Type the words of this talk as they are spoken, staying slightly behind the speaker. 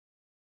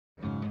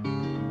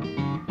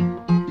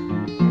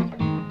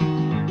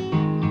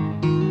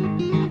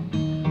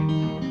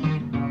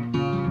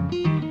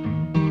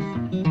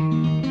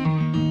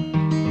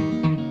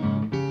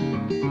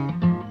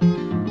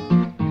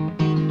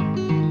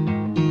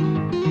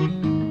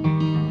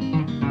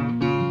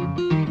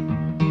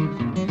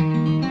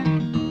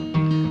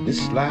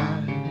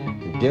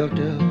Slidin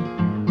Delta,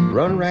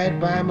 run right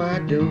by my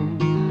door.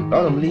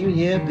 Lord, I'm leaving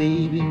here,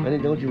 baby, honey,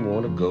 don't you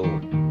wanna go?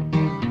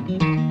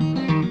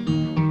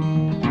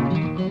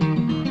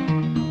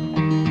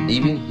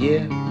 Leaving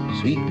here,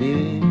 sweet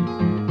baby,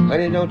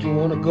 honey, don't you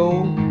wanna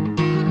go?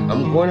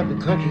 I'm going up the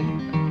country,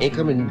 ain't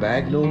coming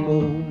back no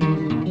more.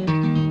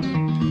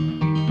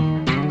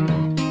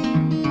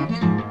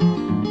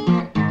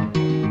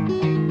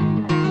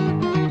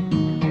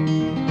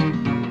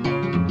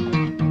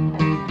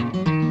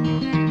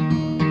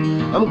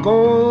 I'm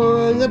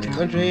going up the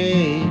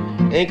country,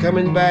 ain't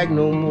coming back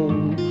no more.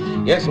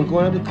 Yes, I'm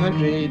going up the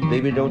country,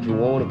 baby, don't you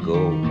wanna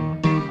go?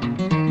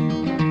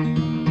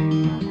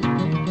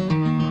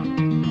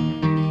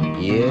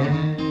 Yeah,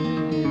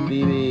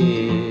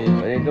 baby,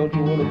 honey, don't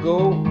you wanna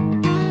go?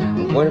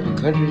 I'm going up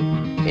the country,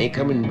 ain't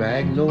coming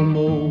back no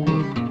more.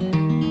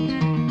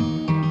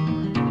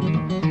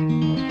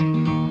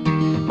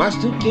 My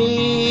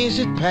suitcase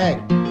is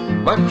packed,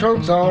 my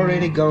trunk's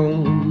already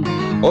gone.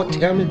 Oh,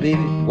 tell me,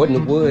 baby, what in the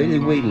world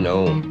you waiting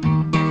on?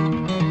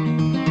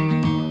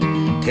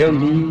 Tell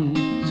me,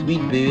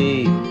 sweet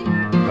baby,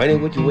 honey,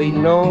 what you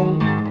waiting on?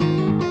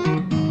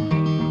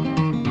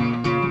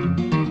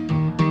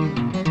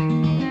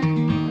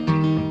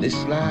 This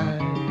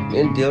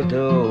Slidin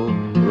Delta,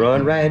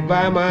 run right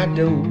by my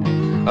door.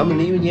 I'm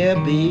leaving here,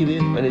 baby,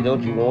 honey,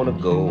 don't you wanna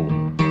go?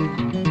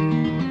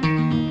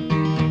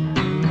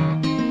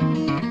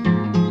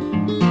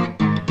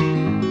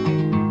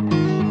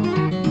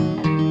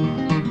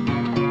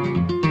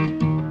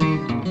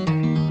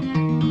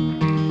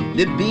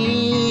 The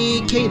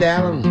big Kate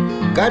Allen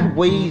got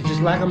ways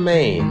just like a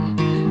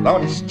man.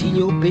 Lord, it's steal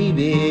your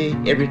baby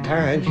every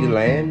time she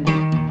land.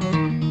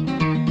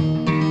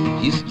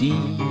 You steal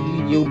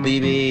your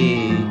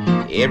baby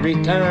every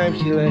time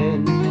she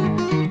land.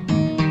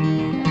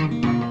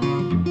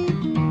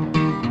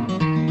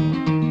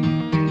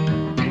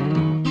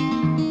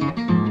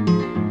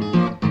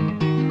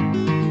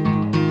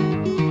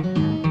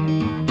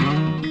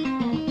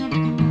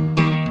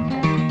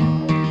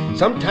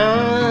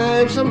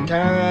 Sometime,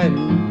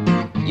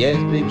 yes,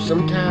 baby,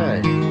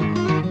 sometime.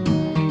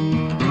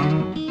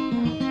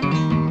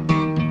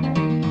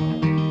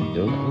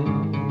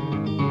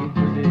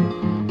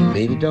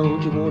 Baby,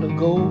 don't you wanna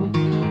go?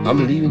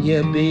 I'm leaving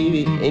here,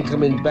 baby, ain't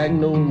coming back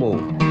no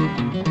more.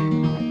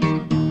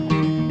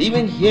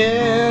 Leaving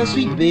here,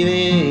 sweet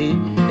baby,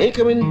 ain't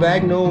coming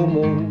back no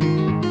more.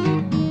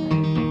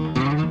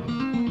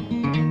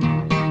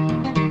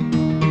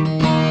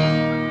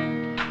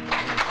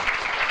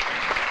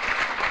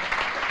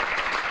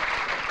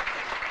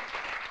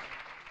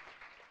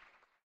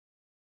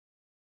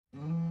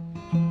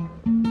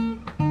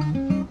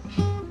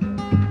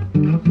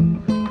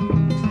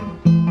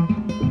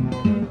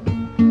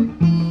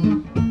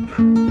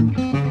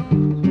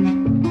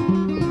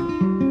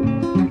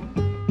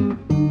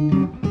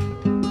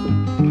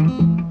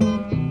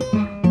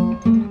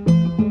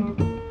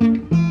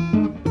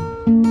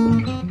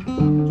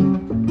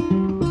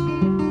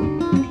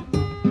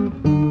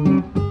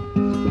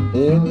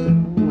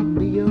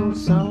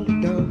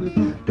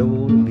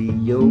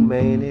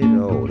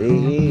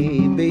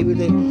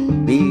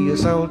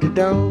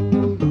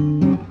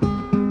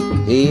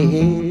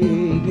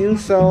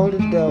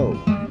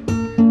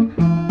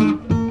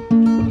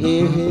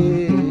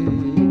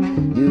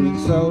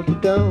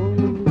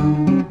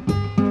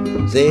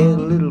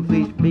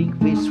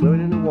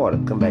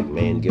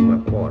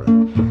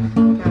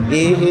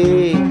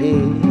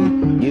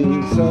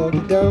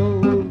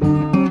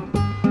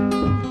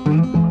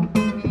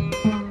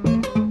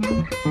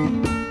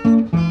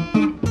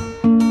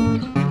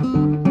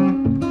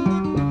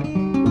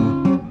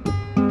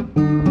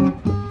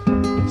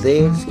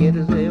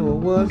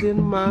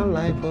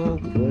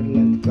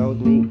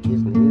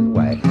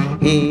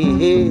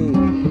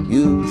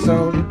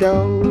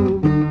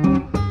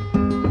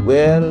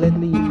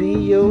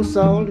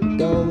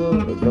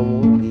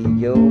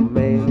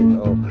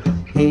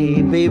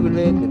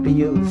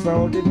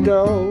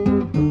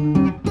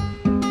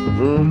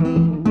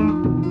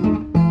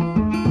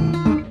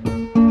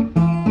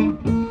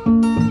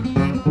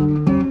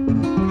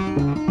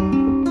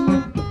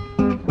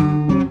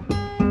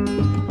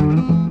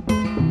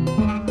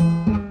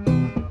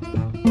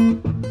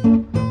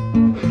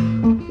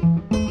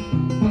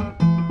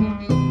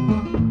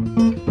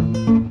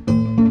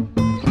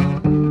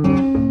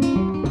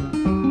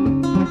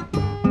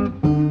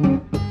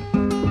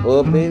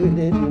 Oh, baby,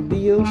 let me be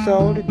your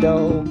salty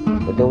dog.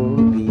 I don't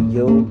wanna be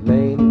your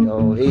man at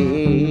all.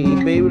 Hey,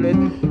 baby, let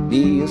me be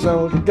your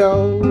salty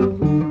dog.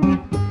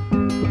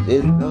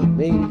 This dog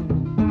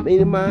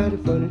made it mighty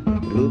funny.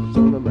 Lips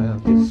on the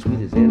mouth, as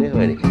sweet as any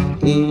honey.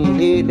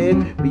 Hey, let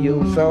me be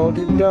your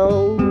salty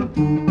dog.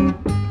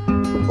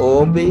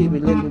 Oh, baby,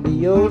 let me be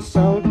your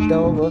salty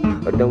dog.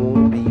 I don't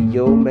wanna be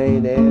your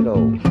man at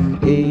all.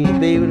 Hey,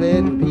 baby,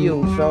 let me be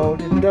your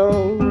salty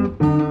dog.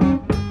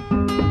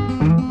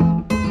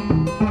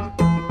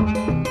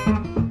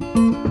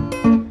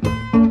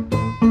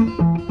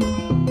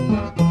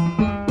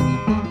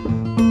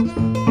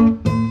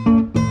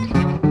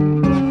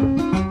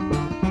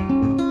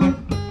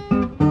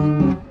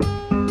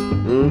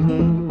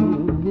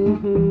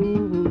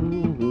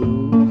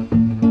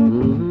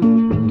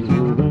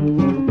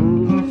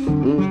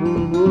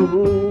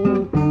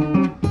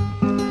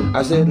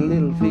 I said,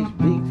 little fish,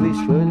 big fish,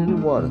 swimming in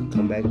the water.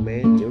 Come back,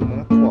 man, give me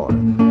my quarter.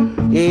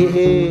 Hey,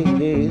 hey,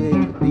 hey,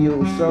 the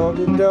old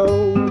salty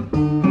dog.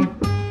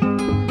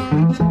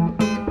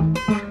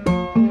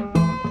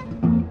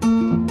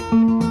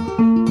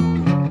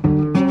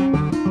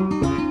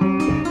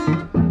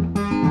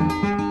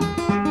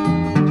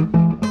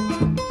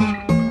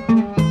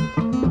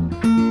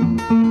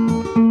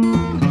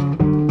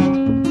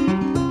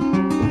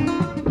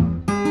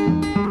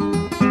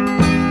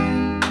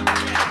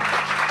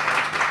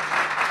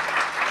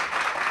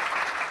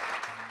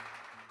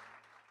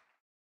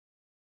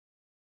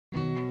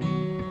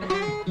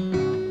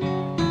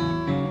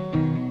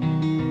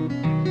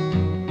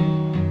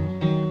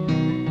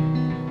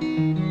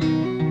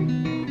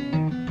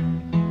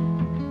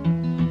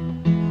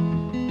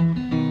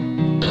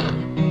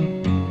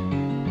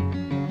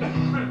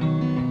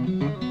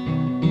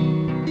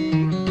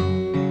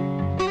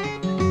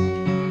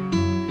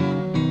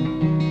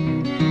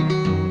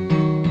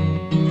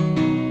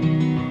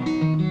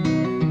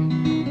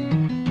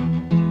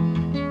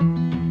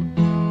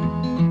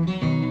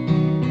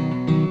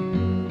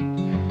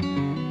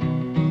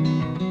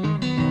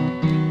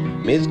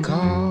 Miss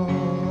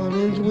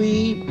Collins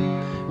weep,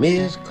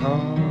 Miss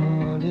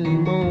Collins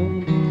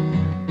moan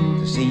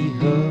to see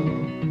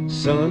her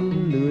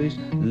son Louis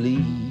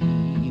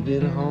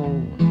leaving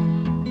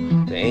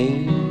home. The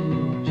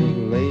angels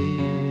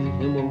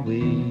laid him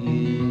away.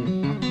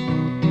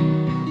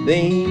 The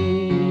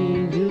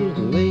angels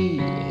laid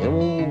him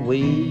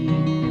away.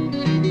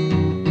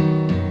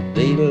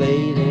 They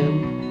laid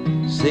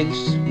him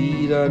 6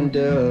 feet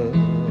under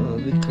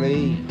the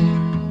clay.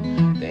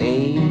 The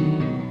angels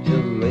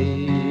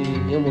laid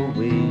him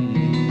away.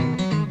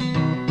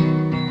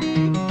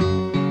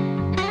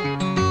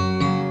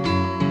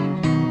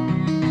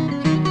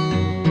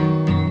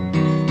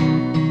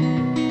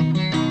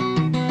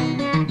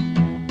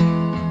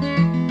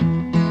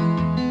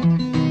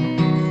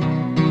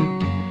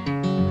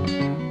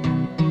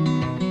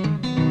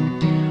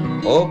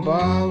 Oh,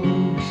 Bob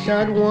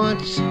shot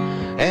once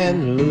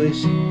and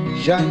Louis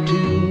shot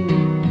two.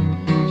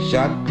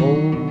 Shot poor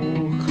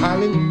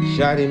Colin,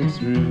 shot him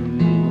through.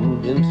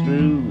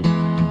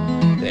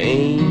 The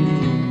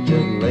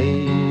angel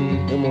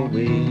laid him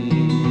away.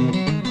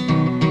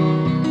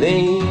 The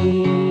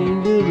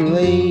angel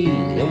laid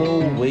him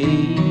away.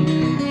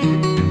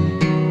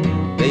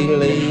 They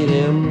laid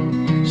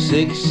him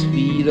 6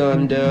 feet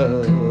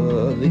under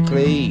the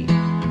clay.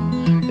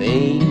 The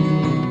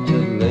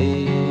angel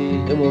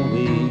laid him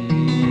away.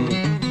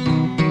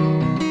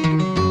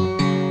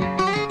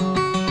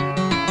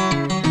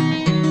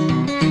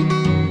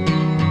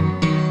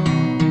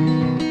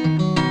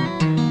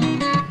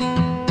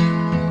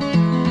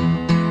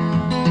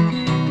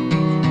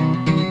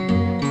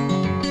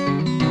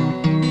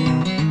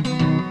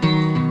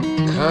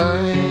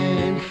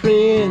 Kind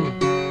friend,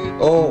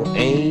 oh,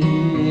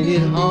 ain't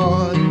it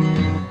hard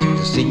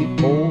to see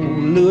poor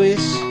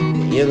Louis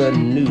in a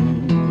new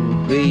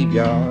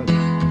graveyard?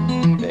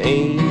 The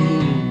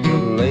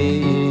angel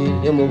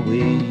laid him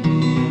away.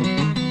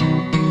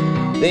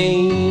 The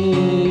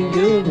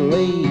angel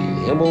laid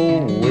him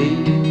away.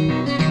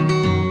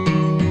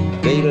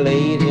 They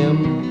laid him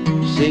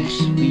 6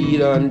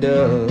 feet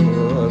under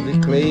the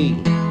clay.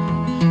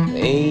 The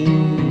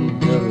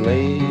angel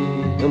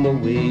laid him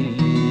away.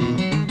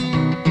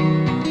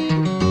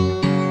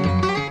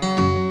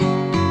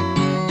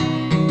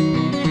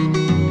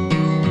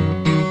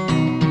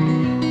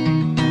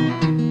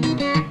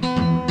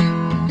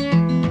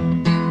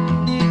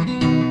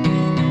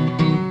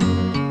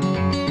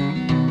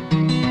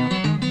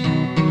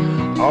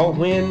 Oh,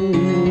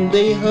 when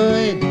they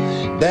heard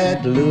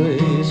that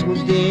Louis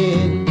was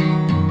dead,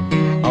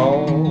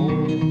 all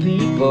the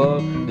people,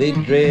 they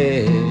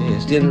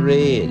dressed in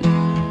red.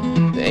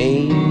 The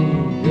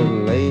angel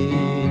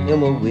laid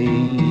him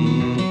away.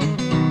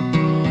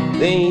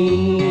 The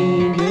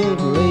angel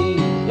laid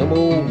him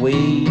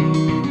away.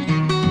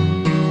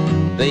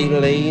 They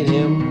laid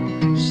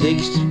him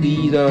 6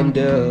 feet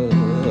under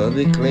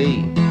the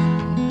clay.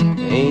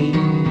 The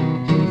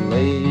angel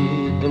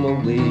laid him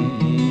away.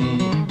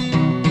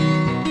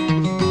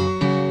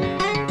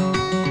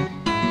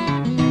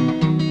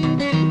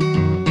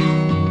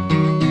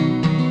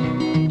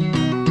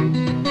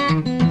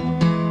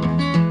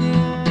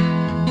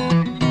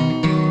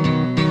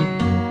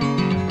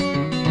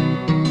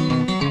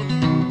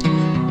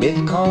 Miss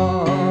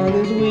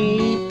Collins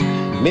weep,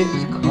 Miss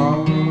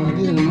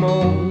Collins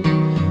moan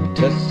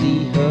to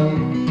see her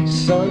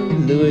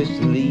son Louis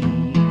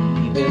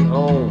leaving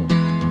home.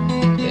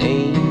 The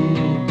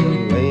angel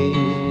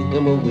laid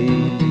him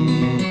away.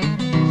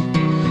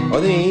 Oh,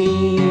 the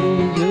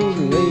angels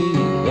laid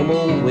him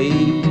away.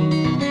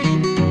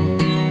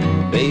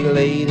 They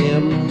laid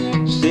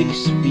him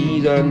 6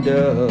 feet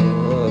under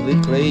the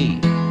clay.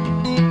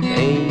 The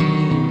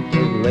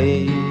angel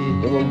laid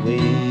him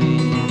away.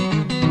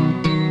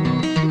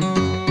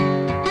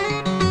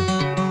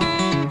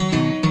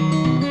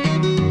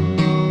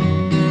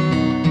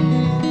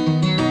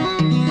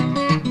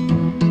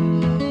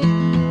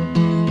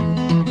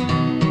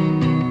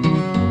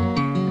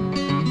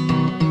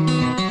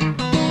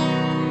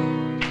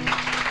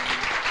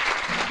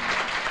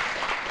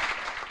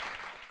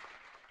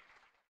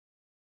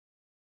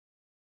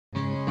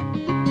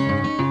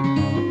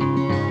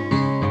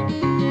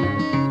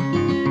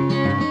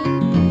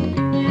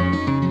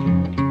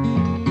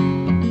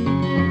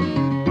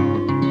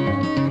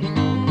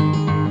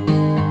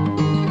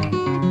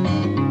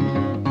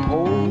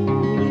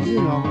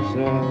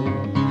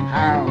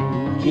 How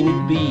can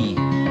it be?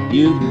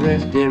 You can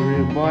rest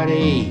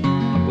everybody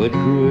but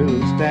cruel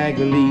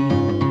Staggerlee,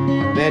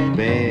 that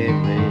bad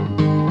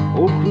man,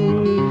 oh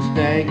cruel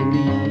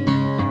Staggerlee.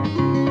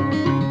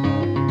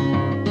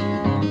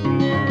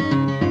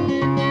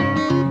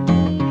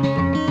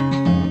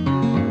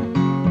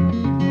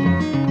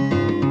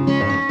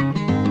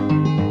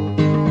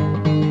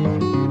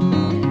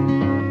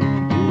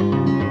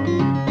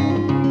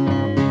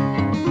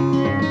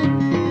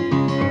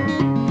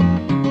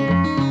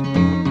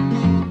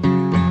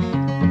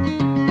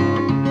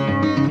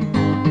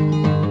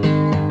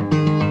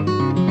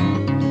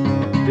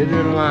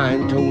 Bitter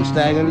line told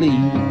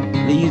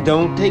Staggerlee, please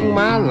don't take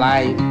my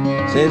life.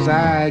 Says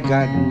I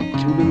got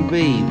two little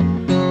babe,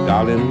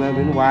 darling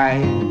loving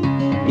wife.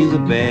 He's a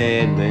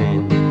bad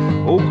man,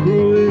 oh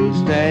cruel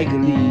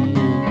Staggerlee.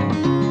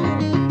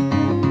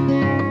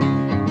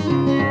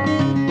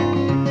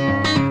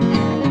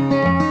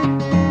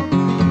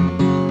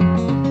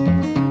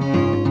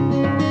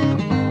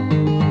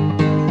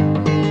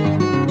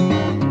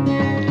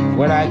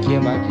 What I care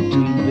about the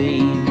two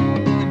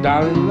babe,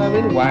 darling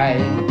loving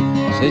wife.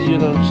 Says you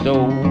done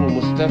stole my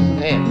stuff and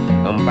hat,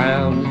 I'm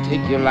bound to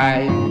take your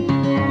life.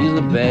 He's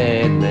a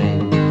bad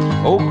man,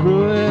 oh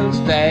cruel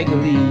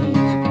Staggerlee.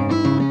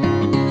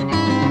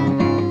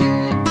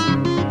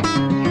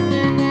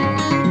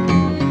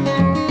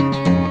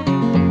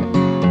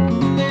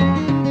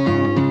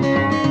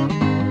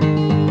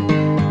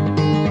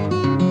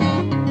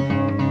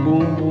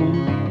 Boom, boom,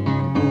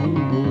 boom,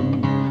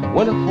 boom.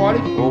 When a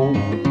 44,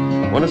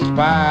 when a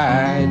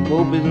spy,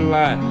 Bob is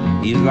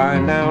lying, he's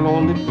lying down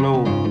on the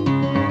floor.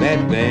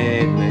 That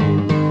bad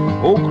man,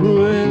 oh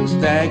cruel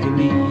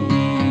Staggerlee.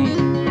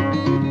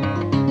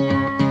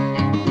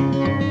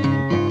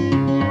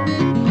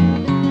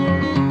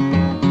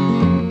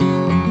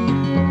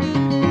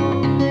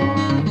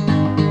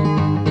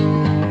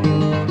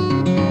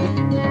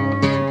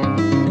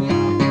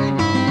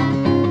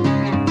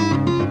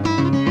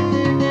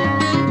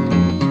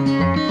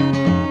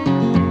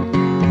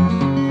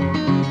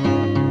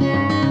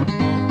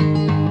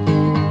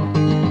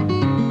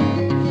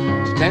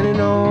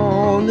 Standing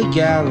on the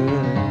gallows,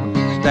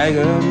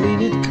 Staggerlee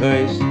did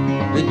curse.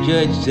 The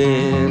judge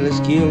said, let's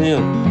kill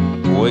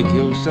him, boy he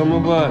killed some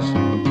of us.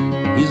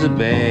 He's a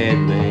bad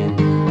man,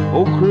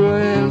 oh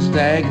cruel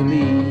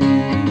Staggerlee.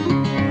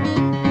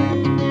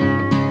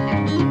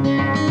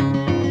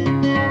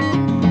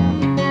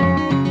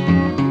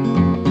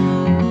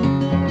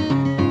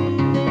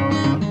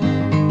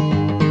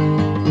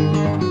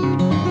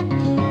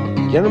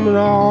 Gentlemen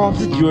of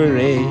the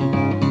jury,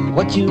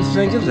 what you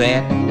think of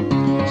that?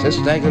 Says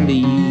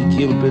Staggerlee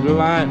killed a bit of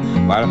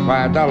line by a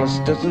 $5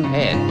 Stetson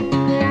hat.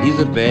 He's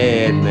a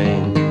bad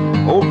man,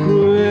 oh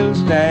cruel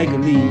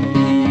Staggerlee.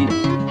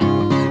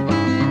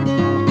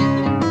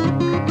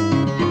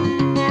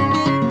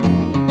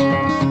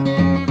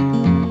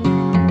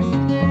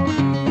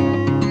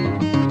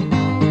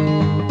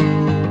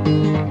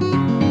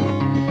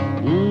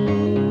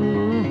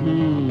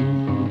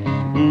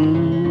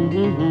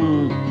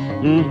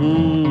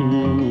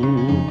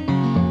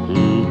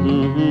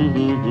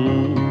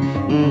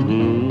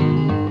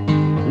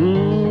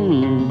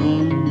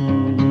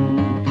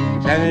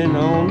 Standing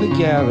on the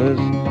gallows,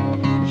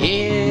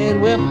 head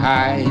whipped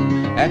high.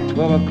 At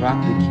 12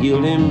 o'clock they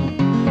killed him.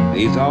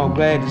 They's all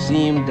glad to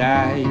see him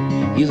die.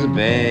 He's a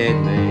bad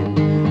man,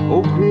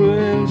 oh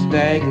cruel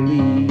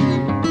Staggerlee.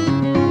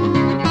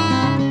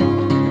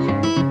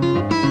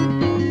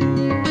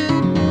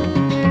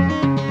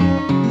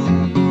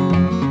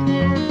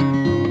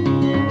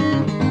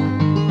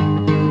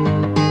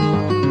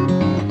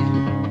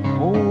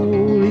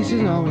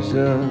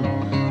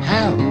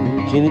 How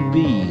can it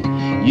be?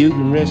 You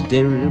can rest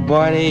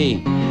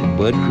everybody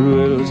but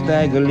cruel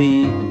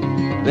Staggerlee,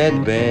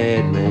 that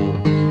bad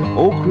man,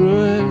 oh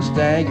cruel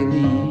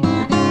Staggerlee.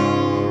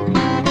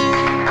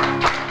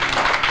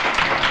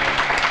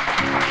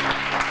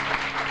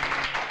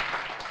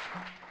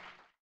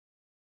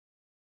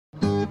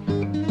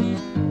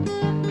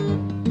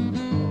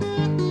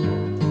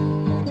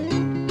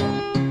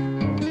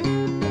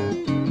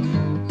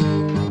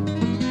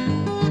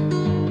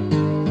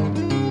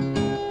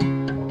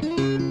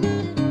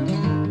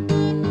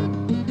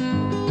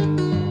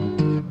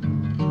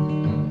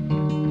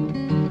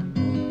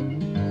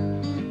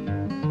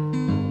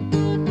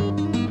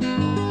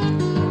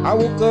 I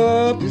woke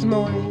up this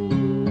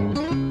morning.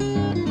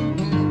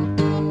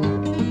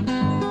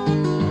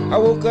 I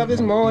woke up this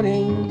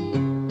morning.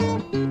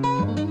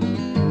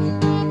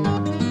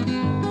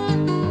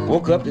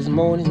 Woke up this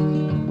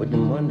morning with the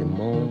Monday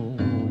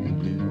morning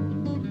blues.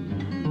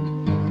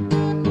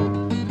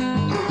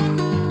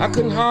 I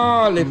couldn't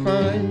hardly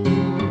find.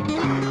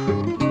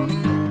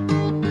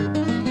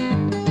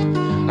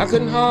 I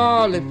couldn't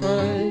hardly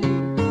find.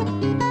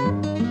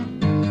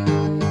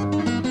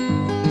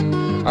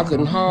 I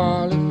couldn't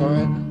hardly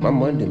find my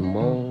Monday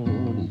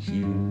morning shoes.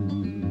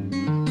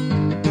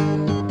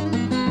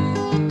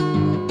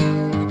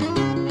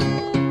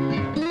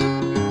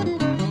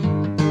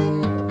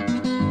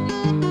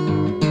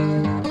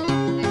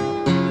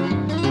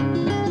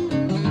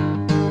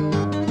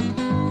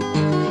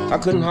 I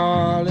couldn't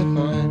hardly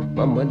find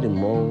my Monday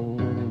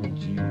morning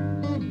juice.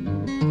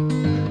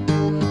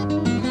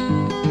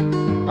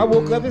 I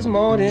woke up this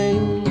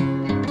morning.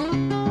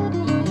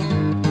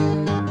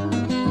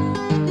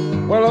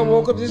 Well, I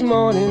woke up this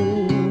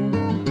morning.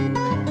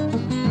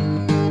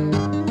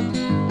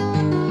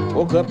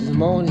 Woke up this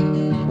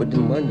morning with the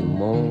Monday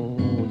morning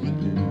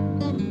blues.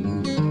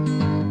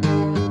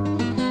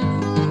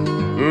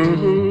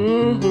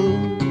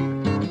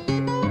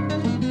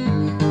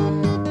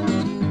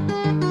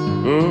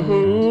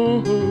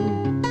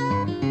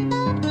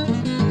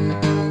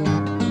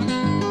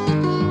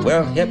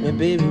 Well, help me,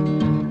 baby,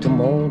 to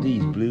mourn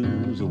these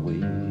blues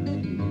away.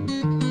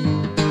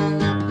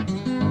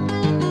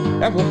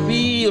 I will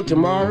feel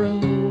tomorrow.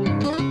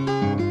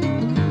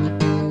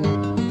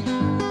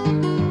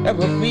 I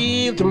will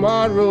feel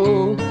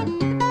tomorrow.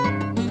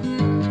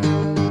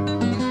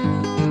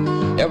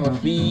 I will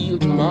feel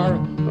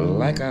tomorrow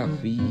like I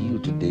feel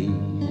today.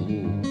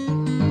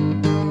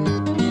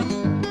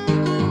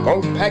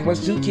 Gonna pack my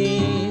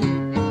suitcase.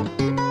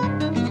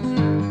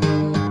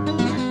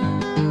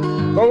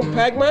 Gonna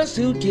pack my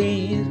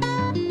suitcase.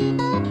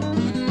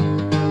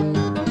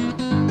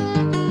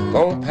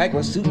 Gonna pack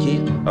my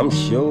suitcase. I'm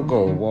sure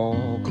gonna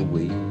walk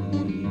away.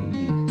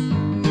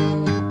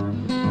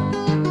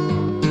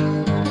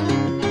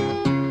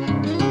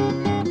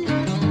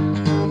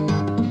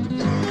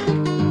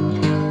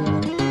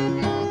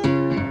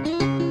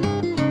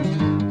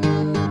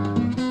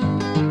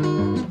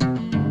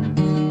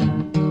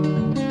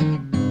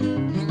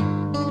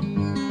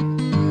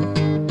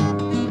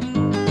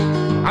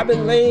 I've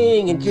been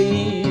laying in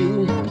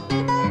jail.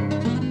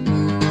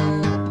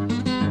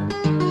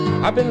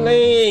 I've been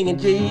laying in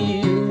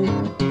jail.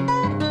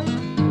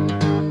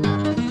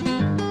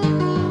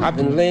 I've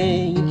been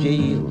laying in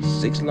jail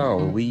 6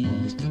 long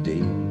weeks today.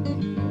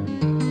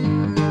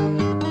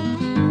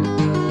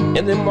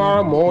 And then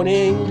tomorrow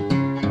morning,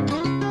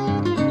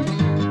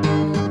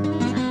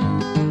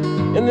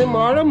 and then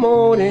tomorrow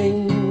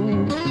morning,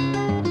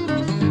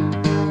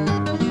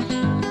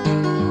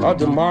 or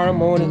tomorrow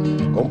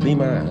morning, gonna be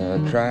my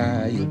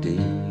trial day.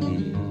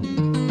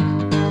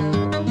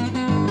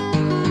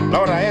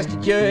 Lord, I asked the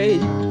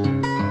judge.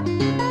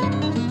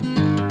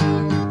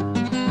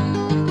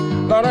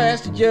 Lord, I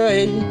asked the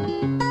judge.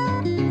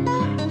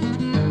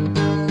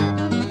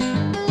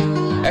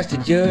 Asked the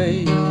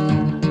judge,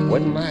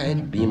 what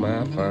might be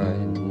my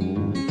fine?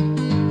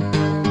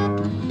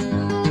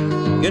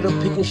 Get a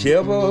pick and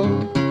shovel.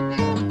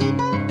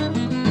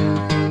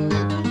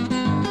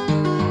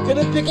 Get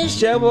a pick and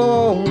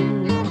shovel.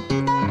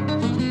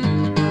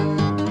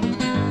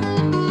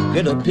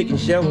 Get a pick and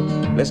shovel.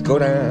 Let's go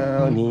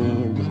down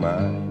in the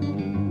mine.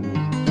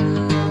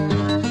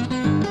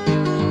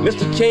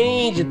 Mr.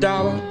 Change your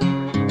dollar.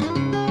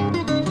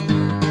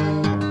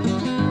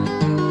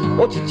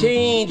 Won't you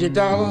change your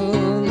dollar?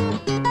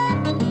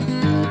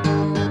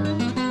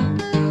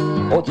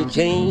 Won't you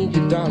change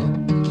your dollar?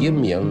 Give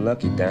me a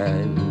lucky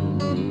dime.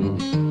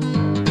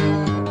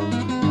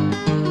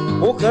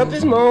 Woke up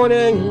this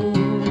morning.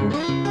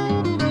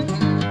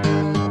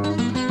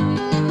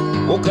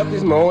 Woke up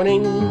this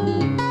morning.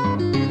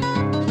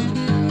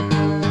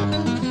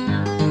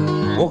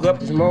 Woke up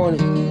this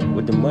morning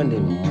with the Monday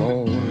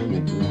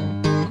morning blues.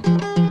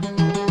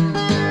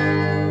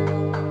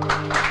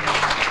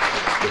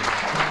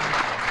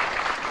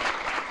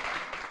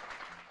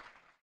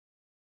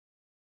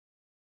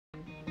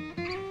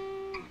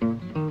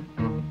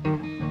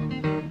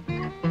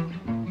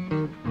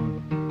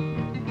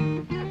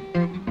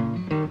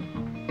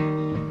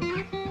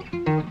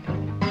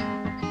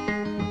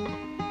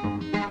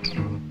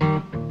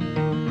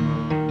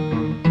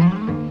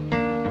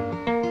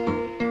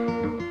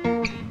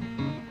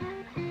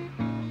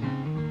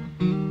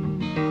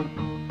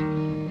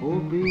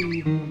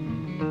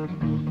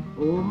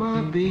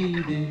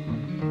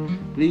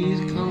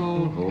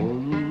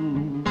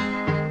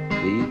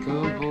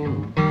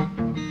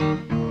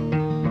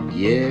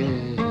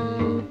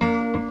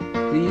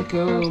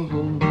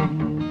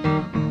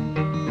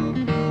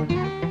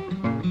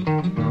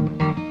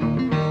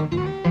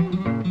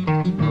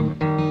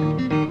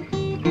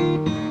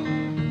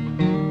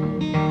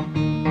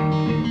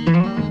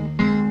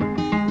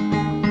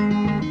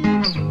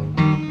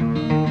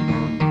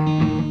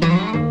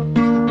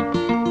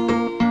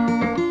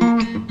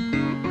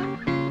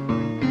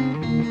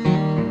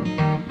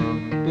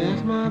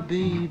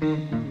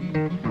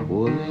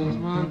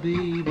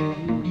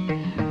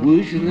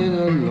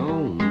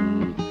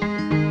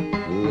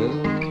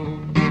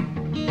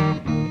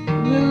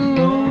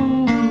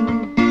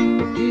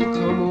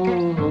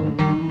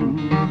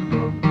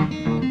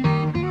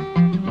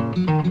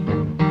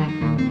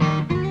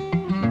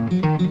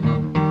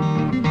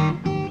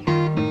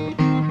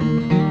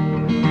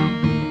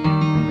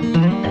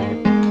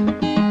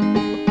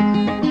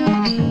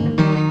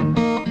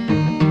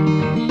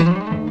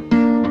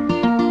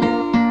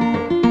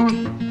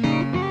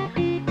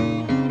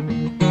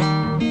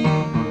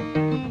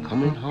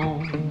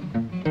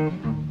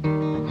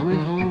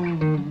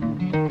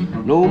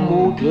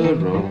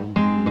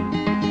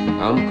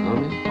 I'm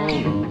coming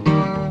home.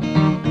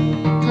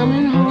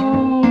 Coming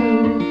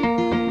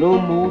home, no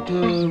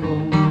motor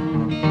on.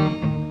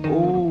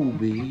 Oh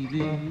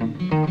baby,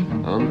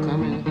 I'm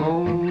coming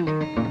home.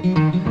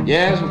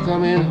 Yes, I'm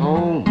coming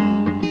home.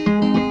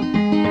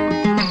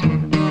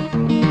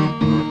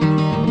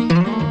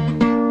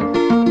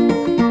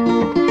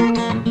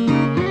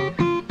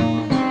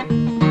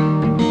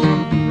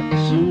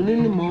 Soon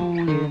in the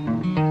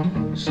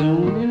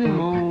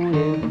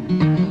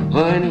morning,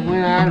 honey,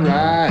 when I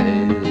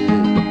ride.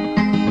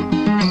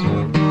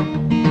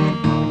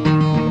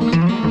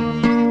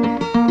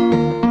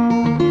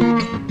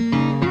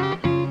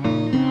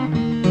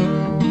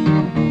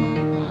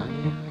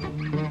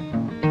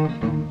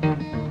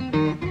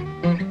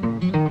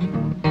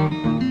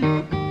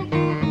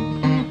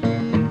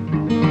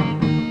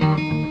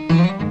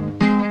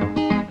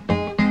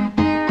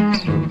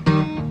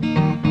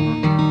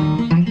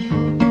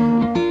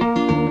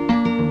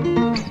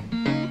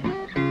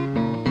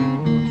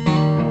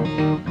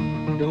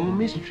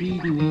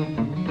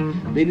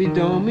 Baby,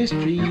 don't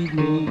mistreat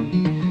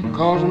me,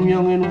 'cause I'm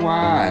young and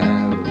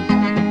wild,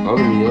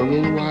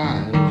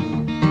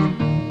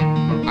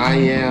 I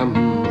am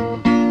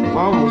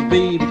mama's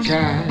baby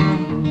child.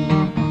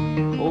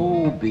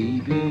 Oh,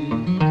 baby.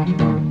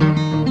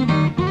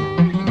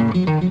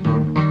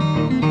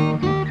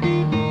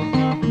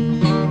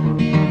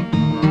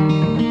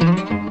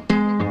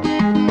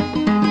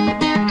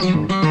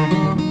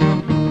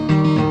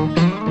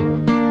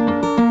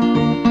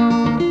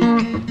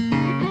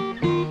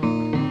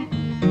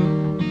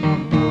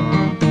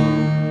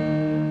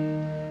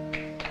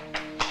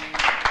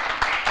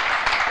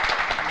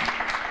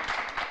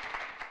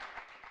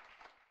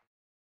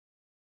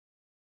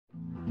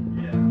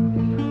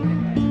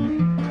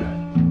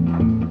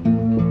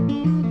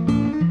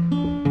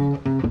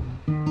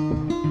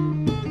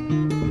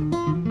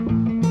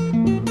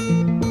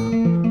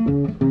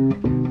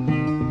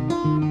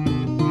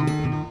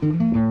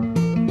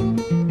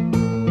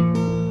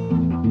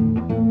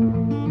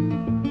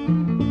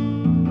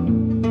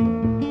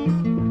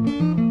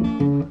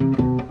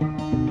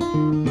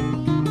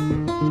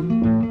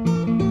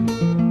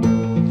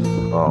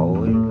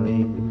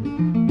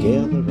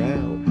 Gather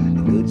round,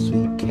 the good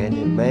sweet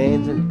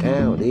Candyman's in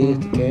town. There's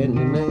the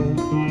Candyman,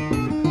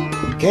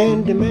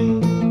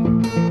 Candyman.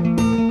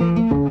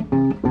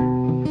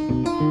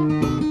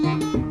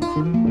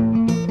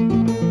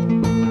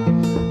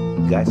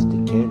 Got the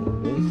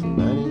Candyman, some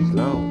money's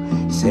long.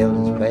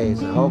 Selling his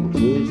bags of hog to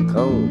his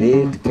cone.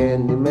 There's the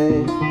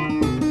Candyman,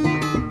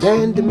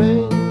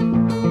 Candyman.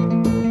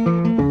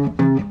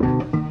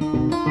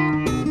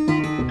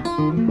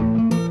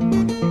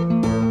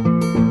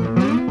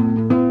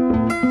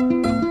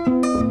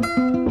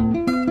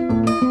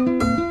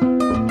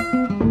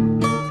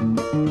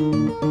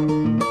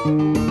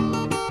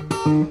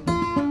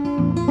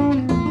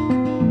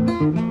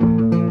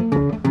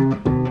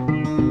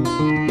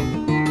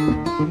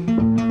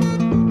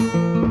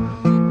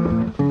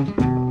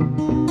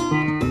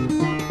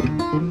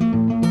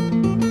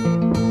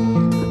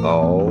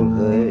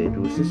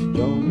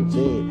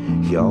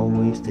 She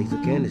always takes a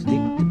candy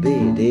stick to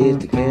bed. There's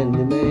the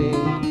Candyman,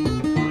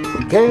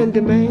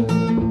 Candyman.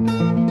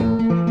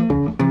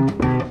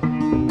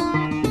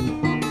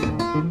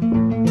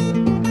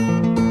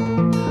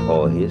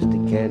 Oh, here's the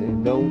candy,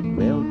 don't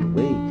melt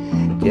away.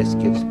 Just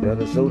gets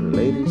better, so the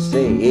ladies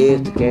say.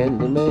 Here's the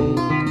Candyman,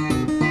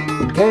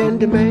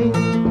 Candyman.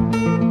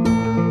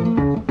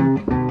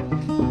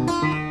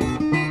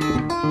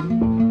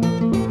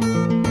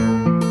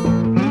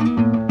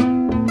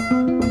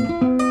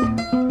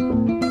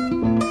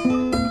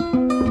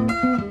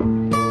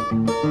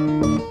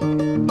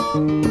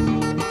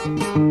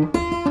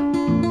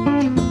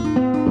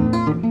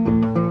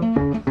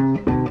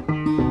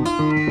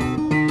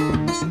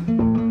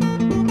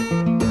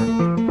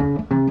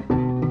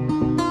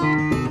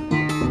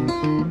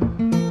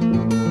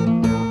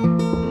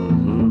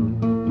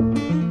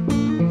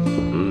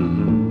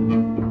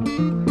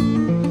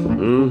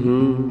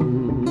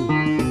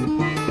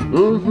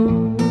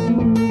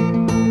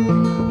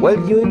 Well,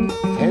 you're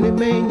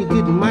Candyman, you're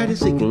getting mighty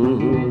sick.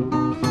 You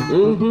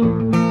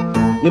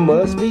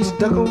must be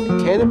stuck on the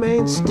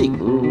Candyman stick.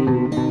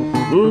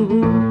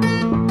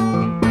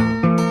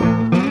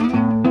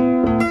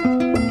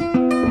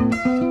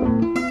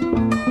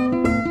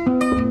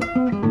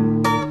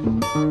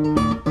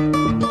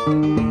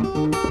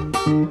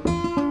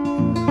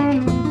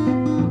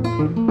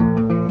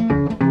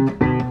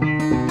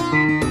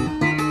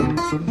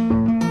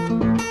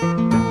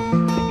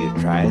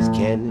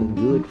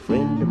 Good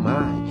friend of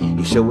mine,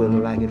 you sure will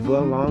like it for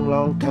a long,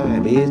 long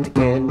time. Here's the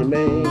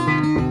Candyman,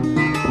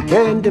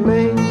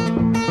 Candyman.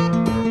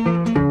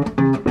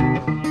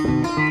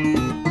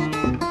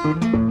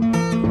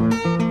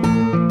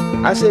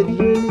 I said,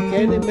 you're the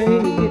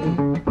Candyman, you get it.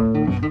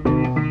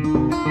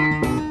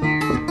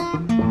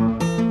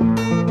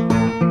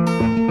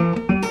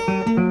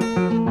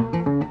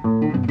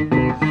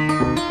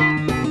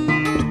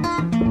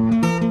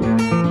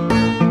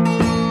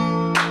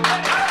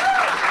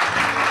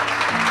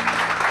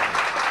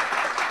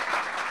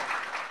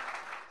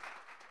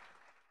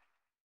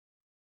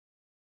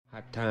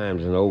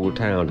 Times in Old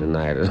Town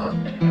tonight.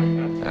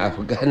 I've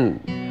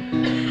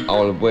forgotten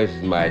all the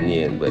voices might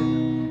end, but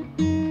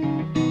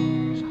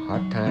it's a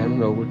hot time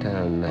in Old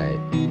Town tonight.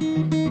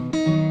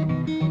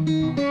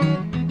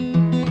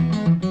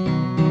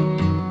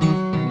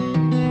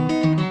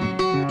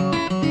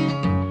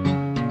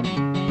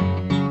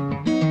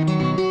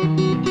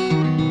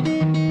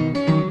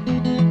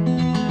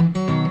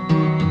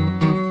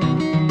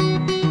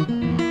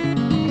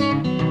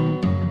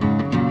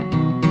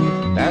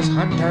 That's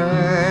hot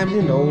times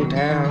in Old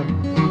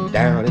Town,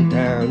 down in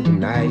town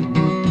tonight.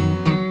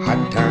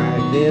 Hot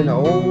times in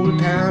Old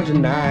Town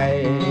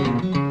tonight.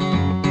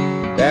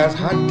 There's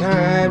hot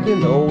times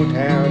in Old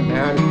Town,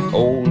 down in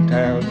Old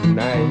Town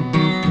tonight.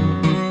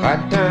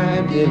 Hot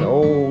times in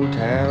Old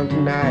Town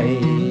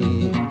tonight.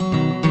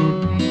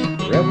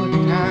 Rebel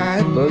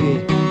tide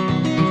boogie,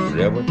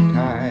 rebel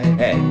tide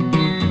hat.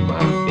 My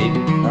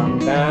baby come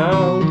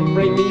down to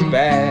bring me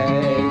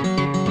back.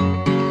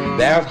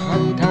 There's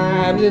hot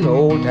times in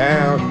Old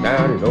Town,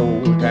 down in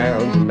Old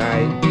Town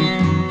tonight.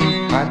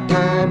 Hot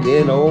times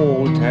in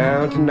Old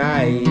Town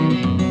tonight.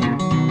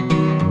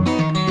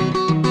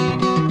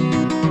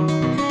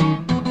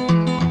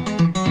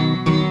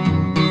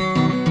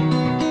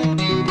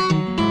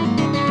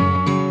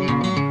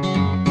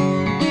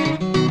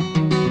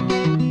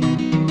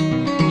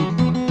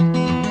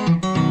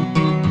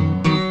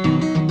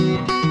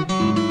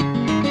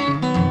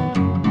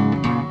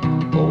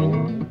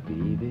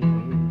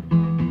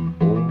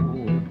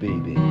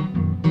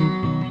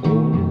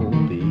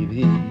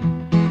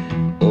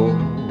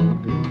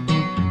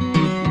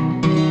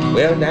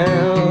 Well,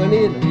 down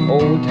in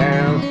Old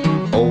Town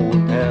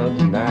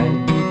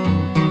tonight.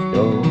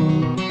 Oh.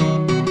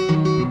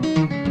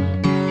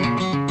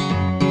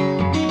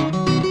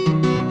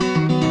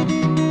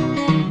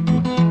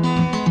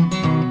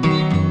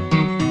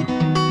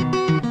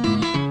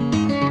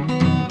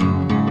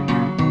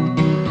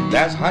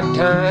 That's hot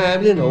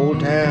times in Old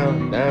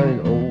Town, down in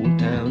Old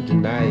Town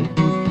tonight.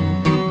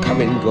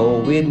 Come and go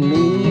with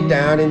me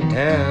down in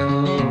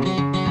town.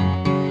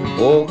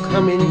 Oh,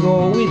 come and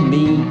go with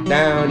me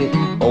down in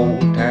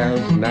Old Town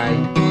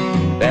tonight.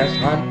 There's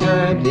hot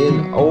times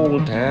in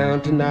Old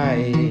Town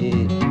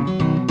tonight.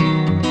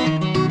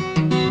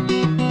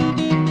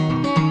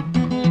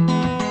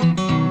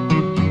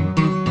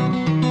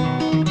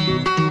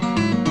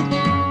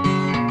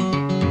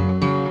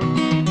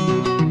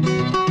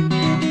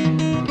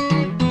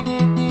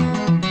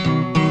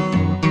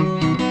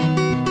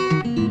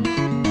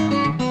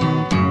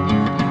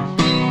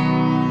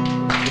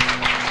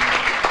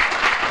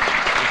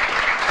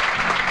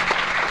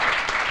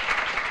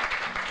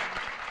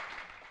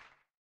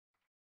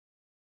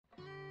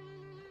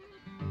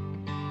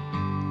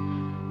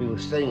 We were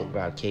singing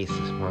about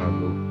Casey's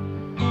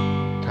Farm,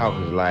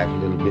 talking his life a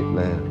little bit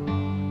now.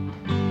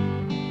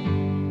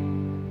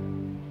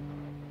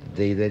 The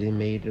day that he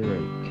made the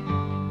rake.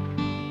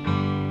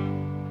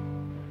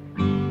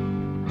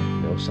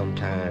 You know,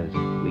 sometimes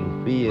we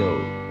can feel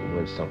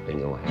when something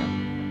gonna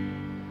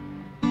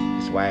happen.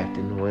 His wife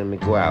didn't want him to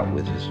go out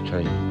with his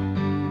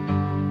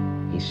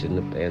train. He's sitting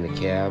up there in the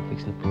cab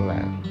fixing to pull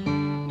out.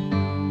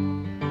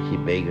 She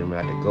begged him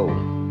not to go.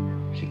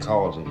 She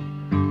calls him.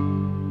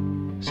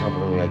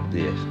 Something like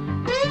this.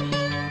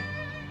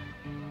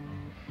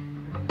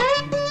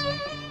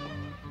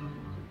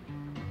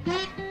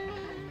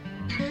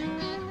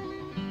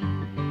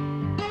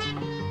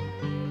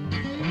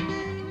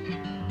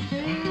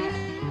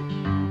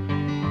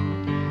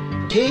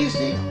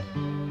 Casey,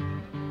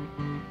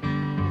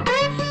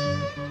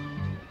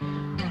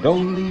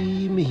 don't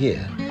leave me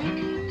here.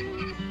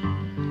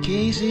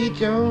 Casey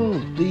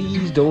Jones,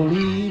 please don't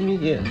leave me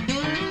here.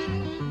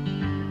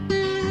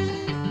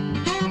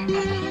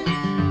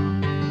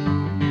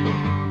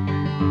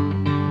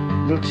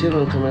 Little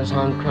children come in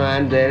home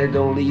crying, Daddy,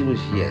 don't leave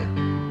us yet.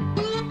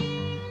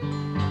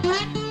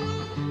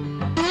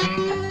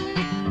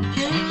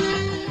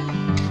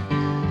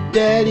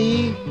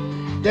 Daddy,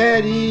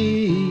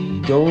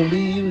 Daddy, don't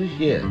leave us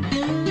yet.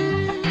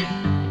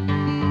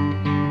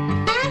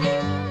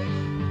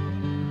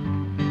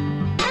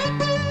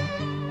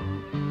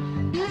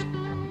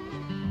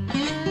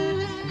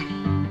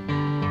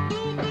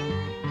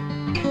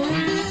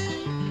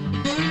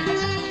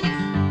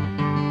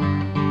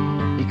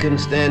 He couldn't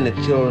stand the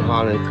children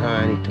hollering and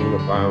crying. He told the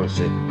farmer and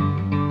said,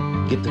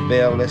 "Get the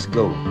bell, let's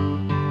go."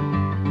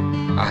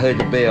 I heard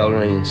the bell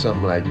ring,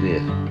 something like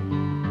this.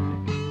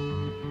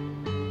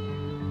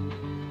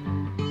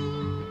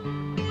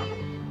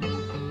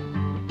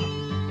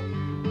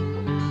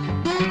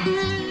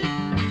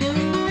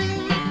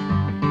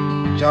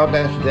 Short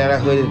after that, I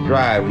heard his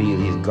drive wheel.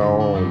 He's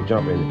gone,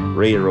 jumping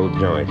railroad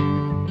joint.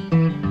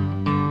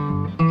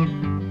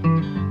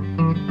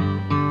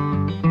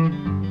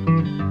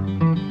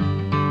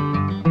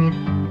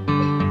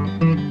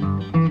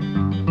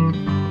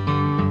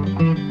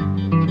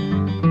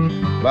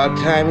 By the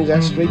time he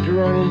got straight to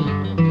running,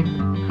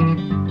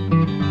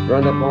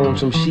 run up on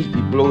some sheep,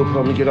 he blew it for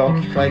him to get off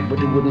the track, but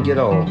he wouldn't get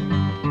off.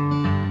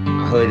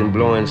 I heard him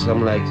blowing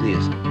something like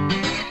this.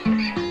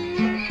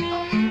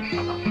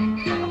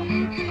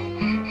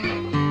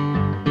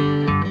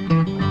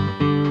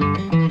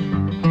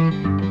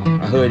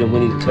 heard him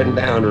when he's cutting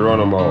down to run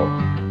them off.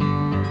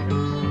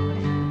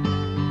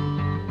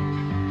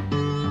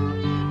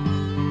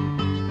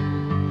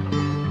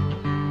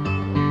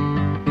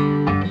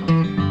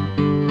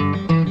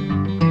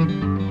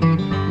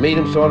 Made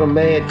him sort of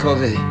mad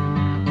because he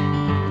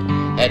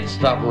had to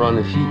stop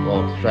running sheep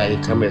off the track. He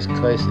come as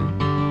cussing.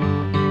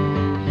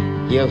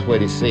 Here's what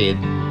he said.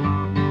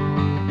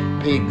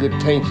 Pay good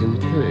attention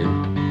to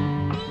him.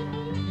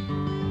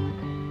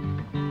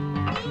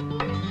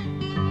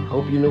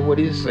 Hope you know what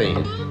he's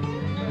saying.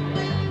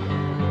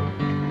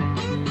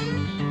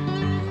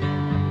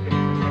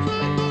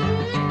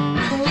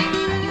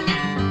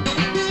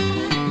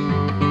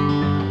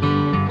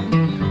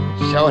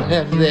 Short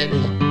after that,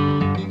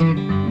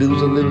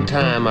 lose a little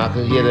time. I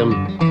could hear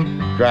them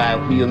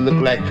drive wheels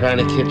look like trying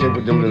to catch up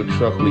with them little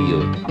truck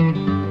wheels.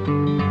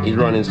 He's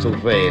running so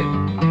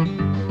fast.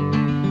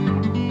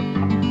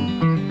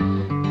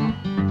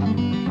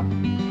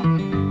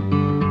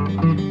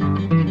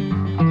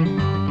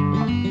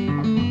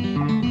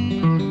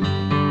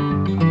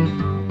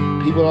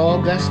 People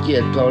all got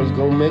scared, thought he was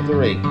gonna make a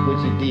wreck, which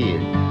he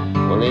did.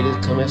 One lady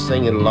just come and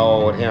singing,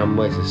 Lord, how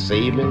much it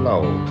saved me,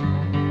 Lord.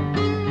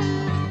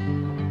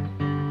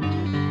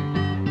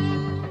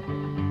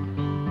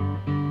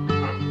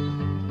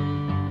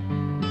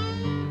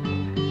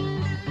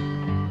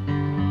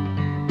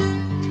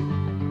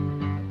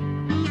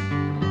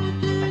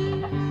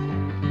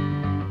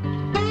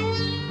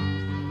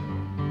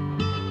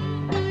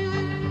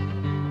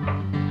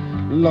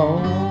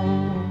 Lord,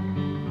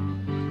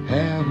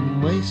 have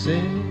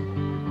mercy,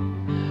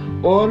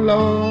 oh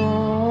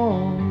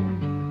Lord,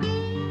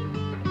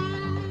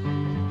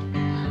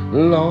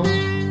 Lord,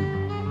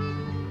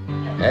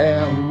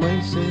 have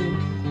mercy,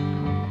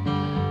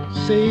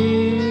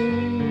 save,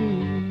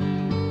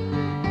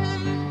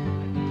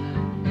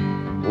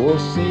 oh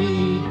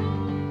save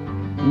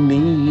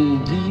me,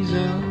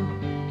 Jesus,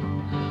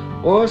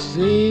 oh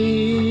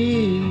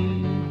save.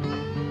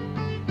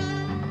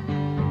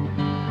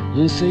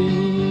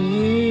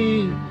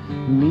 Save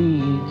me,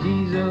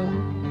 Jesus,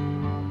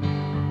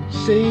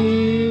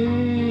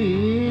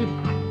 save.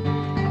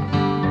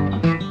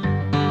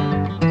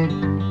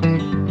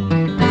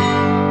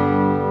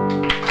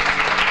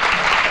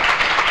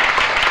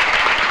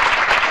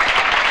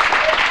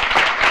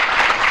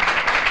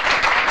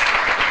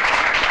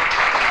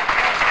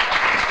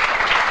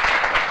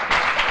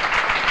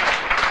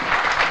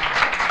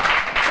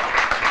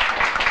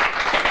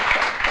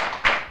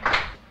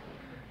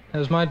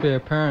 As might be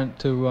apparent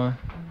to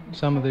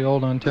some of the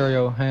old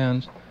Ontario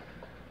hands,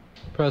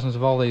 the presence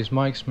of all these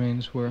mics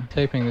means we're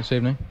taping this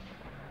evening.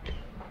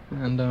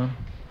 And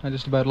I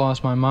just about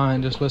lost my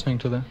mind just listening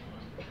to the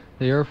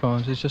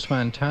earphones. It's just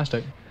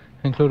fantastic,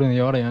 including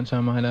the audience,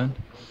 I might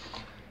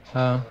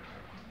add.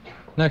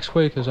 Next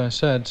week, as I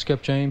said,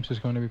 Skip James is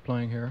going to be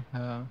playing here.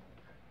 A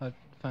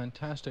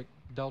fantastic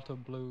Delta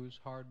blues,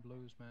 hard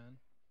blues man.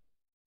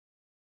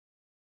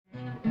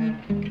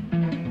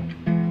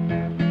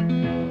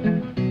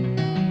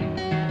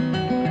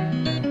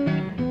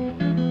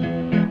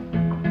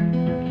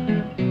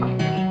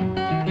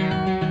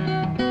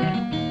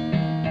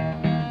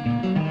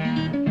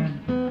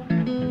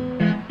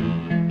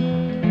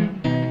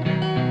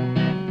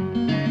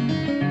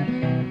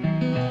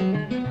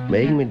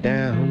 Make me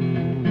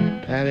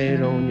down,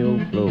 pallet on your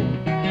floor.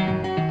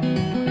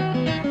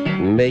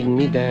 Make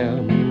me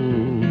down.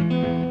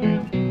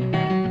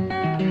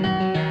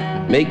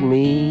 Make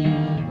me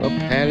a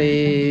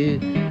pallet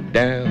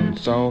down,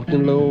 soft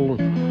and low.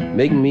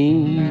 Make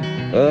me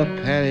a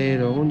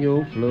pallet on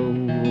your floor.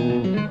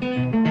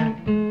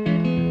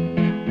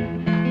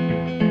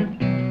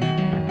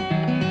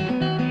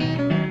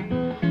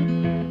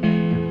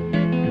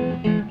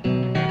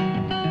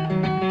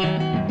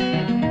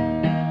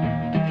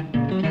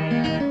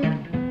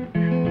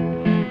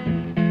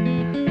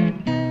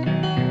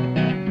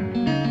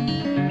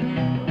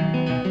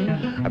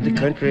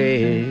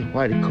 Country,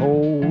 why the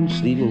cold,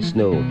 sleet and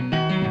snow.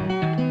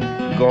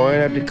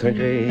 Going up the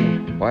country,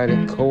 why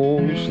the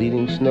cold, sleet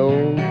and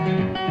snow.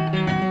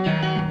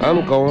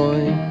 I'm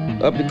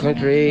going up the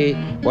country,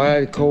 why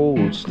the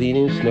cold, sleet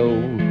and snow.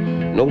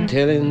 No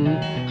telling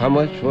how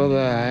much further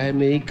I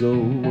may go.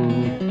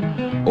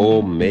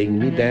 Oh, make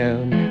me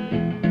down.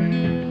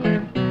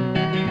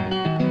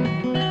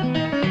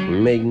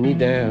 Make me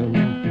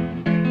down.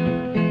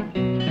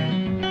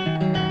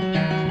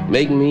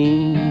 Make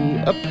me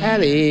a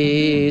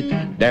pallet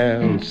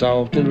down,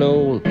 soft and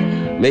low.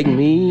 Make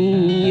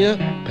me a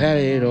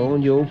pallet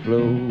on your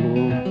floor.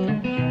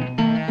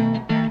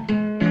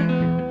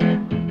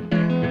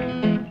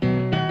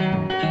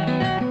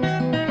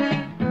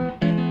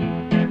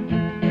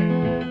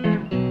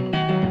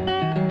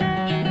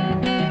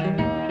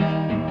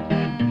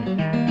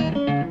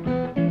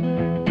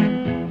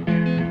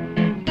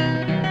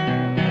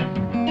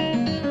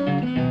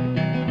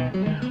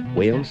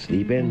 Well, I'm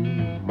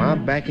sleeping, my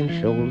back and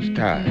shoulders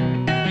tired.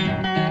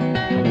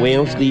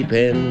 Well, I'm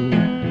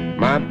sleeping,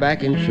 my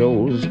back and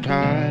shoulders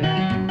tired.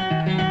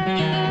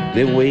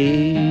 The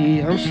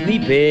way I'm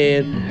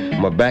sleeping,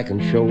 My back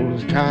and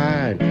shoulders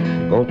tired.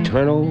 Gonna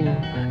turn over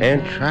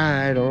and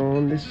try it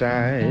on the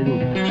side.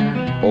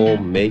 Oh,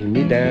 make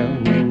me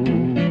down.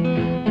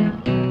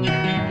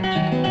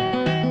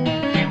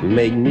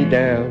 Make me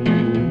down.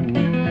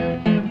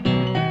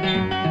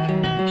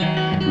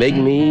 Make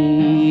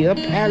me a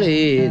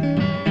pallet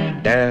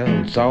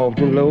down soft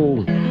and low.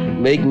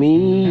 Make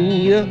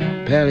me a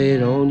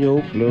pallet on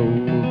your floor.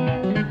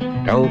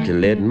 Don't you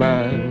let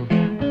my,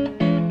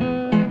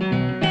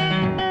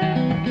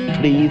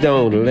 please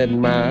don't let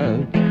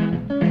my,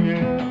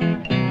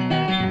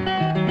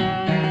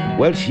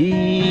 well,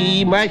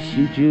 she might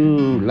shoot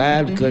you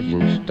live because you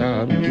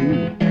start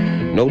to.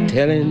 No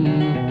telling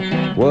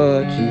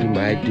what she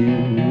might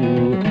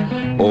do.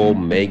 Oh,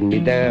 make me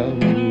down.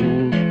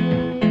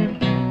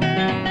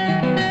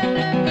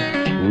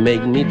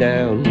 Make me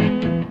down.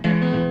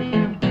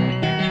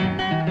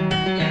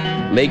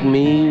 Make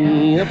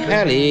me a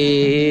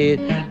pallet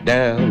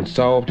down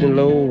soft and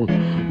low.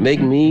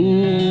 Make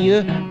me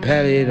a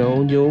pallet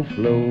on your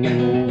floor.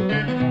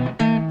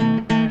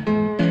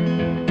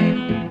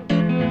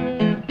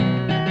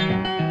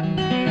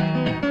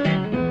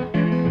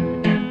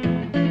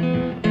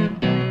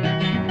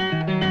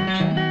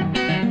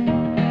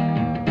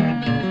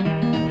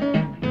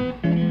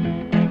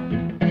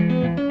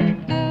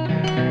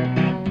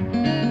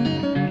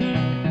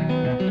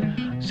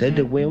 Said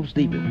the way I'm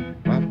sleeping,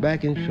 my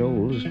back and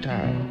shoulders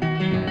tired.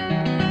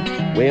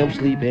 Way I'm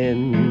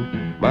sleeping,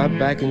 my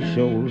back and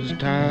shoulders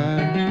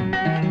tired.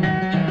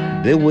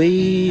 The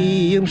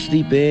way I'm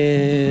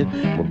sleeping,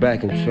 my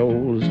back and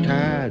shoulders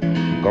tired.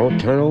 Gonna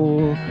turn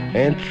over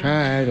and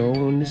try it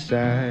on the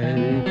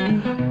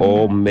side.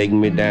 Oh, make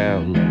me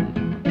down.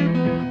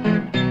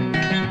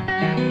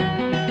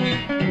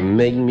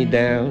 Make me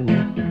down.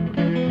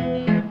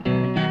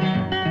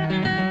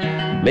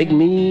 Make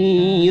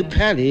me a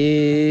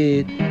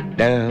pallet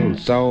down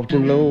soft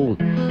and low.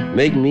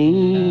 Make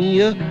me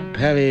a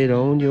pallet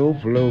on your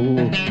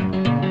floor.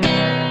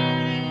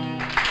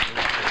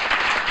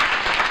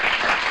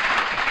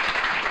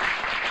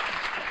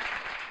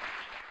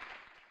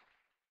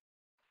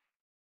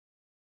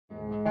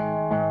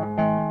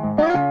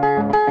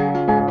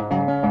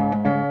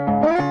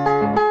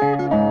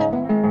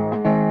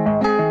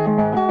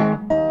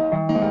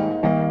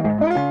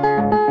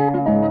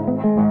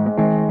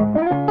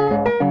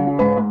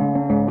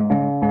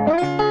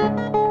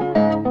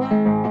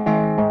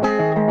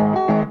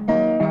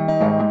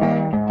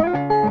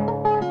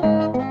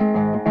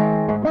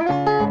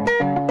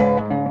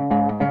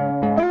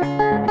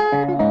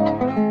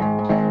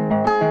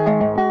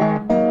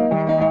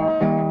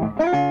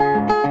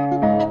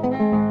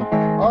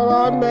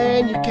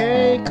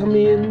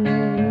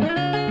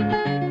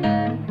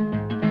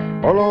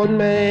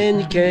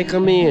 Can't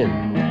come in.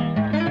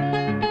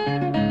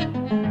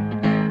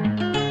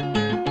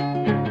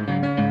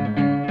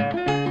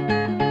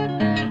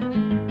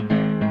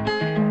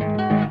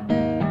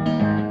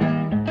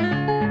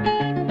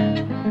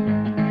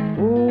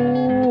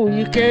 Ooh,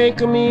 you can't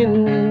come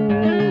in.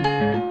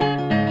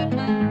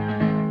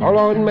 Oh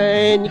Lord,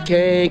 man, you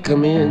can't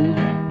come in.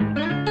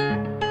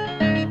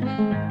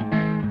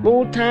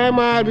 More time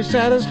I'll be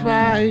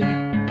satisfied.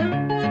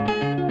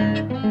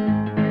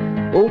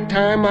 Oh,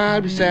 time I'll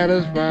be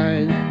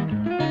satisfied.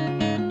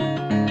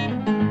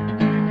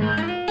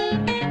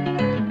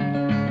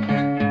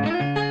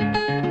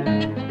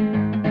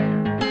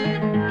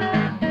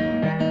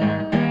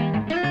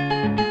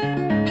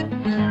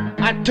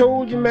 I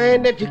told you,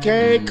 man, that you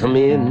can't come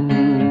in.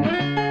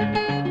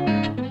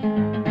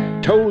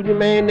 Told you,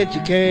 man, that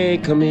you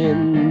can't come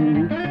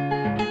in.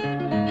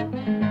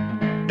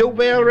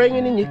 Doorbell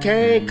ringing and you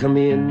can't come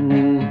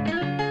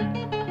in.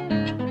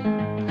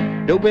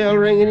 Doorbell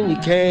ringing and you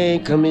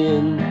can't come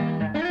in.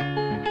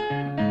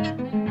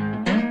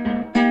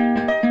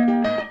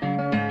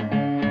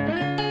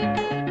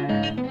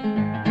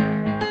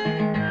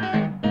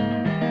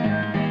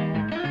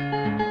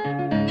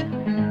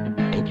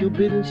 Ain't your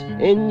business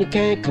and you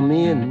can't come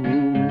in.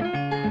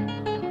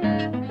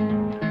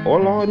 Oh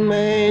Lord,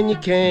 man, you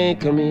can't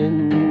come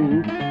in.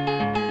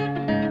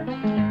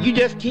 You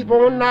just keep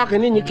on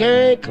knocking and you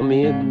can't come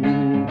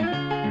in.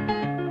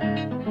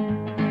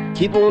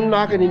 Keep on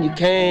knocking and you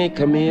can't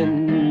come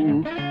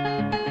in.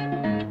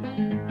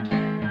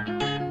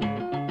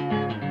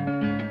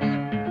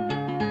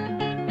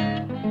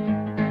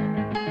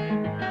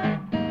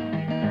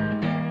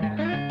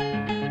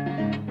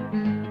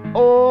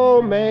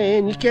 Oh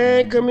man, you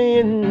can't come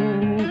in.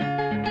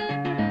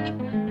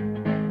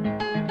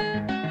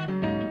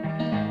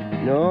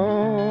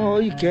 No,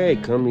 you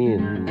can't come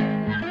in.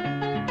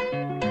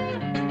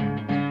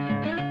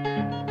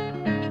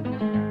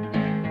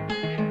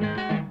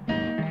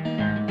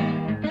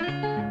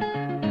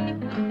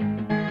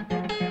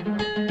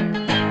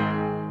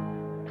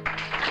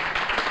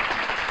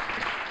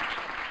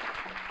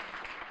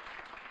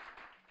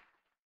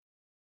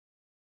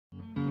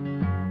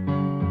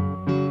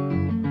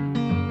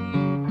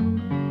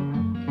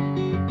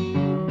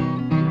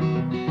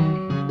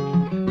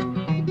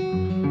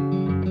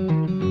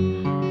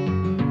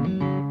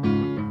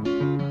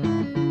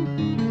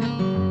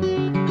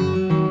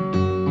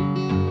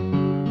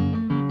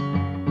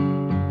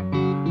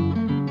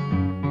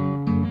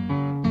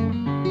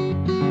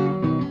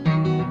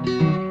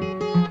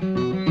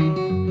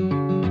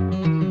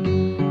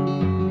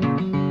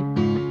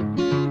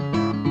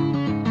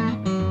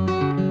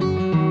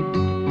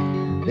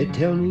 They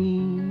tell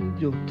me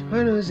Joe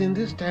Turner's in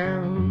this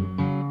town.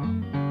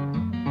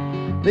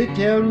 They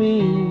tell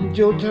me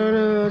Joe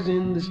Turner's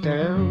in this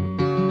town.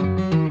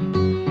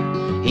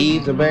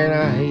 He's a man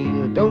I hate,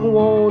 I don't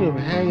want him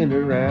hanging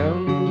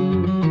around.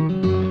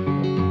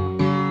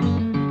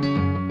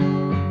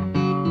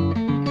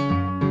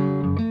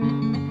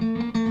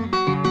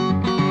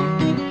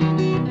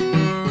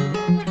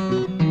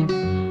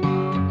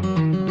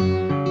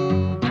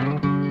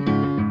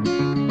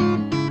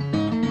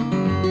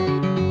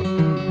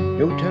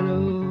 Joe Turner,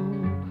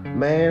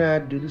 man I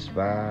do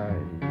despise.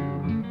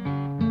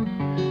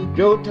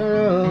 Joe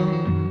Turner,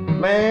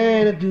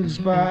 man I do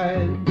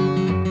despise.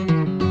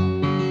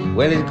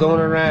 Well, he's going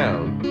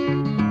around.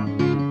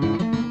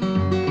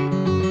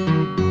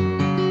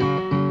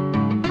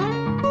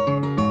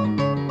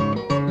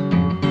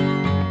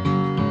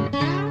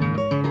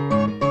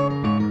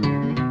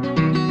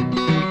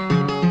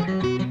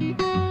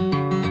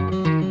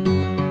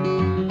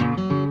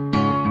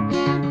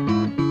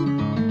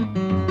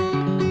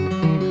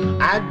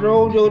 I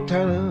drove Joe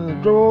Turner,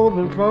 drove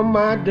him from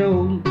my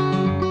door.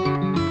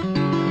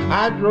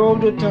 I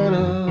drove Joe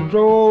Turner,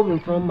 drove him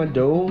from my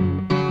door.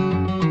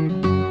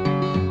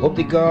 Hope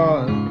to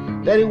God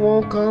that he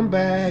won't come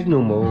back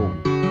no more.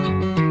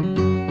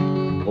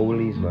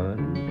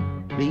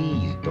 Policeman,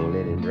 please don't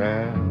let him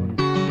round.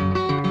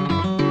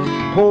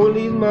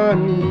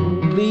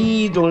 Policeman,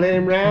 please don't let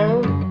him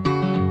round.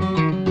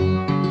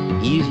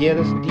 He's here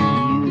to steal.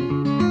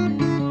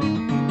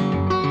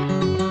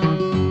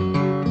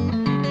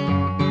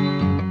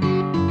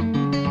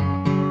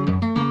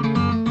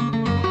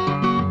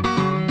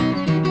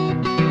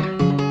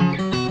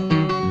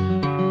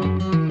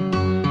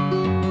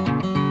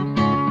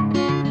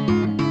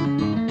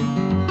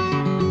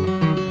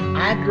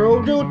 I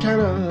drove Joe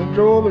Turner,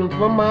 drove him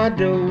from my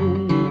door.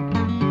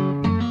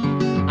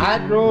 I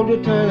drove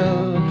Joe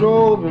Turner,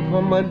 drove him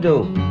from my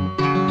door.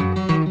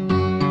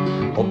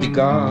 Hope to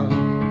God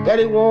that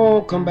he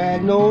won't come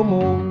back no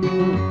more.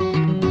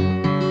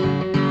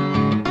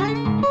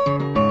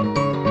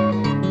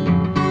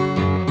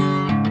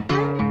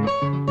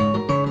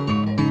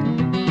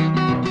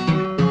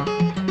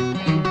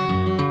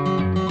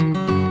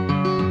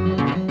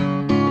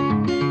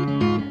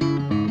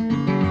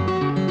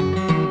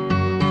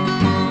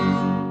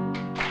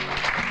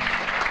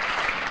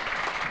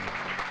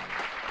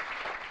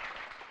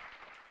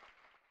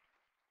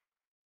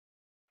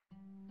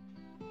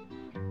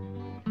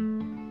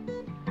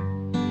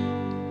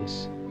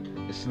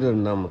 It's a little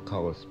number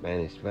called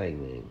Spanish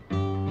Flangdang.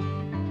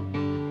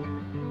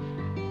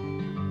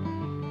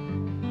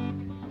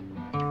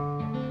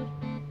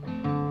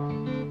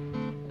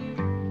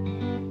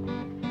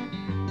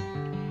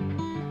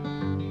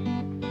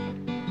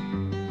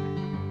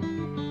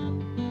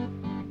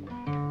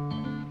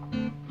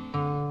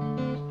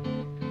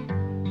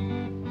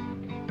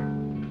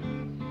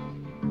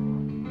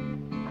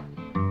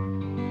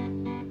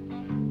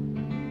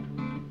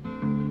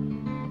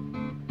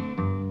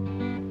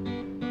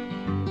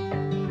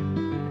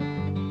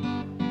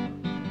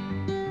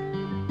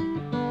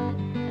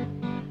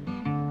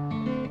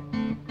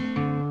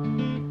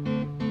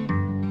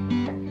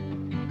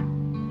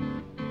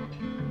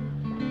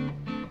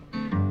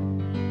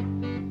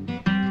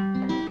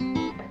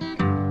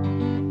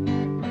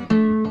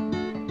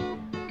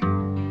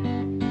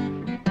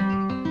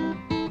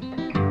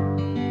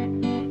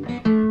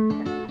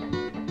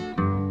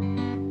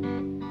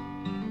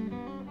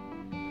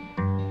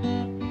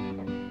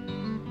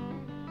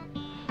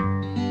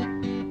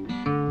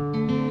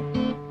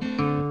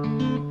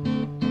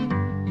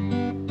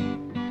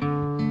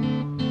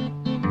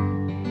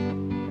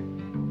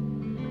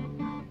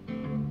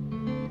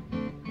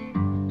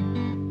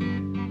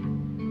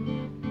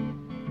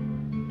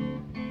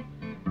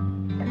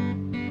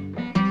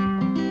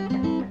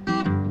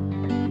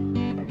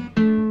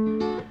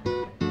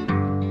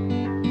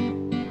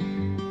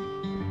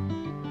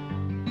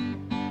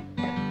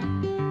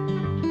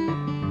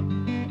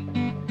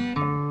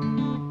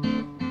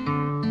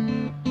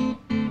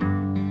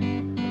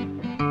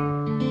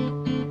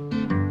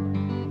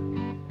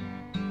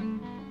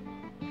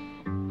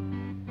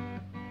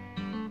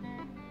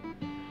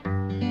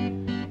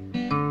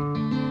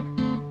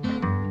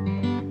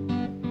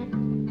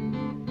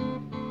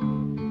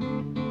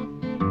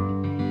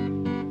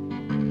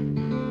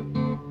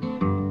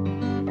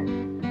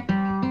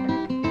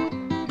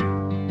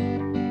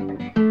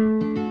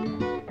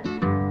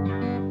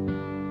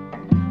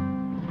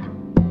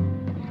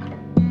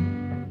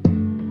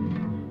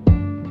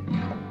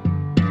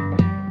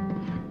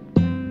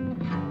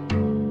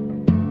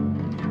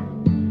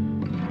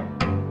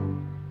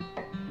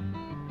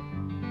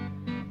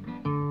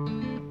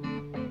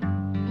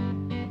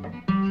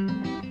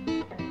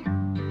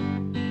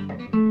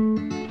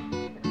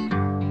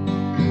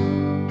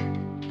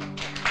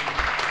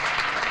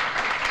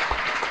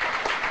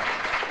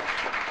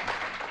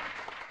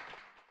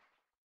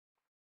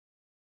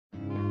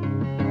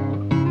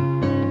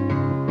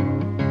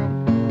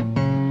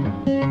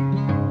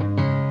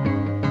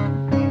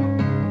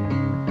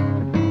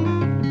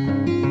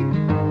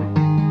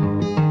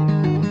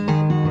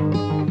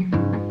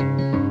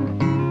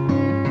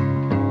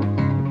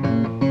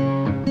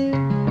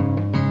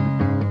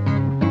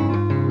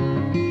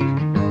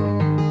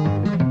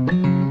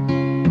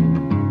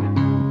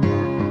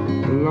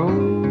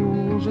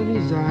 Lonesome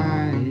as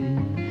I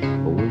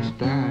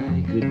wished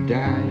I could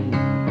die.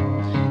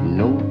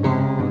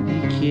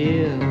 Nobody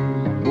cares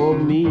for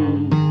me.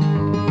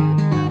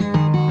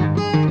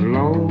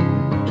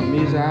 Lonesome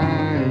as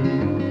I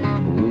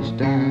wished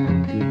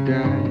I could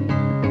die.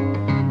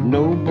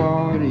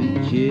 Nobody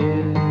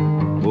cares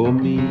for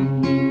me.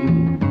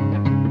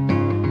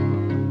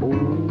 Oh,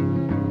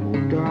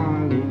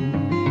 darling,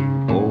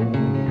 oh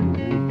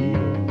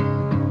dear,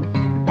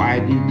 why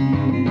did you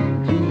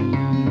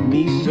leave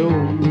me so?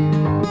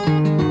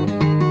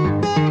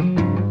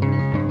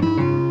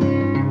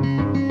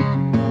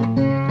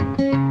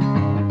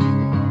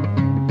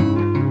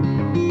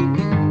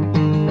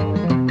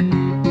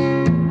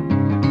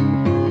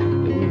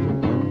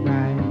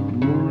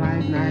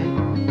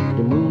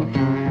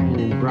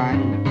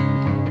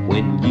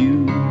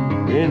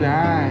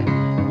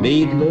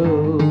 Made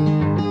love,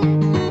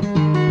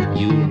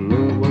 your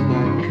love was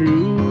not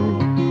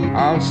true,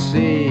 I'll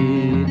say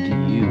to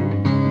you,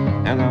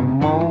 and I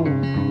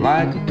moan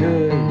like a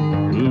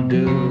turtle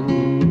dove.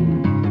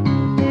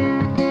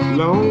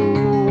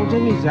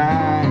 Lonesome as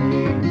I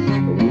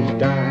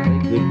wished I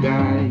could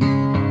die.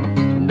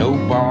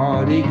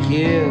 Nobody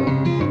cares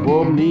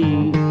for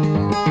me.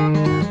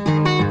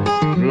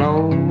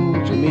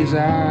 Lonesome as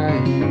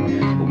I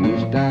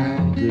wished I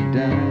could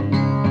die.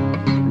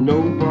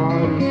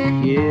 Nobody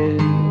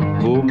cares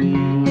for me.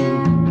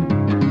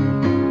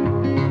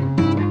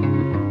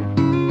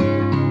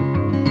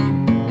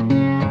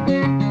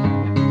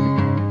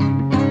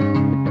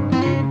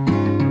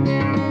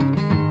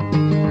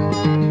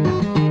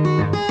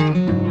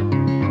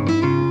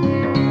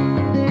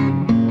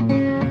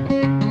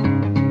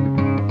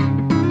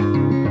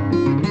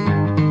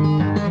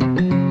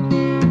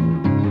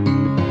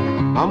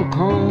 I'm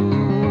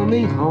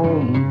coming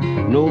home,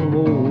 no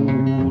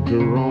more to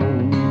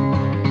roam.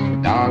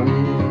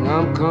 Darling,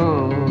 I'm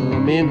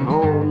coming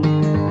home.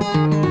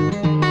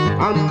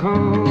 I'm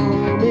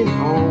coming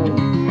home,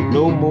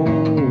 no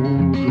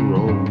more to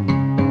roam.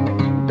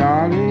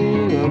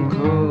 Darling, I'm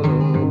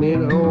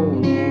coming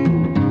home.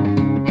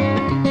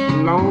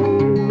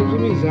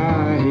 Lonesome as I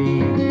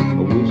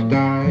wished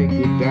I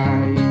could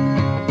die.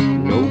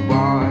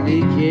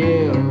 Nobody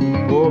cares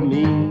for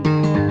me.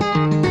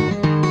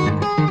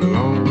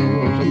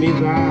 Lonesome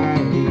as I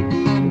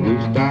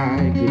wished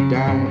I could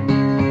die.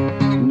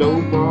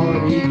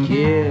 Nobody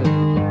cares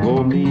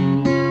for me.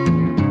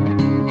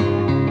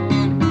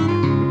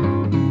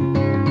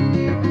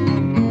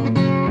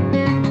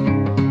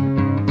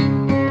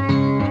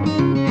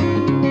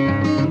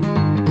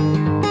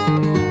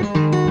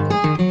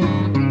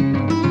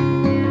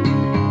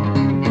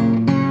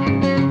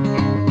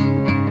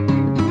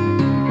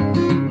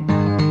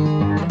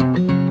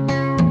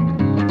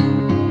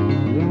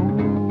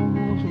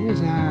 Lonesome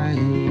as I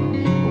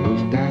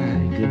wished I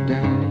could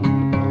die.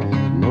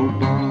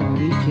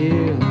 Nobody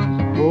cares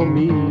for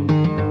me.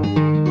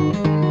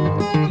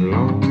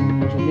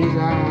 Lonesome as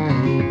I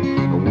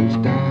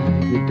wished I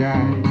could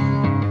die.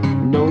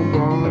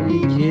 Nobody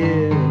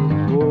cares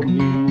for me.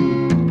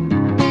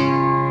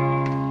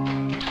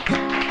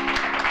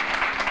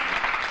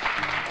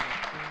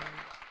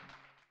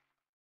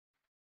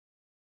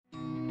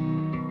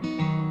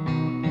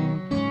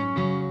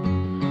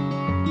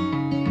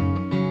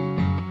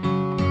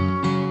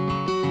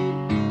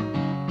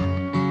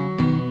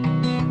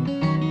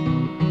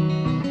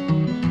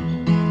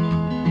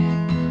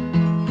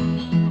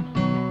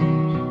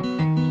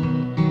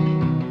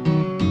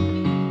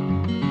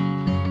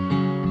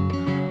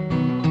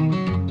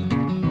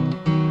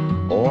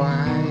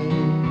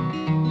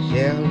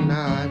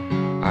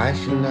 I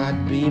shall not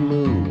be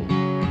moved.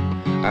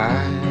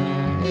 I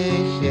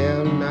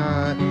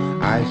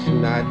shall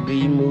not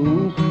be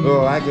moved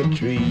like a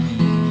tree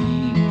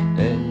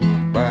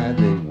and by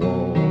the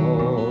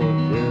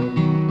water.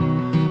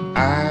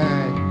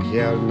 I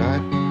shall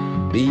not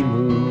be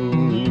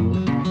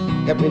moved.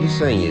 Help me to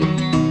sing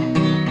it.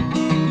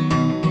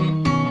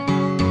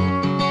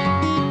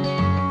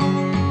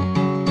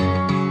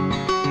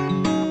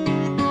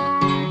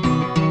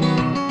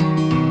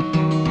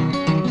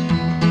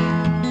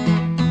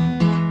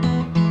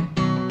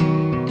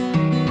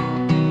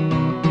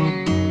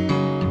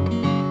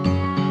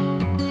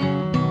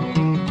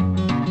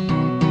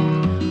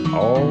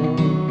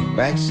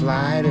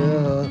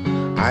 Backslider,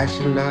 I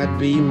shall not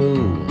be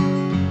moved.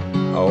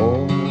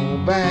 Oh,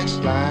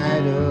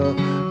 backslider,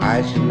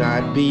 I shall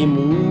not be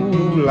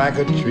moved like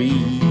a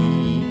tree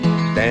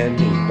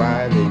standing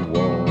by the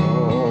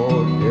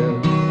water.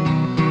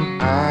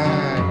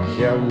 I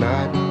shall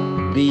not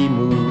be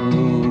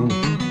moved.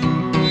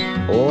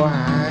 Oh,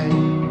 I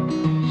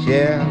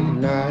shall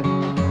not.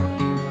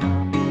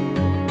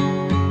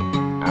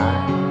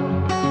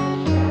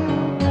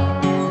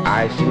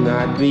 I shall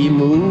not be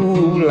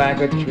moved like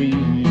a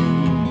tree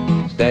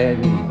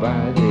standing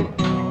by the.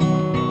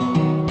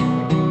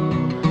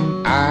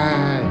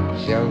 I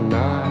shall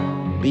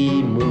not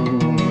be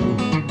moved.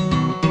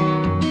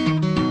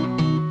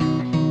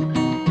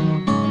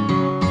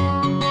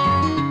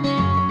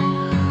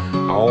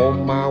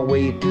 On my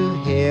way to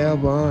hell,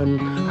 heaven,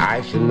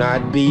 I shall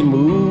not be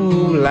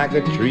moved like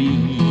a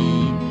tree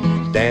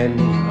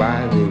standing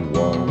by the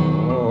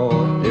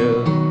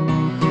water.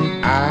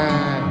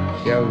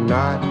 I shall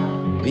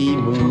not be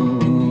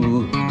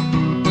moved.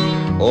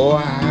 Oh,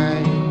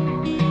 I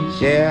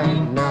shall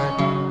not.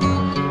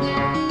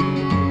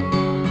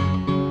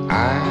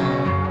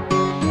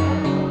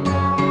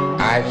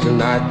 I shall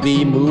not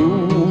be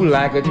moved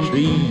like a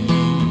tree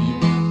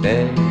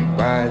standing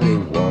by the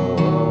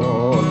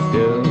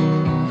water.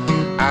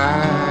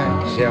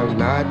 I shall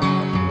not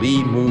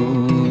be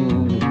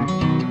moved.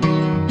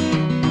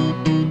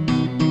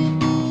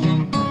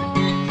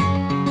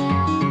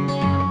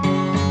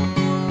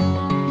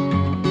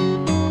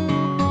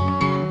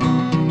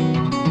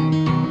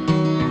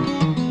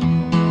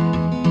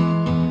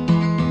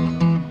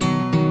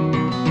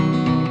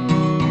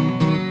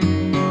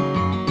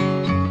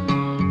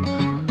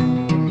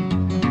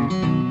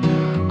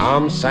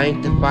 I'm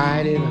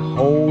sanctified and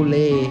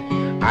holy,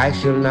 I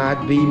shall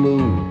not be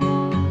moved.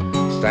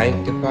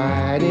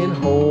 Sanctified and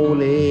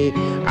holy,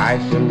 I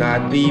shall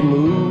not be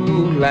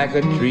moved like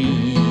a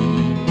tree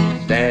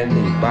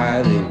standing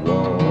by the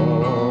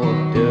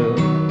water.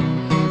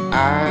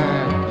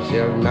 I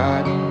shall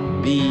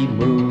not be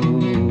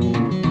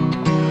moved.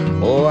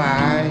 Oh,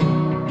 I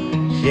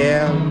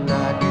shall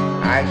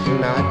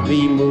not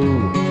be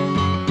moved.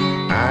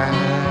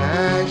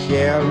 I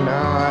shall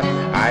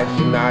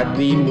not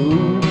be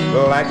moved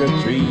like a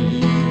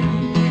tree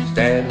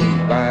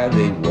standing by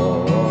the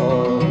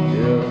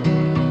water.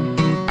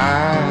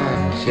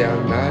 I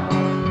shall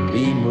not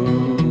be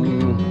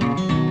moved.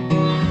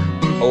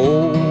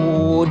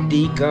 Oh,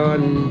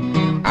 deacon,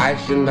 I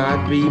shall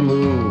not be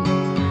moved.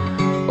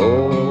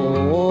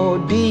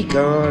 Oh,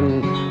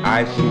 deacon,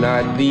 I shall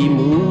not be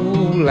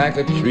moved like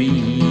a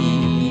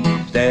tree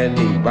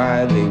standing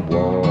by the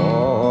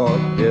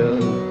water.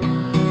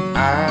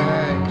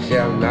 I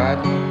shall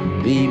not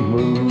be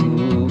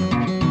moved.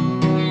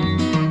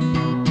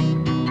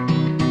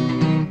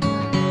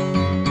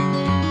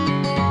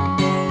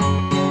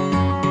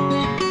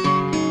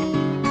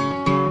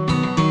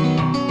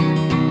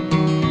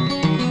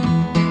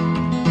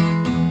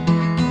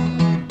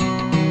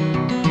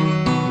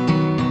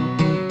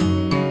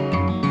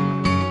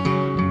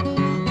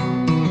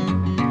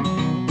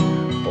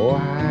 Oh,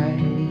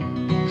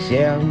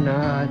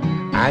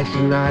 I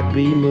shall not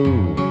be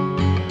moved.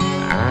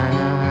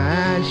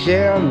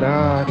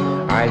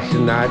 I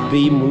shall not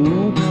be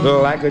moved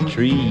like a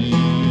tree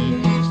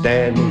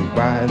standing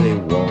by the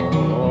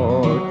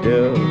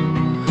water.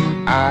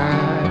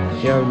 I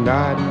shall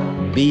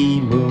not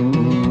be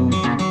moved.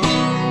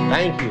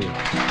 Thank you.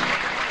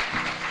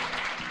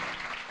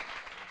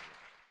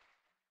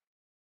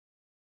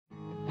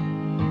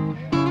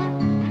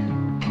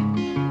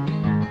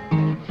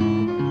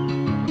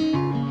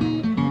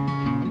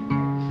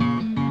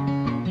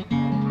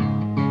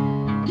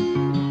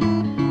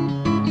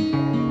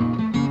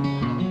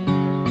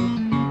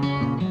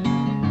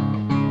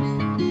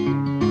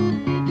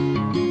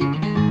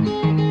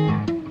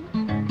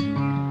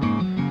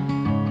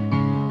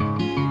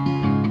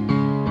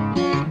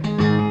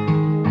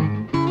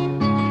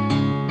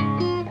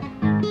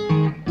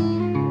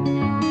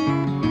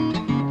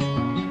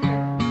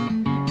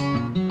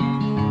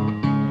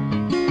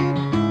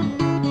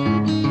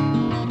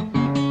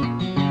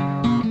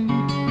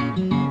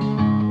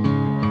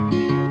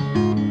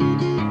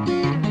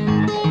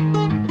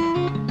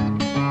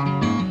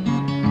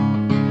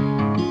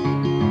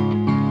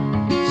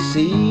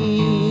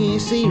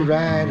 See,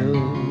 rider,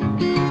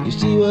 you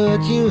see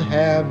what you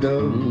have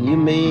done. You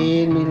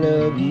made me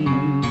love you.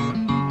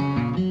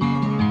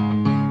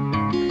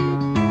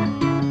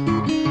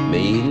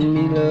 Made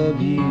me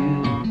love you.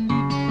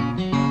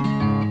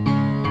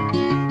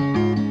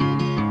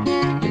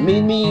 You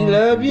made me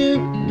love you.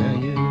 Now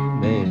you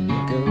made me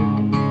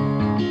go.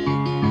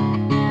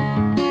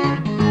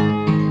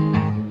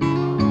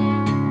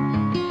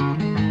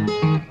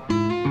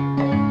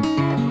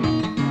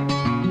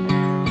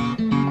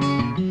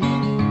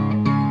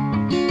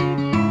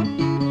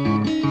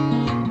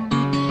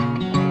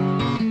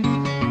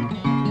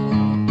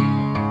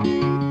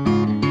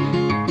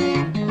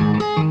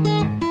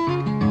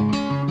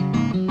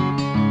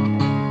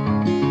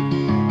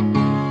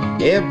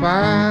 If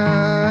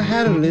I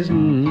had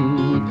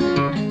listened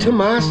to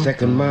my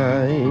second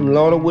mind,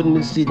 Lord, I wouldn't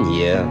be sitting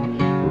here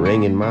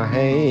wringing my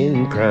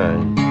hand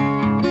crying. I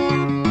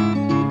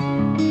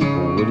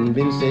wouldn't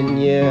been sitting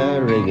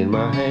here wringing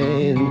my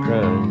hand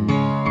crying.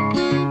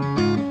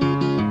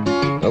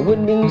 I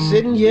wouldn't been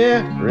sitting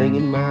here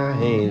wringing my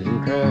hands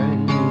and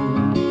crying.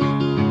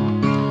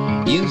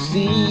 You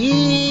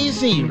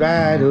see,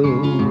 rider,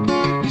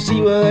 you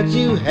see what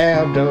you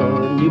have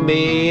done. You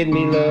made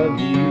me love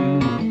you.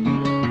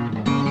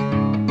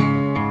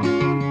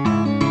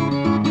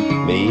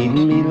 Made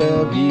me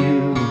love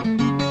you.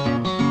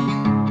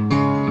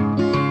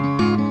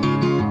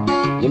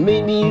 You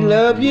made me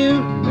love you.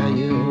 Now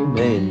you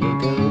made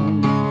me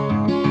go.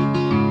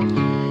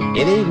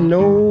 It ain't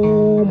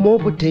no more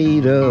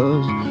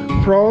potatoes.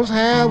 Frost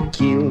have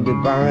killed the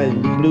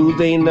vine. The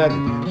blues ain't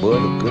nothing but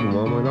a good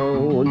woman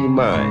on your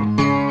mind.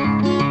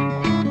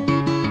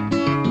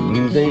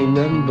 Blues ain't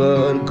nothing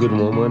but a good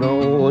woman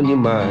on your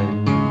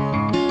mind.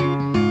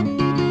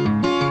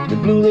 The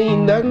blues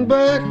ain't nothing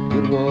but a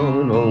good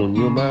woman on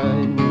your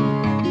mind.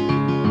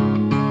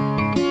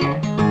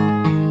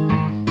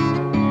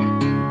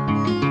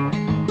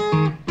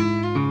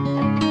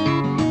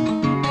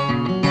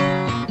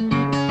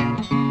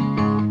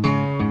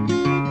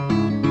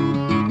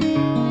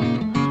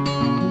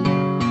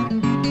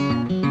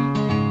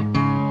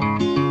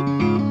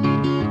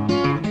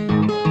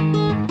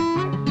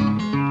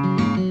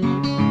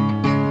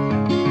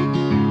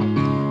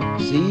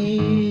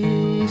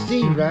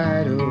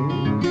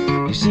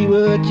 You see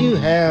what you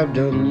have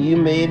done, you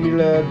made me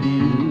love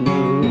you.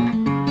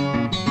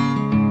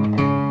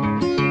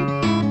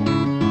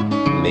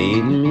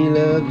 Made me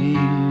love you.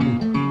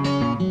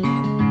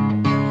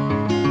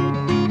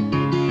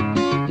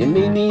 You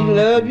made me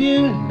love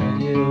you.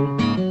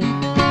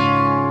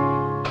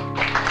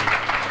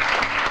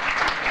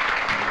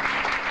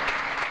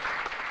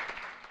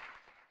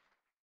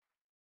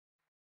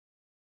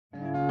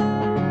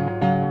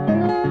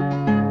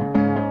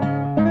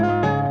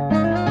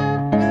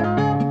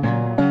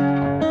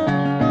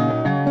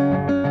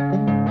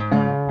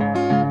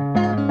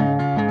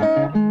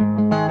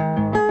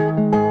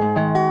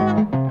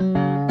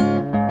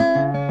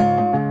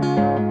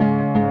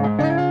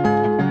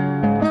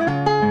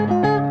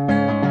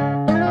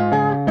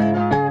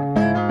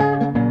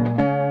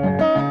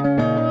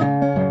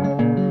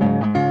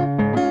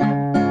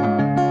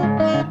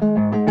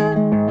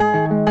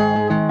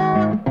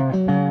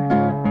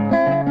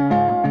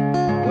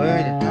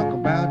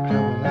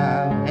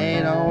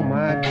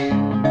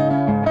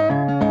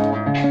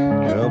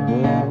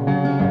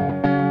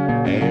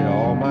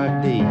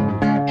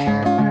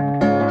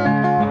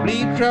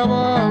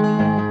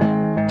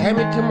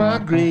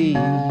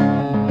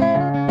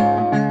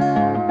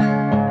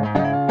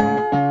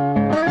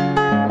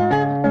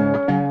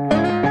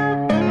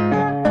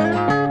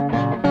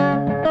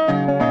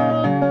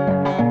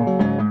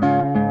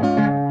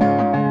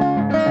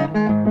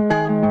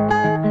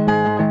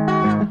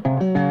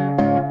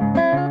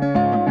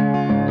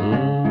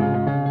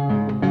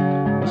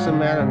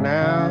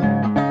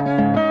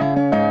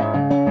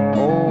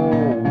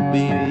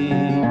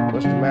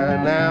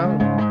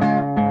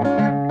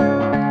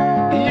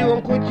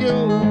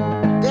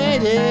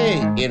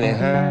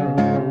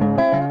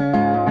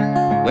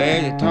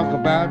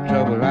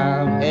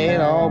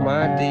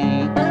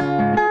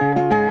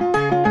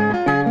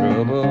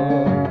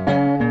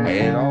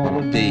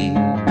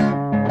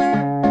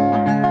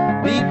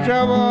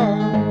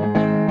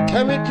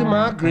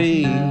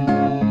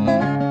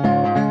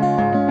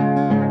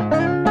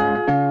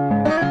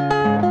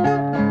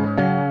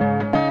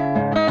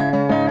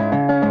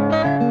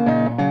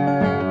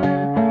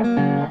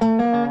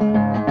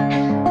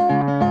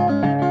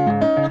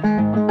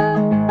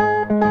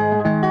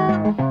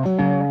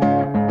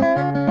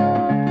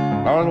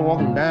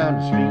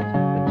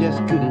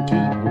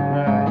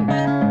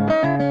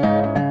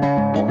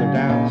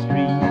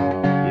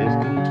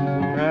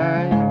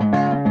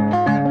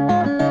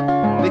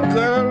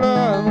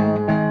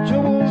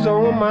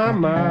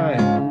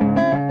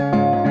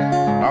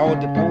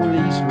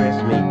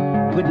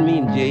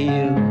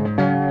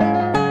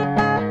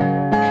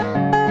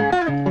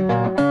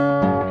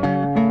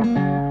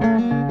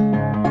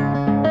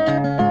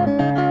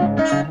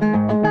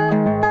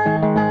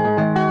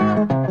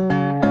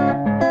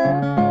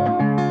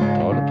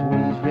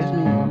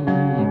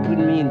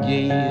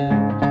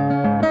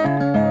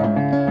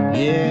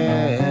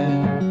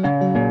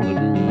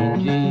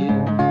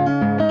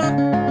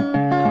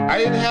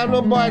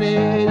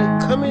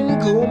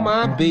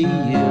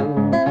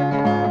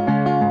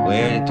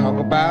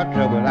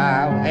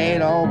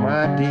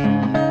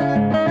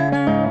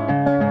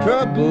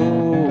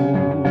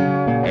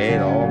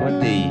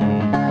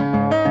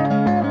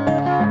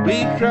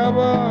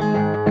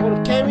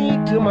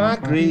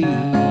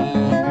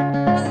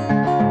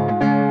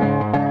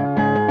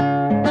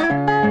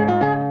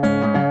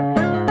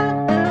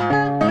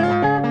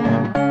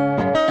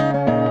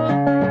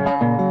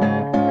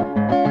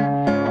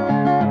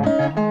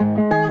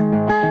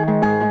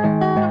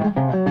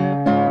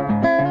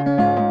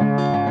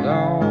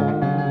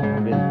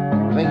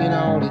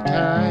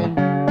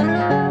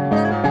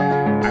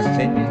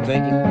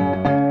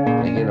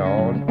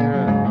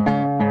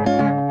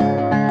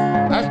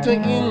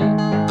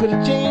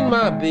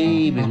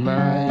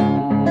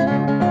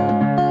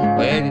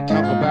 Where you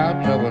talk about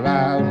trouble,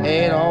 I've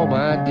had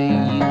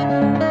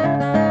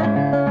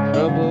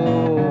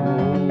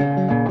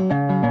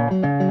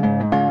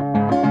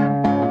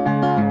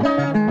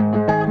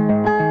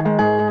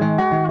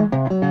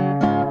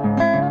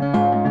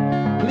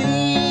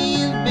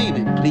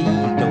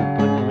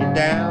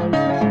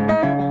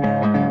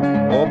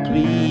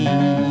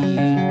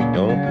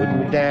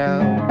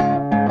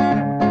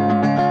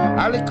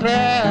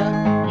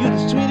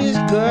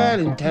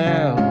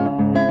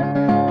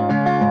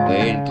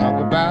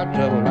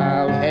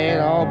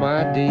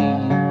my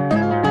days.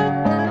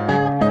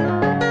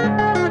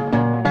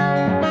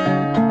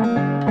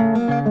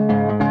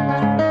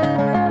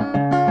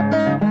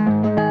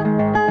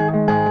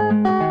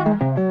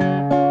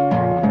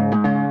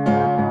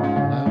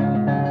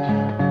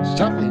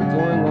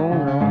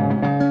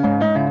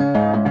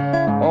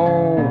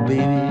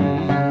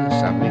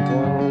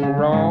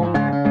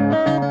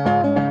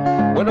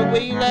 went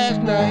away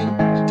last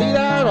night, stayed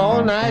out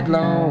all night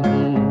long.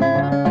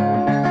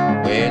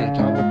 Well, to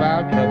talk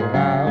about trouble,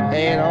 I've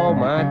had all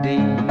my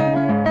days.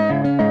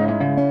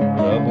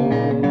 Trouble,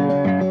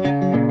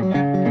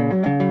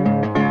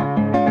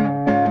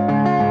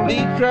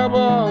 leave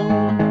trouble,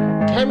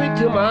 carry me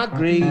to my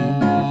grave.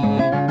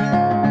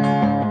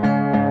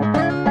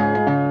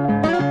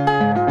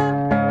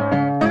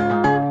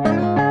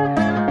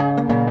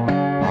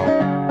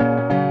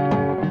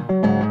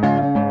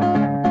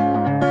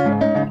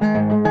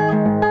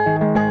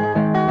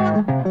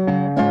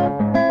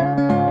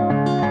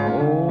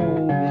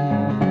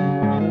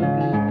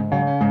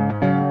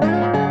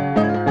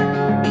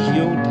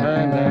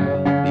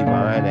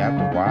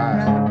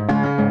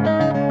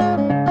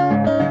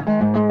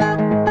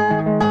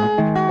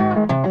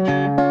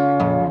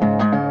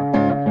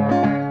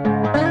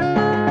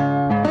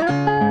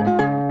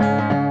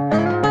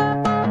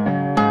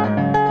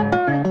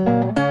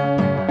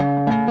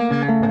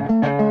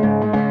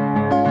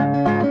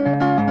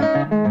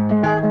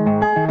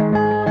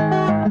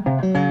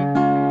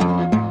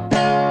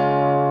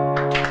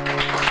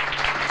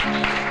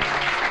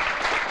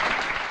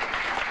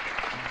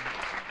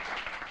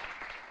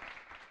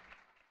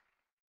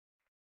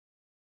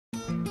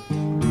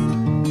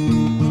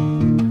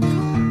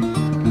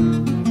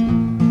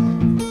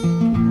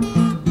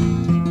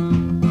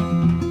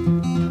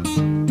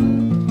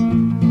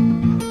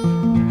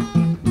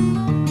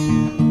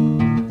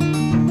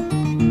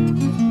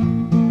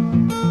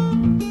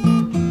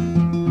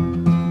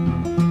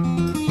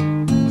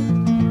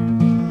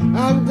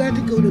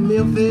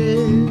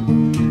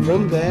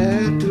 From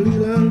there to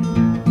Leland,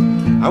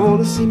 I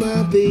want to see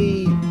my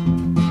babe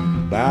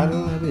by the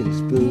loving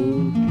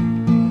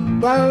spoon,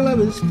 by the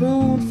loving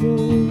spoonful.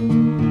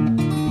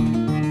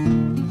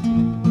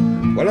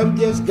 Well, I've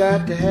just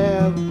got to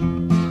have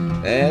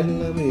that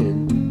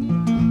loving.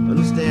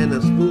 Understand,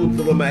 a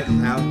spoonful of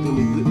Max's house do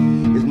me good,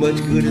 as much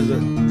good as a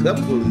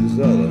cupful of this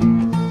other.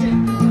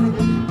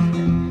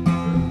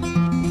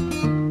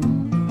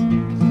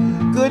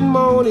 Good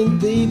morning,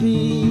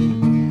 baby.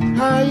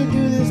 How you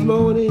do this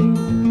morning?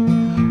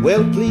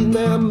 Well, please,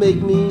 ma'am,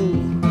 make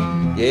me,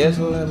 yes,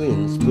 a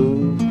loving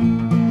spoon,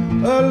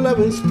 a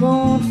loving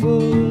spoonful.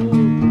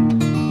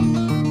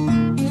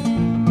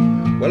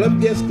 Well, I've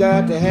just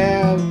got to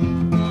have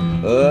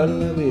a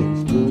loving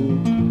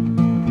spoon.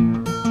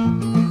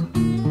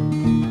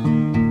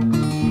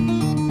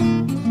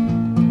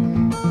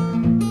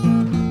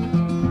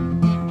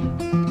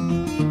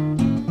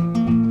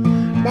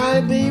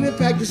 My baby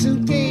packed a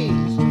suitcase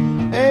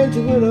and she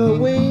went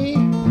away.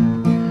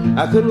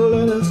 I couldn't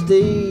let her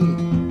stay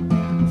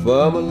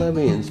for my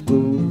loving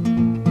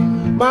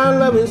spoon, my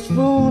loving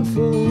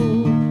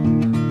spoonful.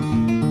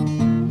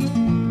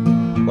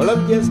 Well,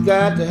 I've just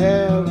got to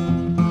have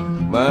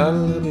my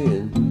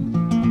loving.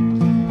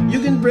 You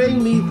can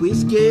bring me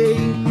whiskey,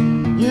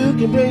 you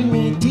can bring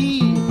me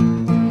tea,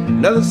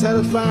 nothing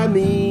satisfy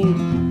me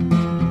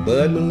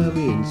but my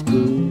loving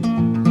spoon,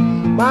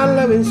 my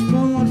loving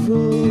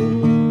spoonful.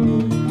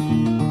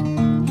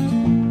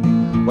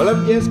 Well,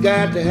 I've just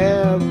got to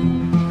have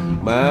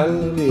my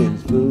loving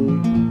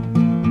spoon.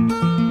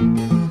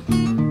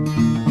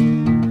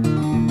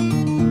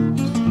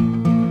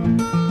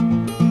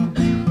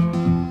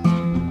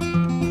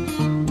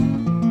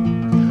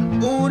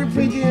 Oh, the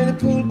preacher in the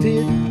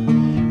pulpit,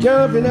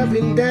 jumping up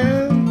and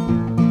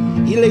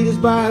down, he laid his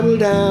Bible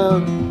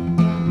down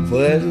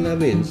for his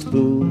loving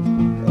spoon.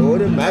 Oh,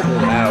 the Bible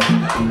out.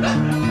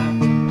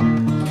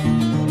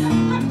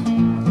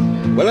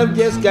 Well, I've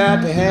just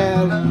got to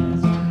have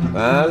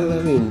my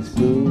loving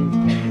spoon.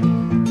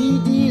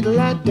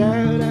 La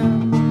da da,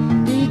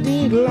 dee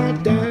dee la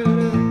da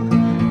da,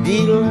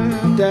 dee la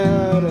da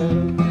da,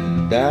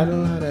 da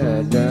da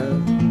da da.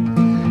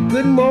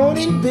 Good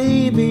morning,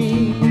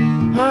 baby.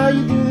 How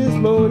you do this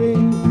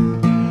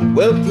morning?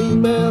 Well, please,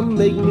 ma'am,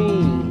 make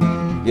me,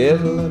 yes,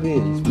 a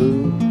loving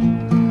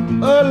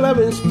spoon, a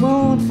loving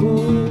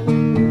spoonful.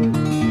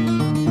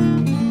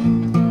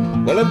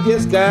 Well, I've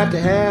just got to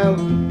have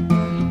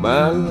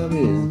my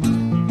loving.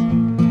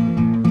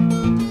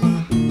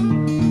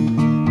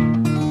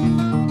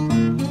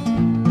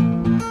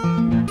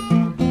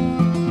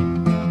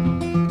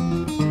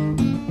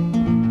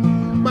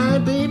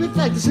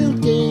 Like a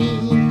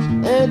suitcase,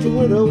 and she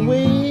went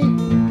away.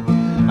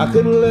 I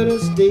couldn't let her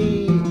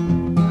stay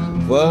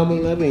for my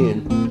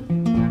loving.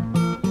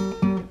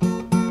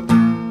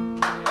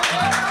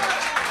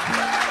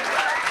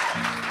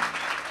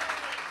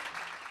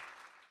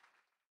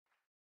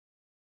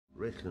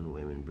 Richland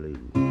Women Blues.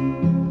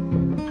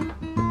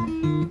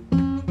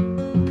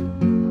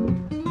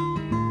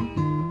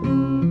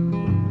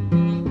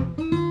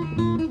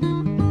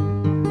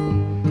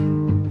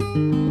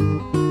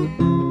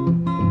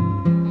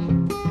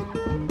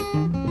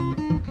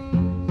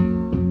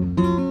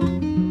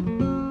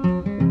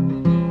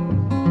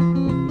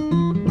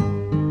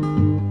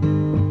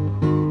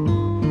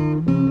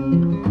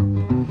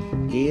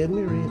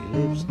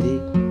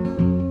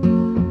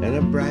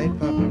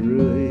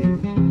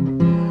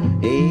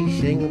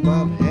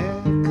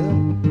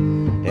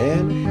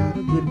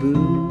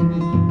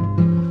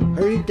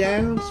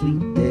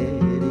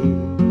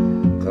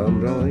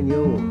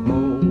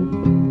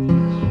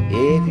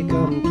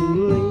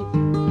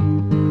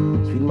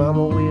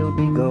 mama will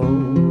be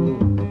gone.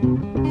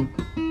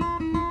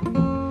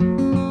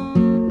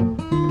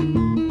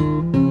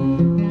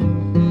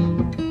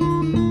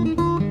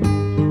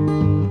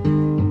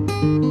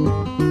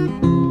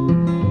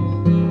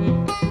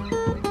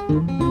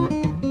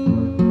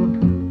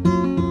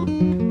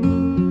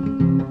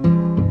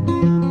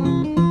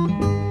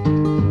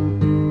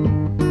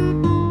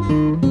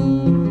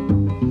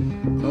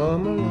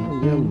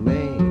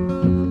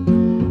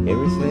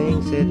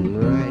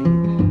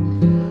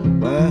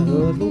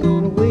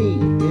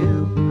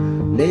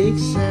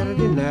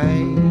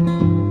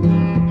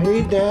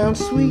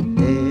 Sweet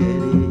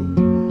daddy,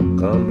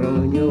 come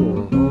run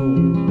your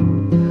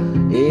home.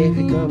 If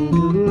you come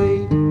too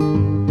late,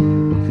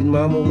 sweet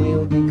mama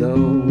will be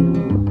gone.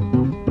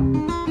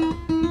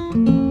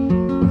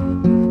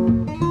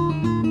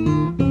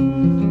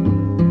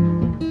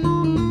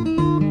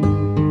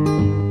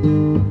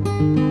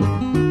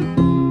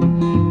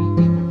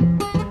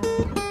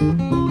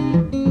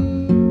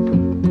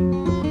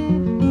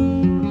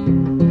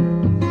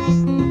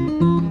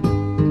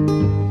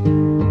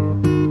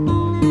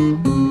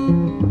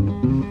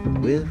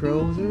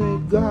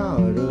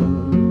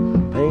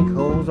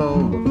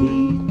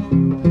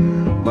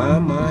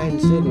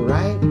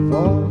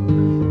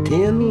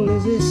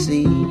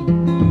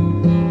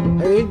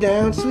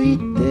 Sweet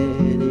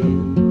daddy,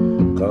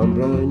 come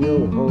run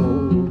your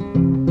home.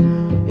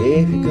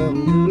 If you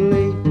come too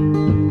late,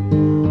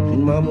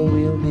 sweet mama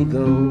will be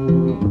gone.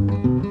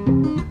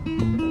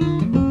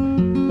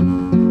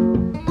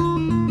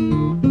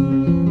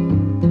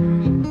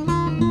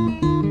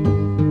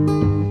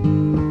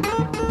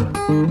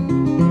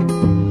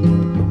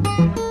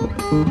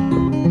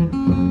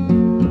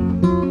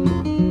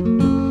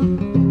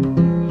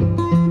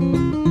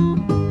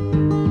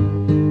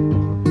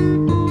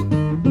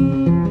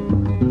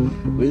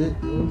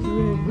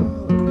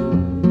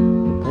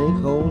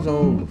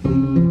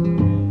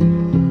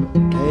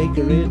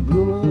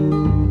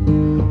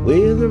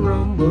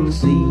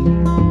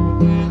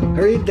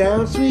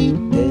 Down, sweet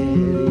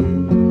daddy,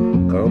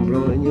 come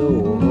run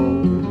your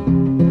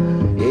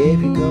home.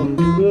 If you come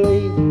too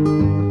late,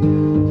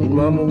 sweet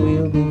mama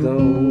will be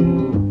gone.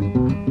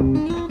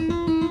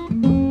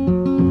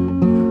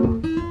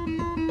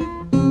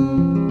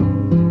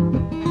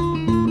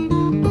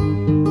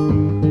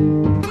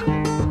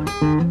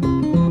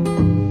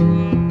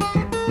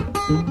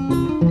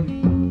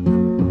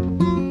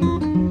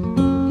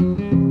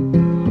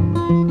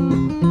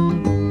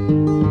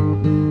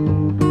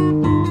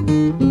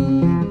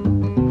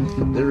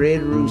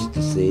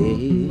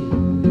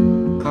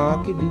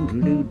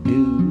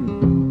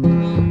 Cocky-doodle-doo-doo.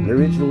 The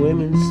Richland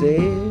women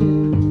said,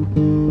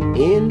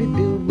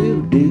 Indy-do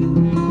will do.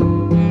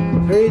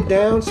 Hurry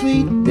down,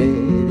 sweet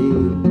daddy,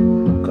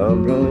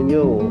 come run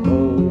your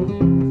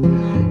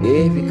home.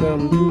 If you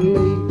come too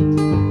late,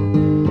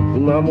 your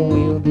mama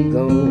will be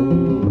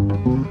gone.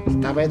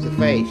 Stop at the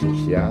fashion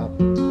shop,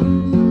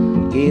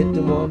 get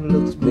the one that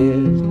looks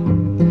best.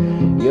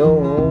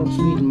 Your own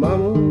sweet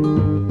mama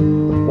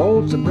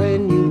wants a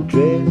brand new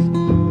dress.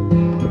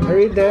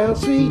 Hurry down,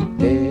 sweet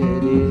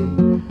daddy,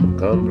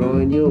 come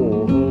run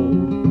your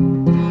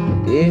home.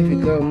 If you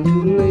come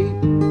too late,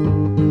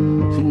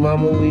 sweet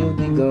mama will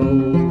be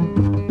gone.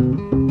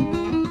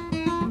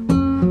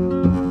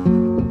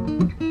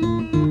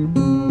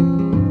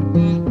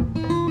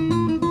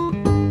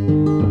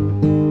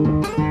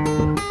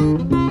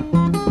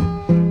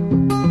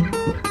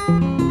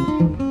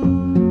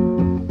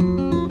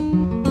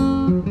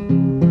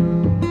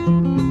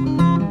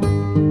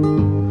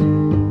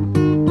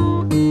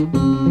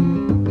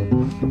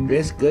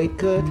 Skirt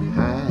cut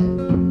high,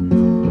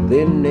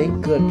 then they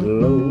cut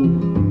low.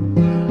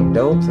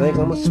 Don't think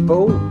I'm a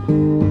sport,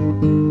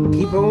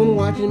 keep on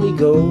watching me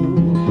go.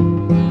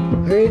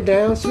 Hurry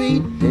down,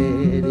 sweet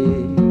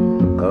daddy,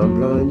 come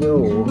run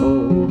your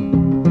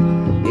home.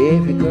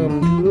 If you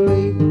come too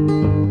late,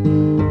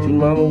 sweet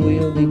mama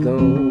will be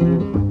gone.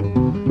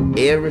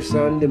 Every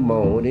Sunday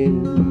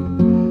morning,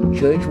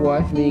 church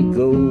watch me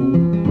go.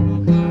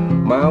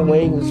 My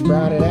wings are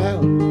sprouted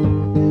out,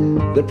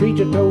 the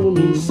preacher told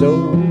me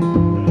so.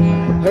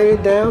 Hurry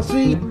down,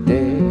 sweet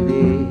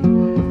daddy,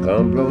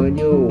 come blowing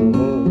your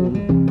home.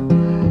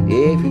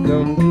 If you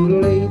come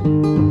too late,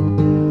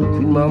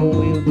 sweet mama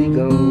will be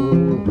gone.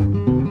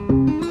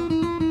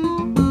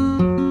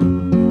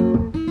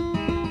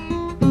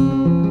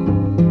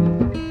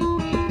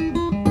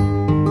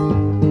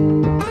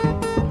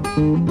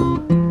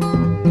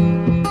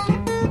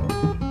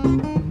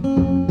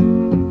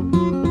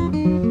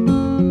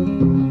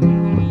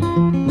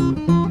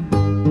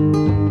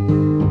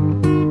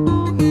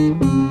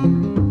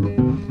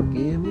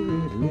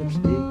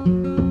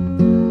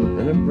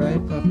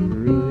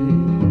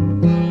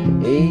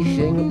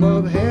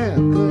 Bob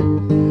haircut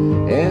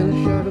and a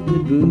shot of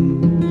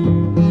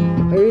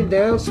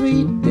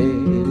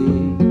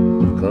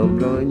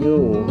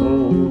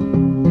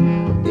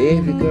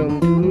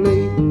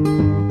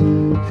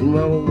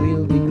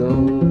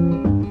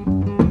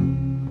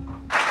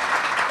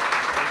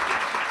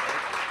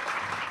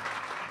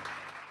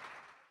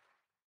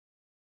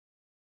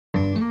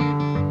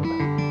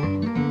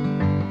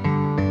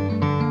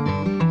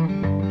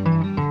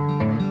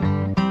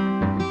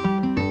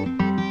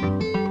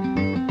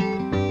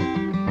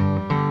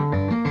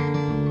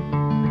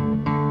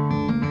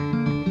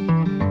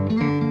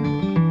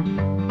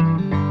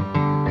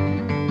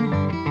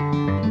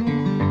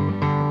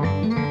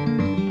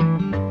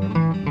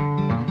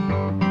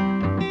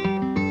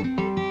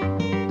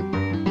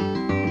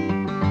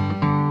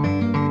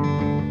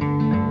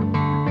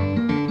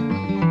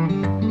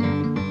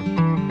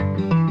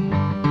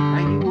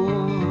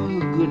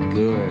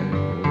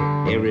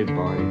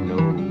everybody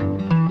knows.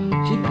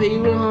 She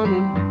paid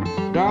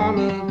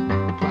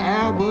 $100 for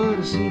Albert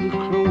to suit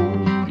her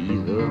clothes.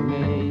 He's her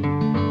man,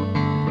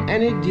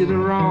 and he did her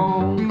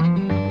wrong.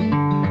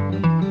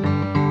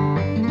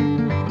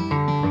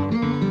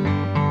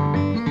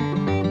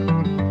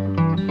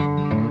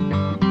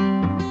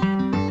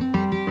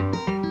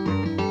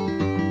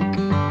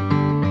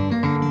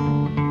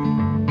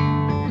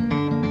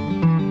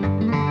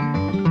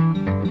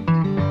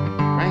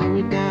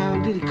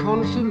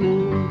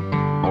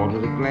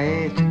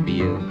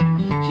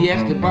 She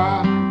asked the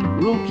bar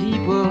room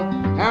keeper,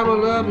 how my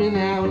loving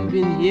now has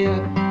been here.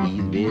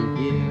 He's been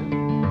here,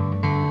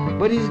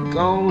 but he's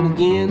gone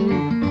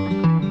again.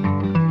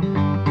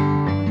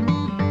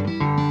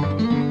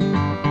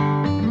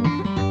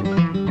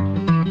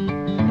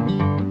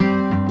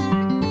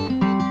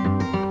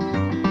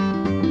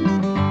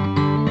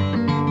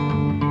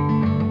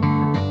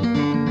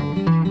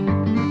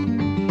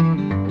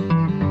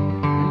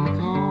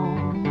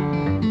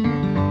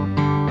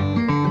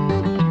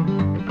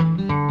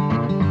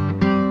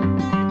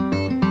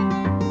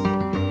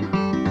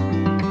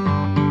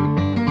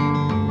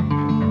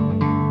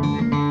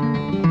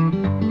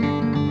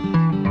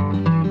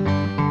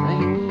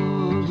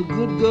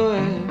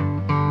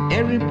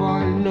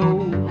 Everybody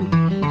knows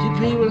she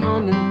paid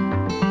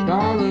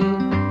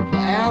 $100 for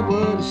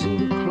Albert to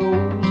suit her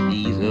clothes.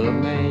 He's her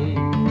man,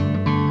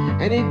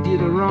 and he did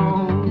her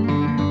wrong.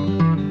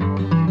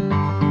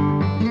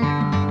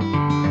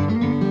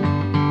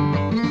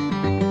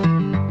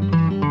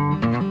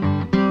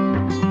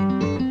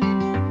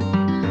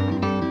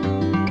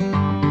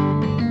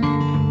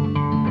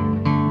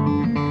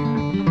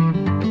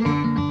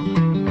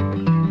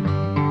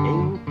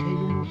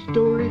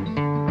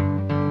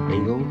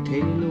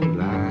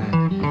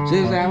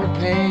 Says I was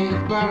passed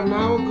about an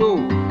hour ago,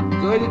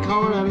 cause he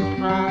called out his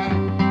pride.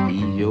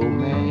 He's your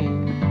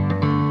man,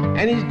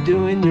 and he's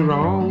doing you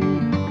wrong.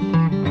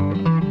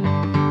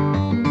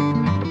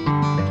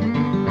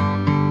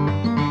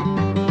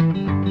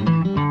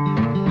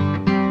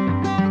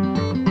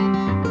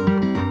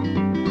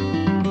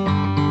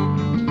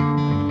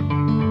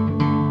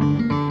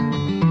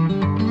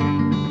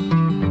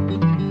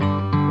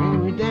 Ran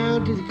me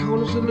down to the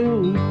corner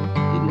saloon,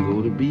 didn't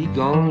go to be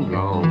gone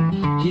long.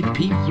 She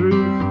peeped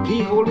through,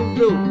 keyhole the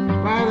door,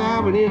 spied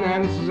Albert in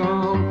Alice's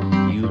arm.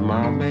 You was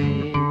my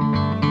man,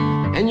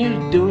 and you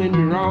was doing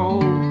me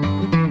wrong.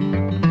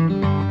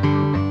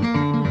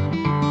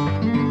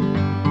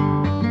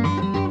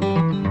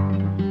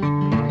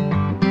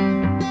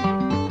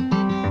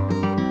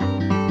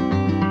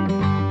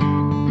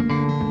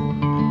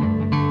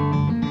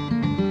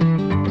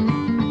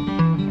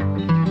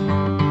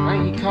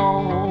 Frankie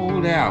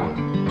called Albert.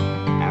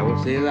 Albert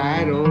says,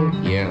 I don't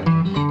care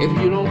if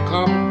you don't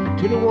come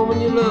to the woman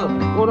you love,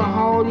 gonna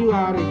haul you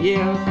out of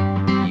here.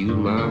 You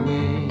my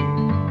man,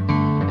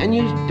 and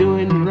you's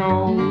doing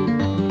wrong.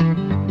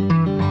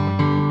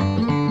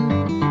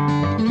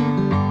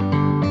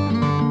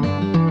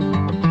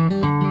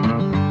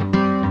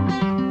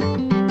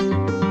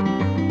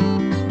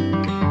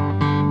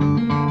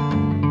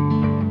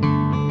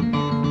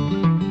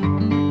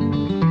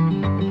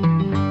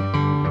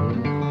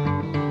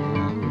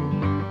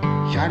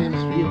 Shot him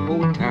 3 or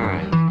 4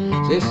 times.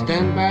 Said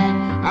stand back,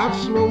 I'll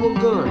slow my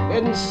gun,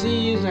 let him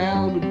see his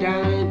Albert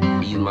dying.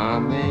 He's my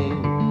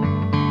man,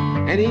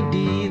 and he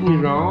did me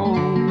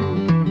wrong.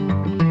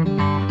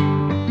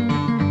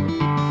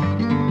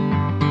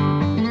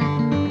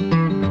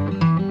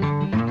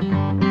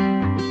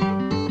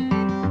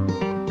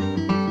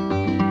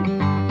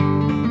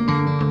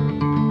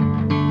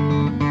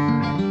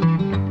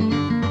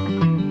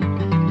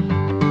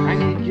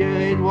 Frankie the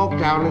judge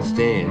walked out on the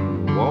stand,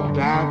 walked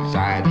out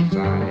side to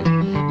side.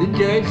 The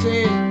judge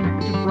said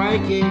to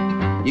Frankie,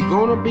 you're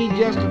gonna be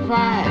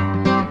justified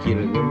for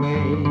killing a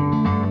man,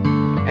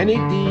 and he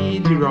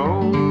did you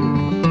wrong.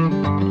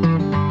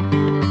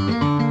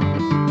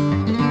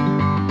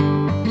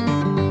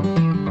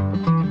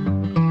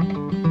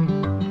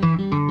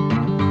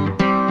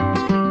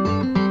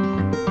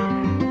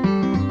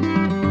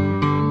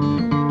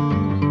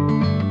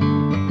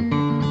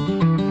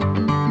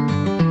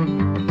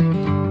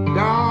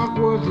 Dark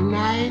was the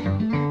night,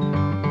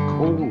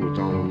 cold was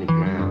on the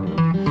ground.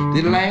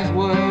 The last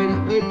word I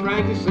heard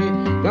Frankie say,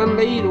 done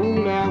laid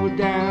old Albert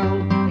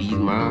down. He's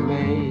my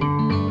man,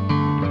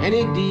 and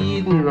he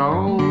did me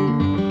wrong.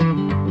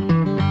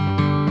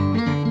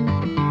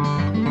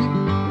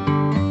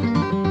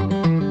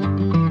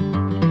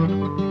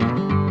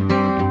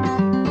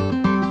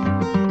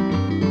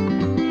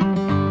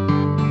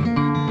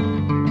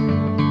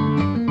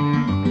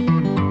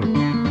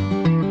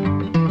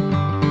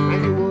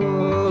 Frankie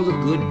was a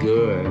good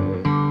girl,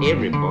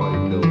 everybody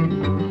knows.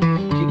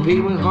 She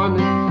paid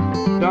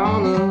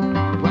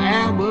 $100 for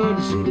Albert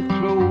to suit her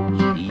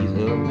clothes. He's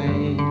her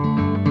man,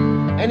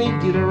 and he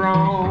did her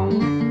wrong.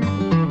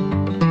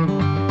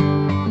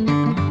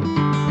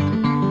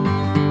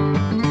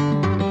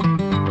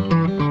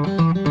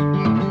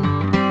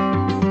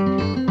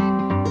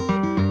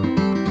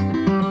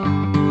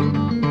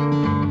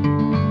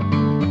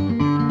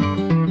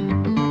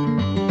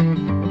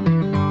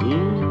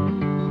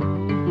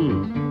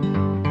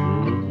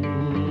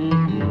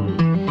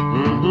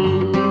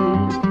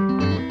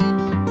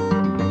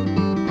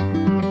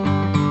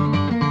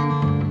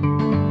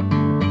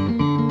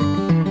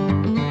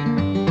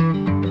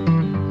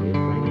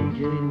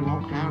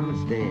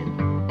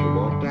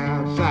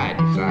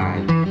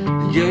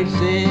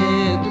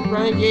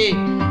 Frankie,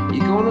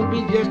 you're gonna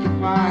be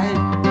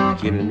justified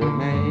killing a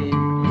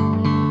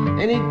man,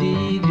 and he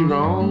did you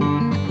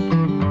wrong.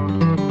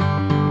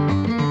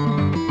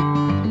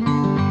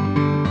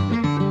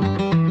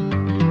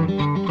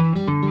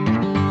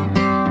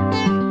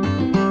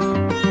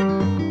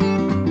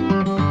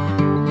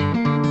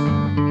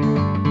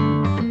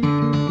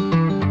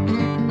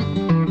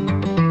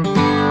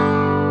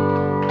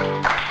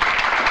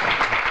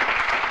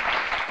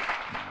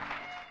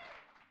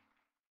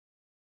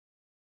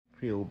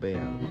 Creole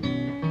Belle.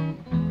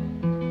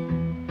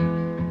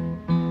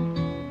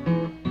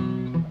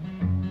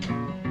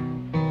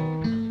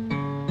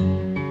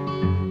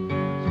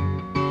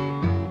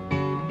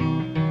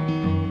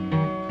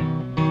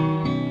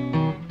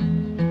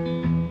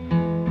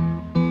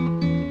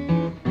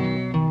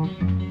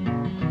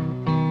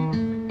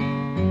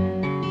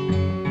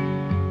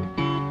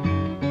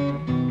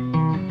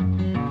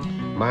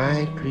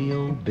 My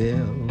Creole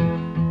Belle,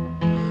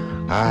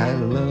 I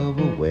love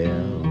her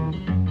well.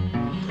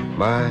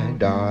 My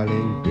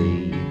darling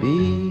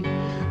baby,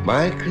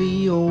 my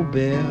Creole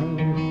Belle,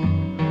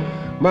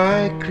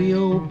 my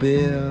Creole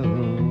Belle,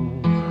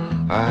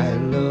 I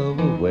love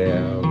her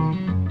well.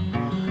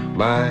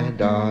 My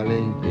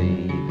darling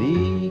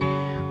baby,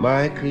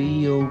 my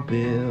Creole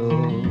Belle.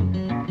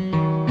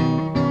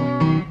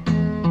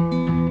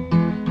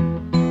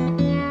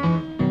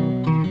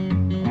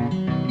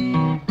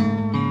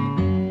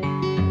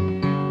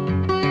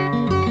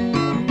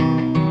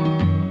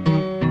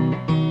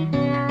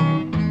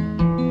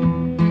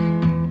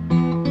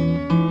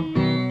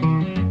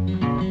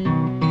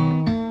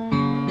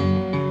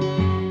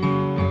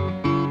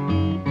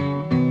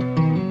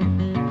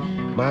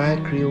 My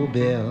Creole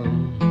Belle,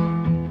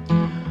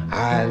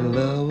 I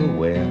love her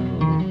well,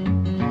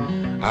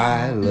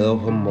 I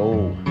love her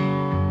more,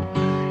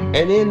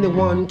 and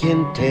anyone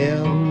can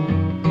tell.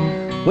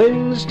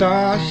 When the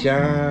stars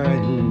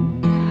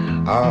shine,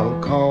 I'll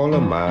call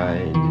her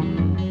mine.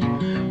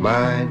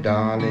 My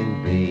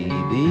darling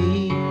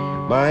baby,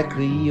 my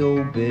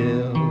Creole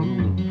Belle,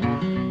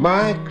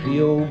 my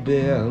Creole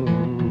Belle,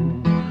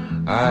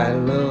 I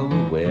love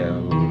her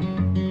well,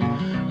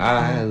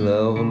 I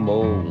love her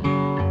more.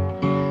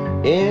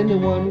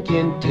 Anyone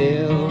can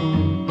tell.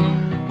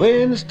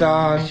 When the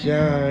stars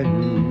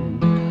shine,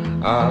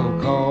 I'll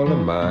call her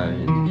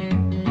mine.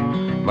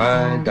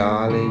 My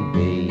darling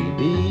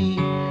baby,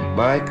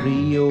 my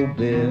Creole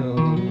Belle.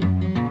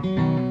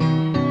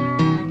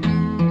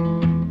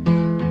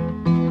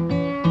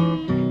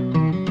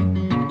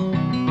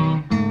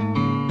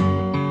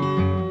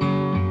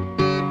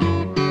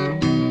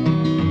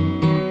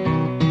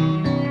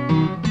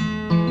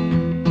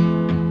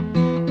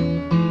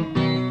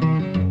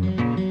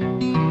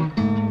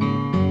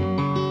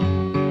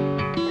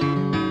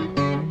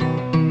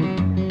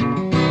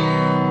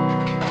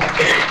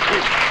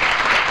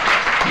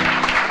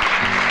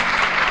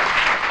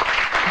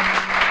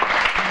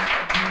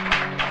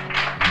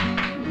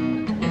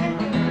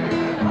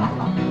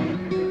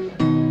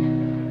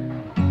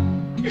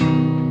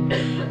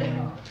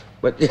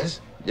 But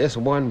just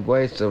one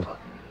voice of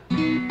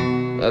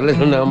a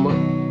little number,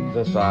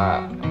 since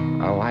I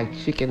like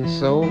chicken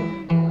so.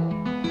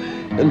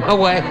 And my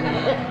wife,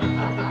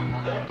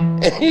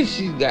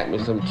 she's got me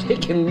some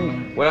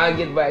chicken. When I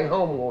get back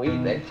home, I'm gonna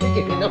eat that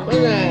chicken.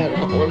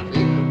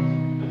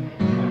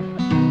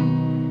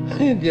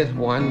 You know, just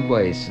one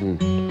voice, and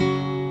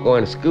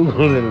going to school a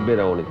little bit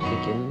on the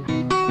chicken.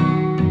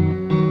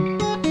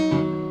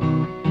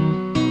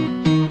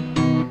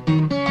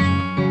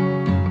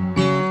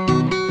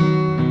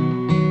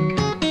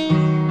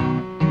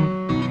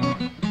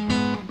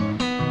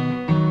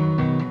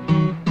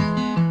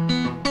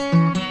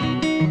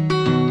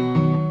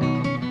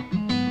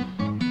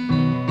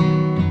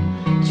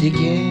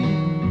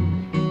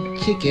 Chicken,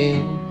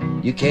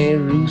 chicken, you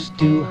can't roost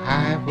too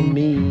high for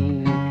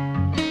me.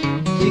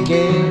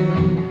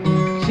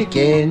 Chicken,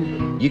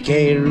 chicken, you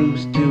can't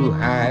roost too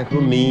high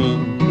for me.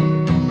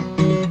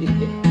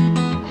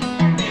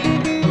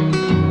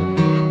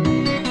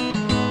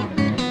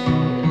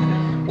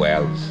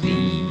 Well,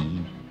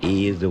 C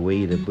is the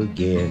way to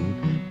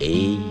begin.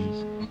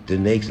 A's the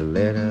next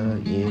letter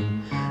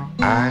in.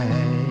 I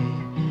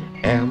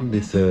am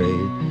the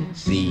third.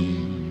 C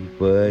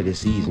for the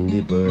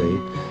seasoned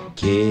bird.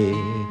 K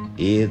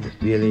is the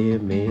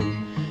filament.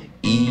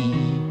 E,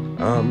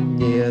 I'm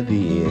near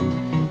the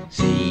end.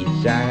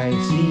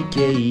 C-H-I-C-K-E-N.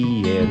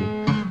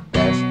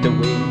 That's the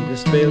way to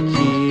spell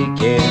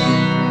chicken.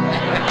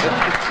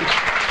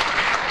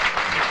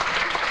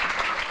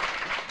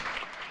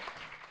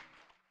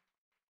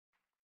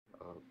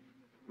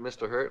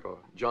 Mr. Hurt, or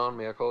John,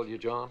 may I call you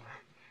John?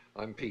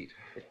 I'm Pete.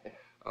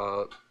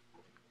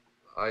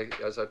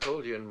 As I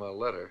told you in my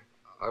letter,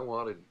 I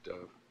wanted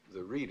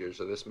the readers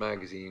of this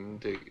magazine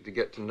to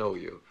get to know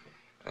you.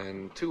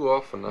 And too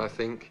often I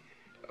think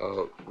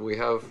we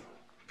have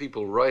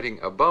people writing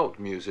about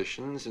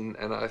musicians, and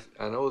I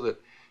know that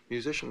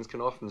musicians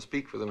can often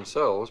speak for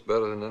themselves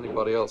better than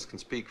anybody else can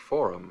speak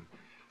for them.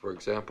 For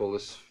example,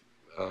 this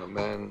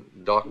man,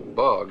 Doc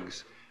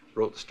Boggs,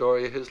 wrote the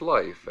story of his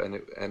life,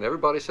 and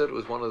everybody said it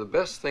was one of the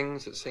best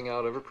things that Sing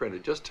Out ever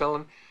printed, just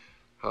telling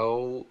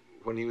how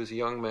when he was a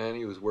young man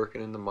he was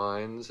working in the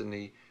mines, and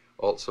he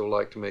also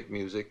liked to make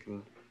music,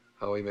 and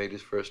how he made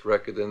his first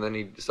record, and then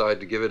he decided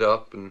to give it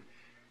up, and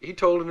he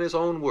told in his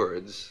own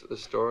words the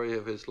story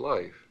of his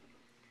life.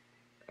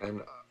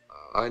 And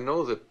I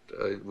know that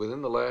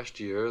within the last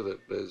year that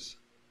there's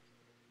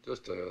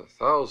just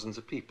thousands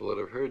of people that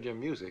have heard your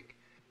music.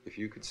 If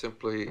you could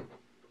simply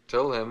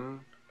tell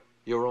them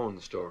your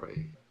own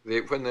story.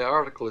 When the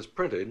article is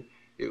printed,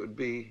 it would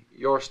be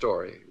your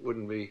story. It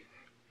wouldn't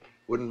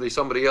be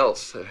somebody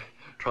else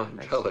trying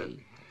to tell it.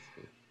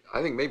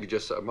 I think maybe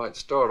just I might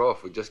start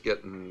off with just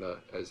getting,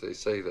 as they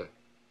say, the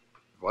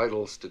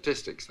vital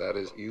statistics. That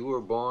is, you were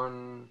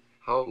born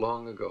how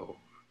long ago?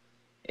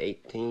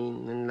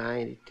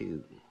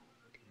 1892.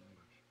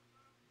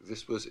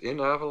 This was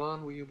in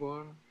Avalon, were you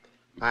born?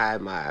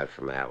 5 miles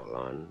from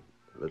Avalon,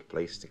 a little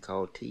place they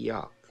call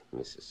York,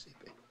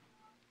 Mississippi.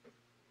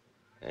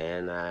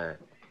 And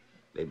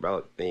they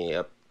brought me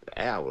up to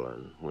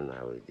Avalon when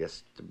I was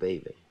just a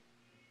baby.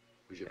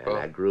 And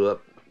I grew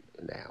up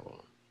in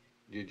Avalon.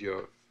 Did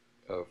your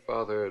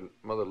father and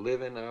mother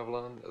live in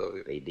Avalon?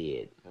 They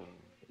did.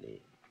 They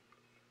did.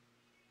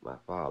 My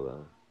father,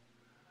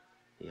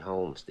 he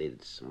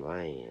homesteaded some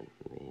land,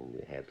 and we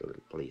had a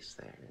little place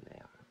there in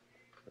Avalon.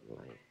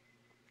 Land.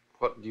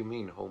 What do you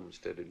mean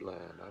homesteaded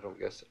land? I don't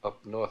guess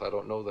up north, I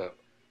don't know that.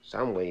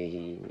 Some way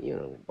he,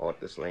 bought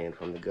this land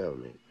from the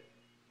government.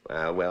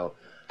 Well,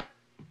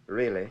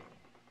 really,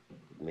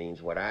 it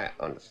means what I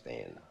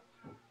understand.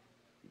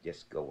 You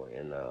just go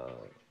and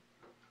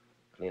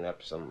clean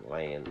up some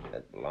land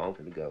that belonged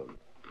to the government.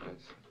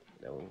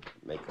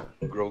 Make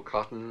a... Grow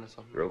cotton or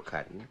something? Grow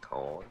cotton,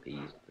 corn,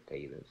 peas,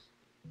 potatoes.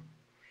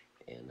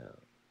 And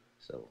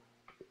so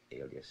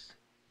they'll just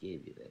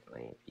give you that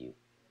land. You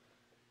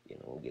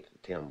get the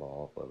timber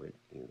off of it.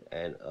 And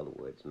in other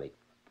words, make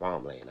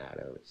farmland out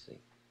of it, see.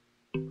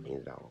 Clean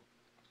it all.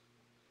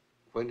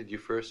 When did you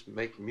first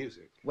make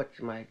music? What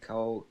you might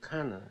call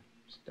kind of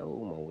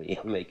stole my way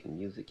of making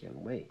music in a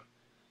way.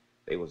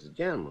 There was a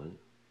gentleman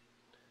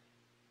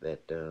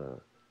that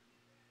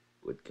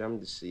would come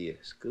to see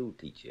a school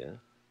teacher,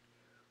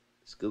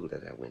 the school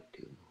that I went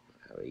to.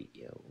 I was 8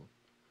 years old.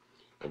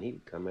 And he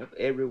would come up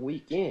every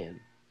weekend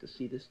to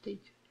see this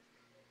teacher.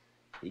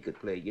 He could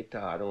play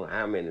guitar. I don't know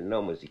how many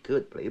numbers he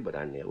could play, but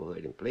I never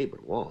heard him play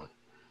but one.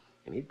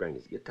 And he'd bring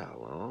his guitar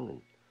along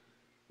and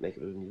make a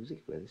little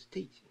music for his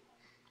teacher.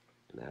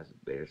 And I was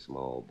a very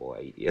small boy,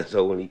 8 years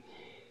old, and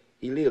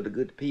he lived a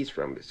good piece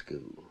from the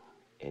school.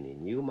 And he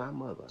knew my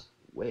mother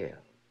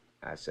well.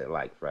 I said,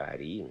 like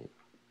Friday evening,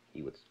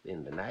 he would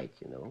spend the night,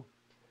 at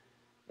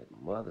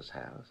my mother's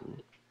house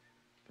and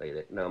play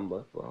that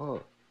number for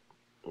her.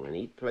 When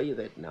he'd play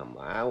that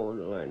number, I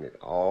wanted to learn it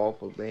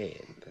awful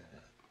bad. I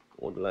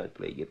wanted to learn to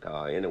play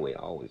guitar anyway. I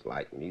always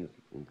liked music.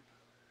 And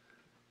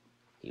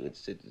he would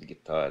sit his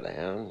guitar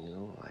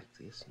down, like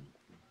this.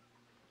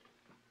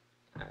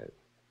 And I'd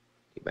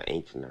keep my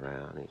ancient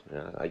around.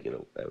 And I'd get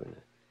over there and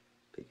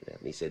pick it up.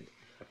 And he said,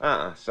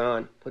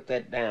 son, put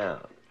that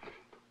down.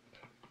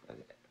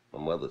 My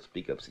mother would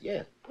speak up and say,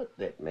 yes, put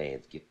that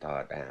man's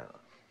guitar down.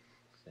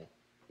 I say,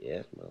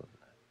 yes, mother,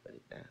 I put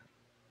it down.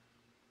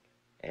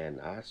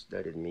 And I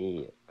studied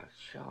me a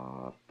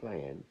sharp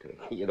plan to,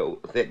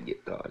 that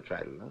guitar and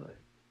try to learn.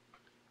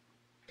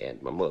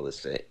 And my mother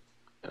said,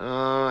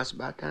 it's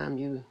about time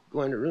you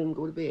go in the room and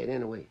go to bed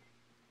anyway.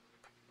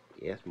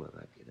 Yes, mother,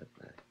 I'd get up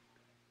and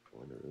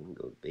go in the room and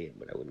go to bed,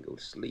 but I wouldn't go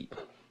to sleep.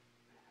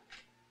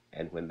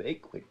 And when they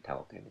quit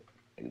talking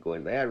and go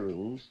in their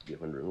rooms,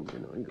 different rooms,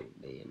 and go to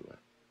bed,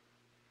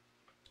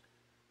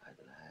 I'd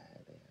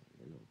lie there,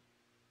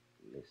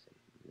 listen.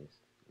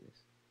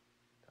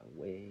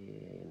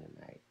 Way in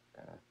the night,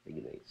 I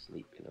figured they'd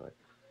sleep,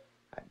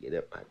 I'd get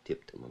up, I'd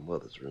tip to my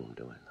mother's room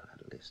door, and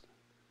I'd listen.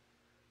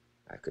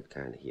 I could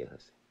kind of hear her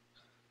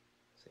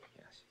say,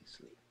 yeah, she's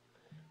asleep.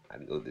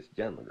 I'd go to this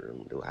gentleman's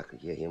room door, I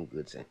could hear him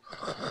good saying,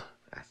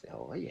 I said,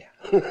 oh, yeah.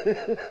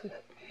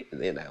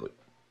 And then I would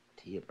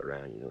tip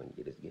around, and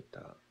get his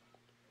guitar.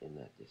 And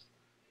I just,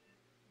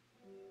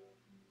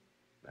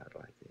 about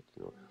like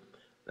that,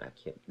 And I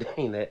kept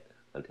doing that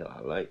until I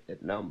learned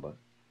that number.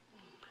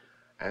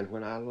 And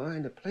when I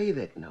learned to play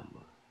that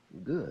number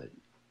good,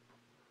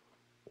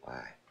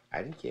 why,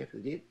 I didn't care if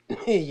it did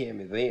hear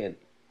me then.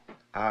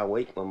 I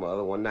wake my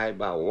mother one night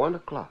about 1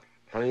 o'clock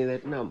playing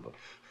that number.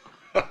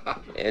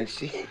 And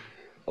she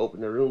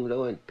opened the room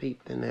door and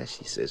peeped in there.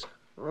 She says,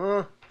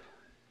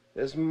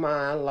 this is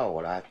my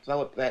Lord. I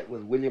thought that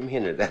was William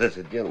Henry. That is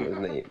a gentleman's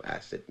name. I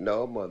said,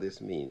 no, mother, it's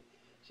me.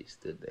 She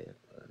stood there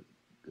for a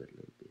good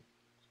little bit.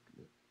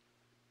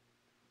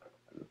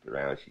 I looked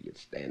around, she was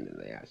standing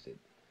there. I said,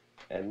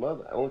 and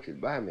mother, I want you to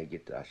buy me a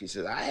guitar. She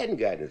said, I hadn't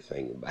got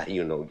anything to buy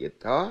you no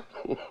guitar.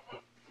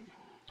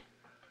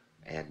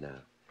 And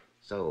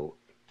so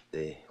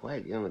the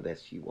white gentleman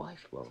that she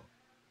watched for,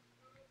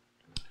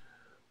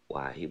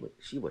 why,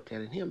 she was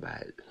telling him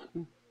about it.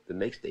 The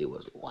next day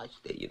was watch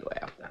day,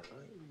 after I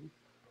learned.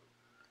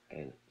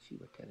 And she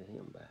was telling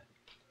him about it.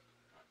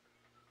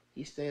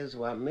 He says,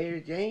 well,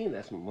 Mary Jane,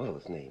 that's my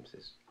mother's name,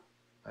 says,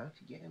 why don't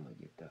you get him a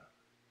guitar?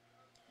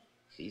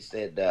 She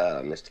said,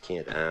 Mr.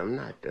 Kent, I'm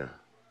not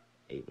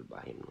able to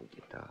buy him no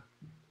guitar.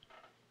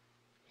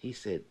 He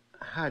said,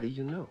 how do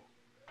you know?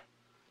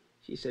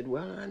 She said,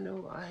 well, I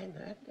know. I ain't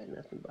got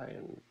nothing to buy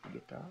him a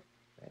guitar.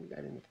 I ain't got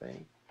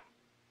anything.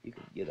 You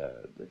could get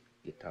a good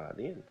guitar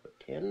then for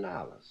 $10.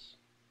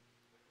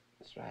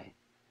 That's right.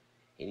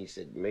 And he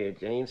said, Mary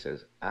Jane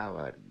says,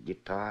 our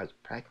guitar is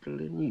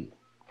practically new,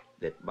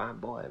 that my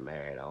boy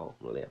married off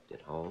and left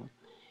at home,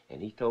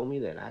 and he told me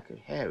that I could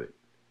have it.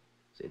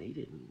 Said he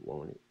didn't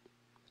want it,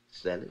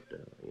 sell it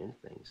or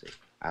anything. Said,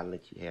 I'll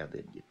let you have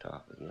that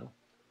guitar for him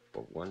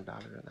for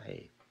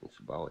 $1.50. And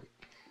she bought it.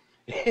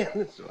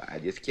 And so I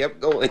just kept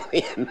going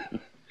in.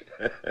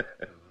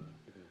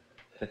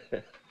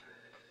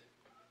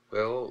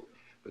 Well,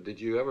 but did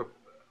you ever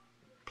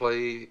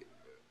play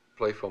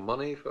for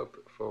money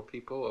for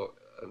people or,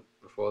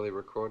 before they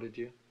recorded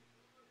you?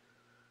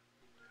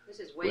 This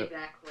is way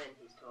back when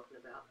he's talking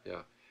about.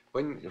 Yeah.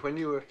 When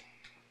you were,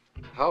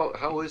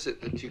 how is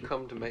it that you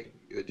came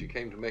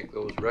to make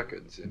those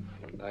records in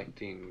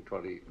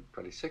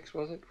 1926,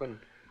 was it? When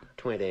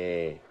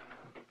 28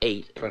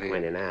 and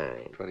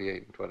 29.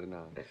 28 and 29.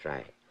 That's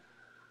right.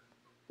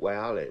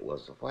 Well, it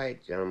was a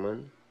white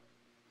gentleman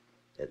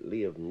that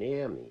lived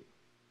near me,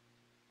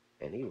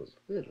 and he was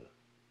a fiddler.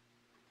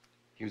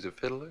 He was a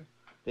fiddler?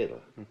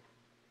 Fiddler.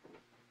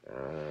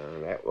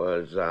 That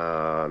was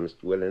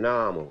Mr. Willie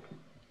Normal.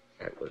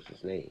 That was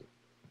his name.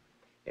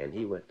 And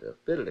he went to a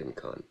fiddling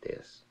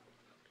contest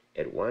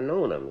at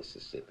Winona,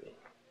 Mississippi.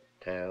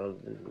 Town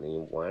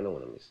named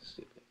Winona,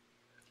 Mississippi.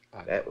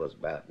 That was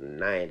about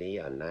 90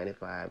 or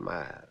 95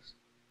 miles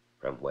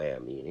from where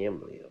me and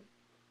him lived.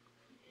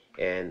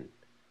 And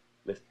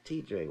Mr.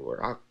 T.J.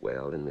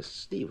 Rockwell and Mr.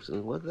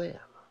 Stevenson were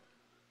there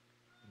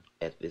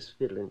at this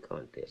fiddling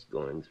contest,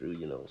 going through,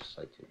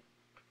 searching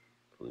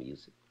for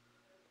music.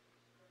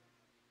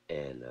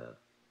 And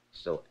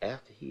so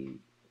after he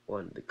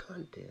won the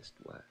contest,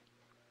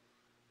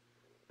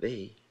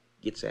 they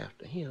gets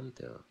after him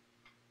to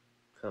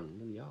come to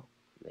New York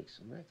and make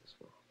some records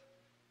for him.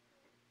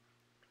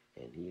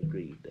 And he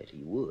agreed that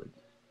he would.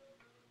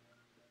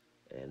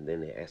 And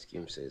then they asked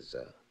him, says,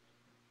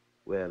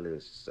 well,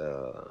 is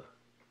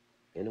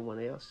anyone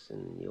else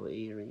in your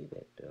area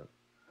that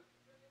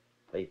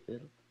play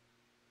fiddle?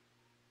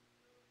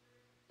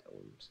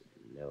 Told him, said,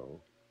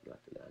 no,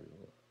 not that I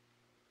know of.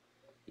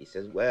 He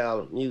says,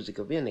 well, music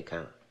of any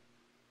kind.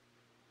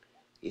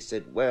 He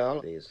said,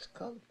 well, there's a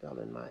colored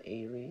fellow in my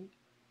area.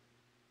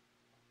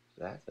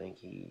 So I think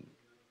he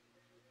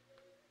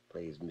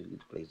plays music,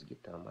 plays the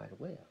guitar mighty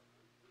well.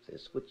 He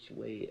says, which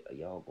way are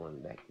y'all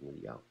going back to New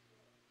York?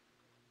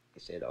 He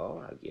said,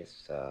 oh, I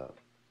guess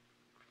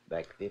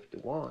back to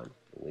 51,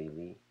 the way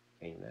we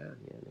came down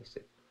here. And they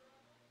said,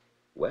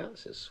 well,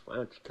 says, why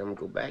don't you come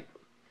go back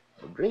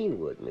to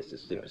Greenwood,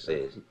 Mississippi,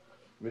 says.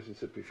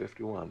 Mississippi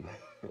 51.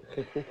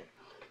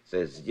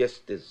 Says,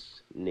 just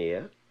as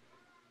near,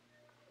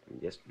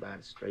 and just about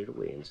as straight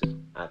away, and says,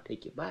 I'll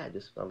take you by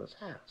this fellow's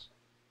house.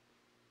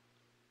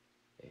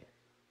 And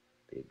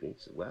they agreed,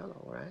 said, well,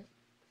 all right.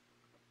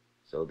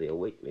 So they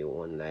awake me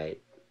one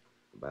night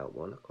about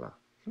 1 o'clock.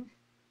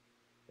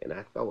 And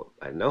I thought,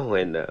 I know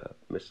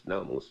Mr.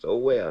 Norman was so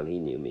well, and he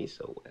knew me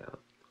so well.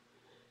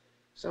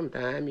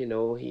 Sometime,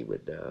 he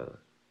would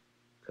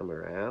come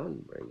around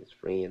and bring his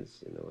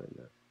friends, and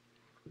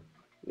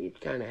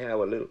we'd kind of have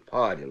a little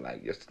party,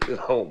 like just a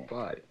little home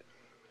party.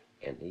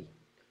 And he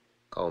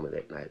called me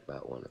that night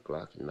about 1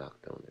 o'clock and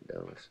knocked on the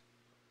doors.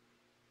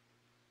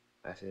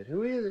 I said,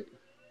 who is it?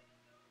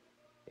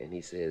 And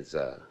he says,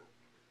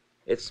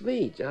 it's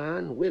me,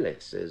 John Willie.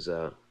 Says,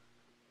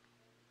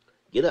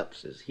 get up.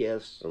 Says,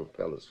 here's some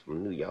fellas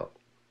from New York.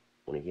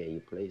 Want to hear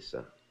you play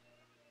some?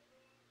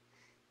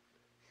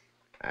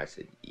 I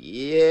said,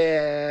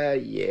 yeah,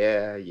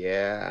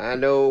 I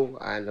know.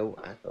 I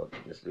thought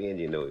Mr.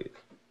 Randy knew it.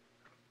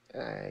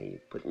 He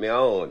put me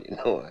on, I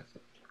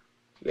said,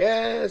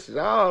 yes, it's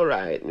all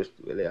right,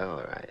 Mr. Willie,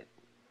 all right.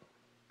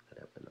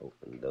 Got up and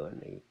opened the door,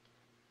 and they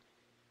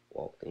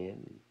walked in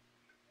and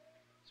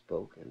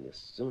spoke, and as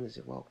soon as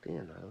they walked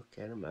in, I looked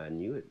at them, I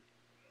knew it.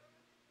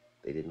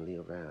 They didn't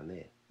live around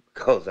there,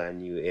 because I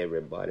knew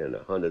everybody in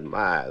 100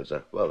 miles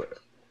or further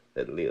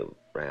that lived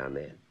around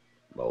there,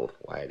 both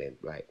white and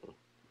black.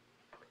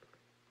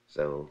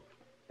 So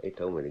they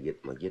told me to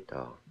get my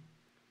guitar,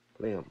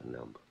 play them a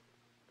number.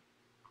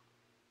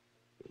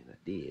 And I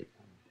did.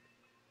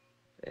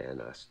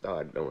 And I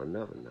started on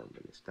another number,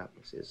 and they stopped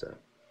and says,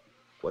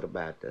 what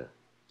about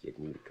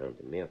getting you to come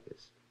to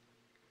Memphis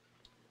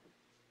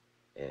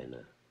and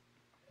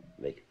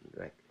make a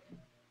record?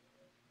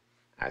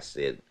 I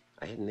said,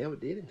 I had never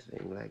did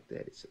anything like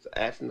that. He says,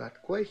 that's not the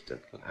question.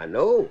 I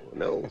know.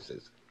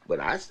 Says, but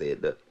I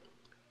said,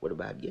 what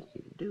about getting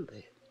you to do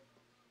that?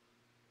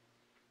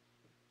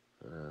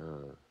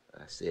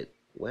 I said,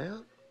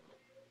 well,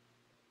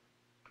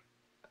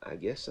 I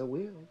guess I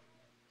will.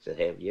 He said,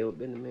 have you ever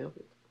been to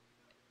Memphis?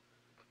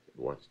 I said,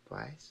 once or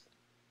twice.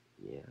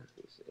 Yeah.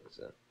 He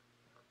says,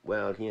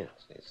 well, yeah.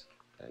 Says,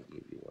 I'll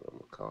give you one of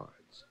my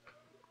cards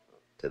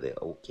to the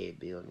OK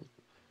building.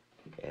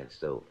 And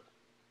so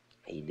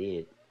he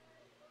did.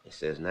 He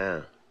says,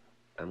 now,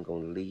 I'm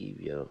going to leave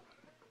your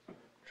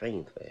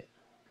train fare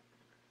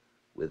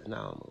with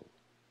Normal.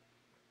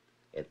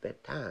 At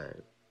that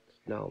time,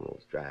 Normal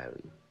was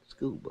driving the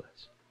school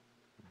bus.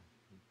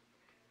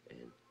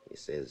 And he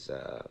says,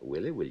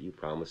 Willie, will you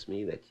promise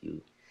me that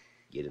you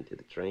get into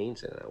the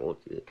trains and I want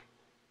you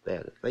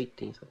there the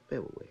 18th of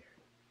February?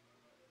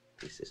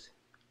 He says,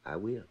 I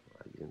will.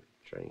 I'll get into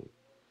the train.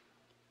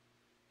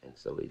 And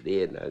so he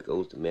did. Now he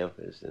goes to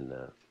Memphis and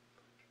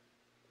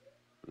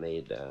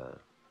made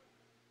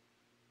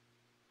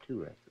 2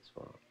 records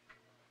for him.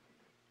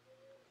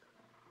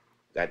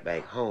 Got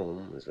back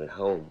home, was at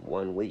home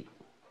 1 week,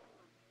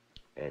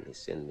 and he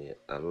sent me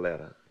a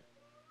letter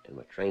and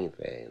my train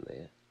fare in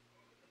there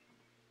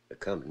to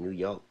come to New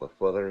York for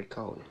further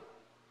recording.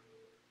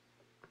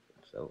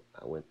 So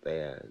I went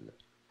there, and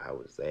I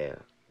was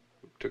there.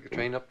 Took a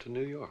train up to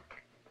New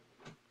York.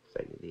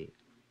 Certainly did.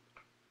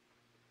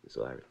 And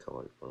so I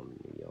recorded from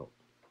New York.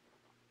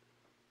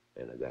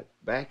 And I got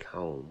back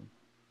home.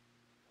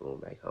 Going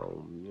back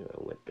home, you know,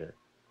 I went to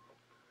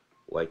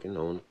working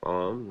on the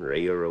farm,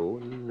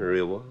 railroad, and the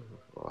river.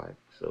 All right,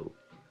 so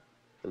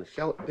in a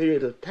short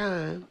period of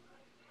time,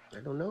 I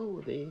don't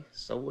know, they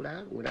sold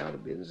out, went out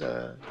of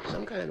business,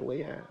 some kind of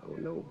way, I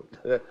don't know,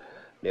 but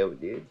never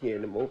did hear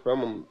no more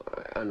from them.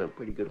 I know a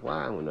pretty good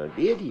while. When I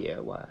did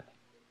hear, why,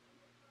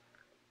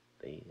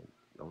 they had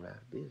gone out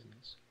of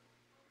business.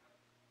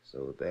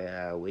 So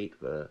there I wait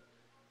for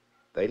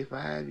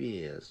 35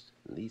 years,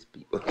 and these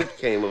people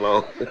came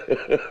along.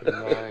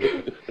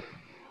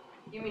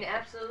 You mean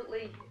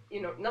absolutely,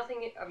 you know,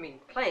 nothing, I mean,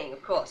 playing,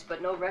 of course, but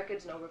no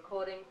records, no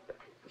recording?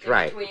 That's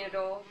right. Between it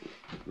all?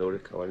 No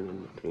recording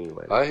in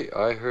between.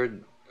 I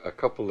heard a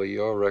couple of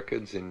your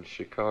records in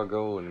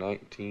Chicago in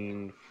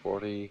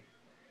 1940,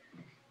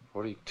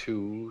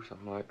 42,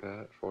 something like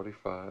that,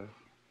 45.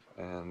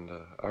 And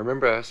I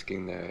remember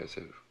asking there, I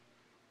said,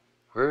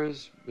 where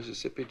is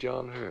Mississippi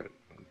John Hurt?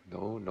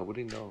 No,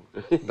 nobody knows.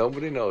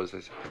 Nobody knows. I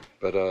said,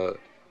 but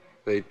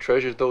they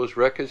treasured those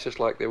records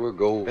just like they were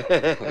gold.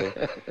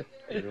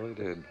 They really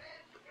did.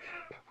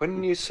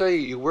 When you say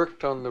you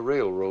worked on the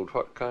railroad,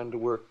 what kind of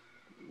work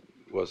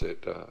was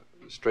it?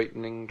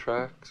 Straightening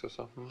tracks or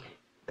something?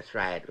 That's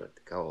right, what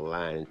they call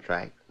line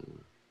track.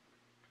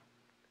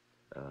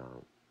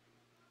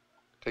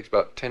 Takes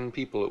about 10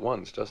 people at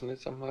once, doesn't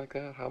it? Something like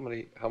that. How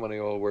many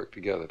all work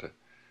together to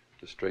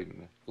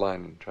straighten the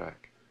line and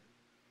track?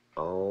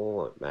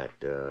 Oh, about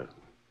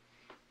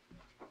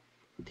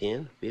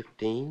 10,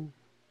 15.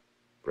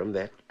 From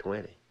that to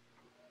 20.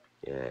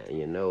 Yeah,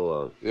 you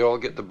know. They all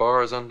get the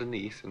bars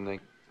underneath and they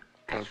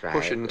kind of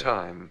push in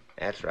time.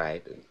 That's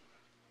right.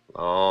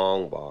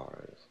 Long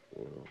bars,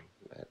 you know,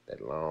 not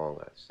that long,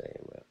 I'd say.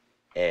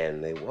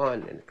 And they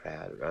won in the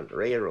crowd around the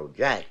railroad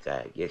jack.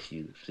 I guess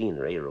you've seen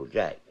the railroad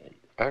jack.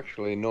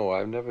 Actually, no,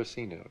 I've never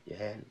seen it. You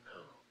hadn't?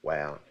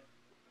 Well,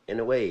 in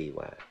a way,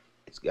 why,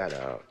 it's got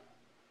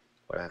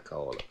what I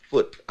call a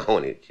foot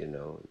on it, you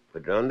know.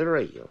 Put it on the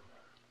rail.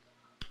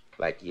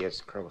 Like,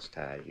 yes, cross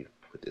ties, you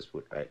put this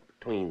foot right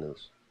between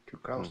those 2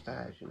 cross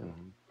ties, you know.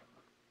 Mm-hmm.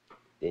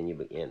 Then you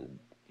begin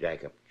to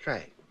jack up the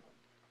track.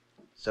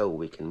 So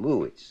we can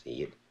move it,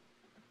 see it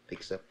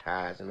picks up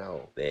tires and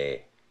all. The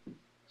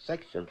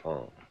section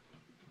form.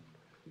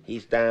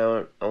 He's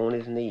down on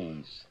his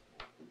knees,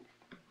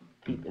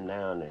 peeping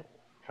down the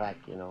track,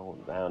 you know,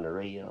 down the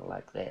rail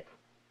like that.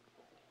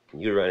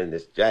 And you're running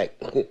this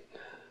jack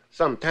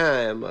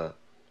sometime,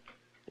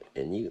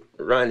 and you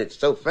run it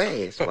so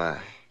fast, why,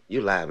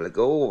 you're liable to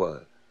go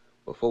over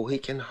before he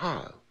can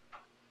holler.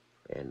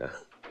 And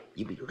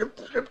you be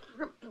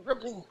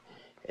ripping.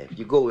 And if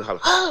you go, holler,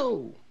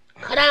 oh,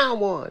 cut down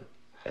one.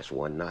 That's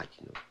 1 notch,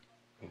 you know.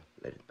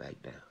 Let it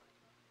back down.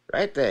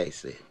 Right there, he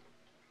said.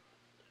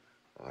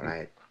 All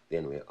right,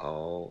 then we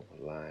all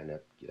line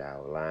up, get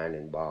our line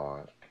and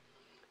bars,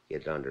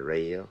 get on the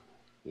rail.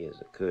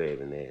 Here's a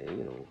curve in there,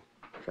 you know,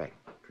 track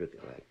crooked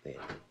like that.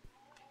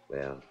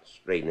 Well,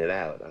 straighten it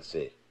out. I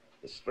said,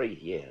 it's straight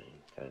here.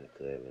 Kind of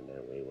curve in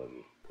that way when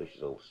you push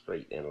it over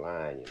straight in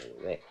line, you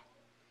know, that.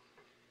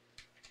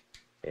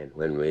 And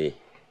when we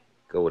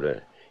go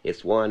to,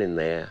 it's one in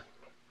there,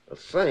 a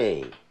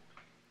sing.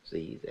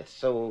 See, that's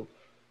so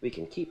we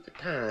can keep the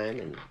time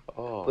and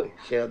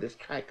share this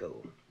track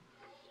over.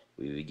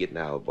 We be getting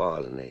our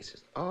ball in there. He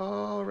says,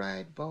 all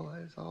right,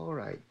 boys, all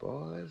right,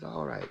 boys,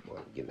 all right,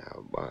 boys. Getting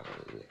our ball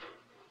in there.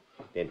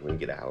 Then when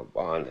we get our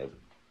ball in there,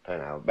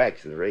 turn our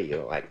backs to the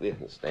radio like this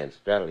and stand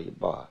straddle your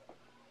bar.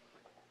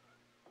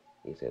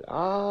 He said,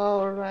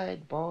 all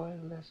right, boy,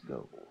 let's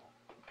go.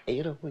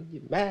 You know, when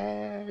you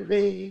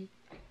marry,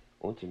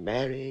 won't you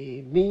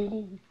marry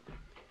me?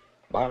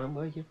 Bottom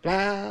of your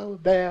flower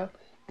bell,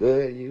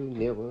 girl you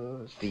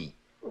never see.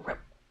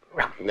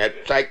 And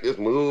that track just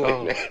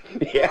moving. Oh.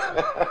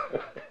 Yeah.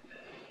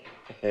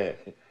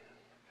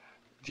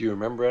 Do you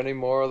remember any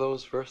more of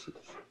those verses?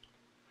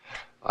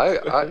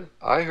 I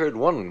heard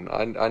one.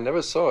 I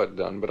never saw it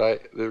done, but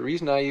the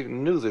reason I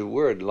even knew the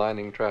word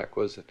lining track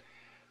was that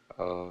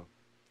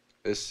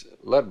This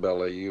Lead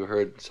Belly, you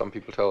heard some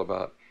people tell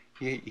about.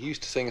 He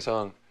used to sing a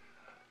song.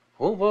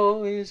 Oh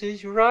boys,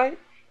 is you right?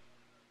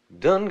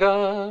 Done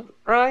got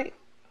right.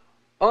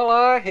 All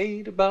I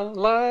hate about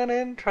line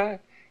and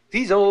track.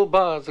 These old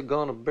bars are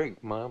gonna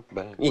break my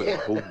back. Yeah.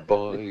 Well, oh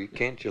boy,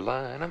 can't you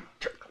line up?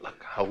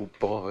 Oh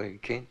boy,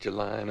 can't you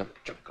line up?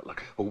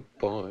 Oh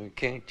boy,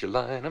 can't you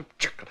line up?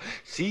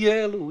 See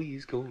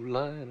Eloise go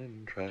line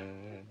and track.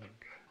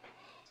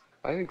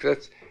 I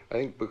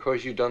think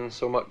because you've done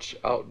so much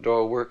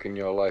outdoor work in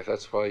your life,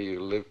 that's why you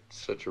lived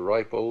such a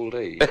ripe old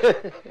age.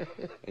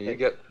 And you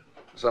get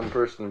some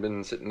person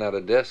been sitting at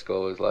a desk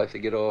all his life, they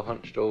get all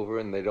hunched over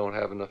and they don't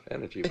have enough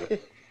energy. But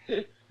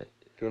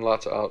doing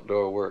lots of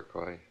outdoor work,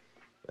 why?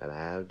 Well,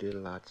 I've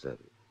done lots of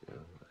it.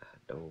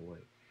 Outdoor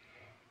work.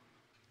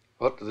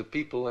 What do the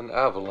people in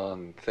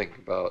Avalon think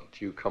about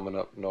you coming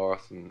up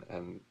north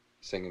and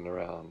singing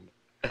around?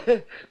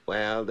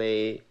 Well,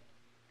 they're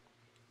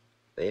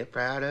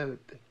proud of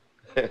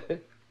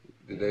it.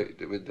 Did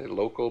the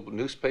local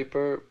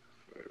newspaper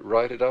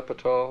write it up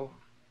at all?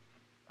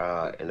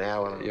 In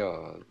Avalon?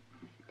 Yeah.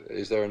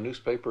 Is there a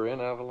newspaper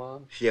in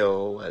Avalon?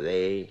 Sure,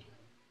 I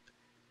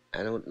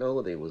don't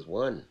know, there was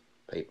one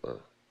paper,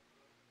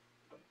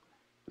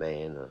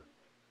 man,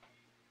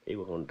 he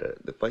wanted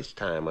the first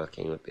time I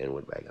came up there and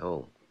went back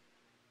home,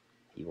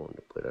 he wanted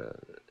to put an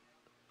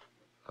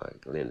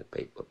article in the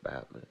paper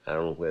about me. I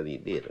don't know whether he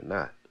did or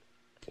not.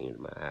 Came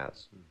to my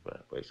house when I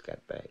first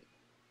got back.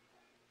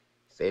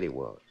 Said he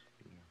was.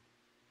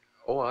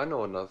 Oh, I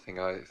know another thing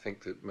I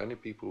think that many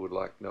people would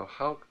like to know.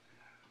 How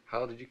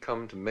did you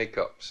come to make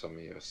up some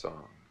of your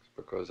songs?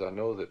 Because I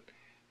know that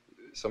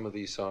some of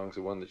these songs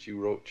are one that you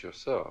wrote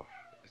yourself.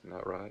 Isn't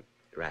that right?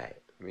 Right.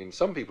 I mean,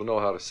 some people know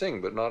how to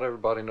sing, but not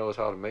everybody knows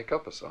how to make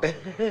up a song.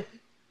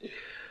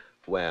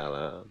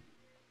 Well,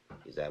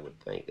 as I would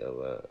think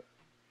of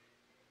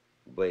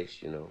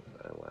voice,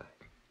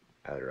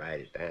 I would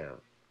write it down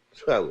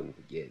so I wouldn't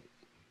forget it.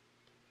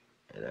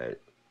 And I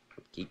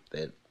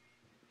would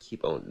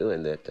keep on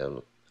doing that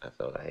till I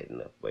thought I had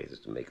enough voices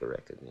to make a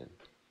record then.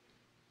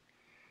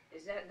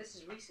 This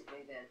is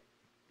recently then?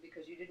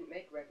 Because you didn't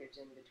make records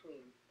in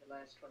between the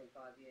last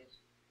 25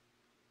 years.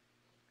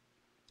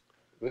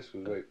 This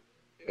was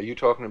are you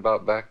talking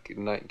about back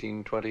in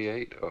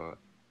 1928 or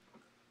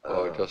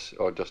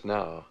just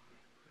now?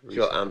 Sure,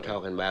 Recently? I'm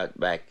talking about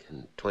back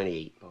in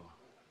 28. Oh.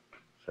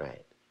 That's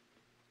right.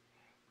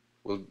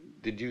 Well,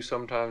 did you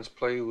sometimes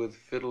play with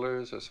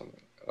fiddlers or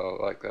something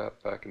like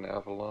that back in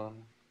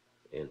Avalon?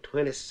 In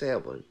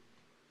 27,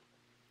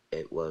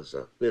 it was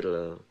a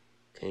fiddler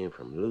came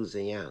from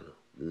Louisiana,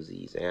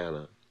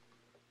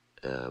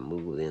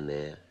 moved in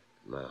there,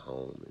 my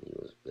home, and he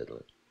was a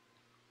fiddler.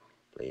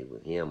 Played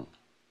with him.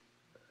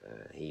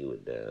 He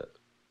would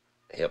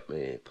help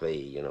me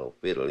play,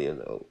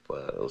 fiddle, for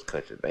those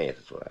country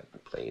dances what I've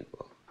been playing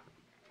for.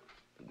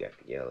 We got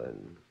together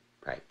and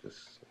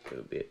practiced a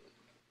little bit.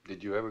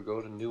 Did you ever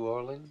go to New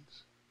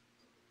Orleans?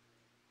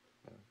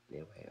 No,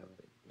 never have.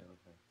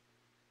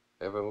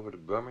 Ever over to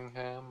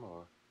Birmingham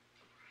or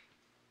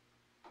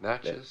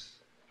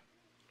Natchez?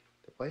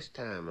 The first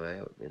time I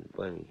ever been to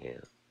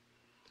Birmingham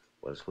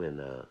was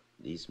when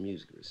these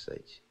music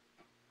research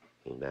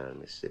came down to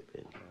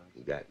Mississippi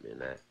and got me,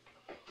 and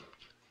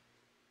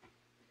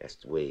that's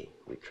the way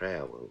we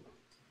traveled.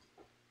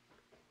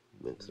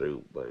 Went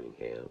through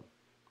Birmingham,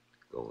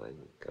 going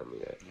and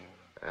coming up.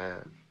 I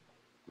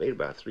made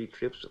about 3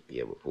 trips up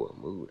here before I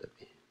moved up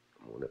here.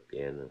 I went up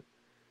there and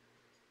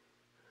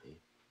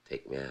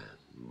take me out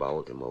in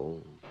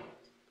Baltimore,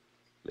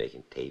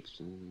 making tapes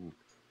in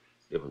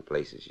different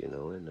places, and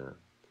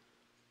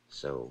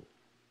so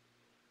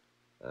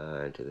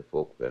into the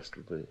folk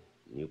festival,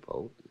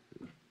 Newport,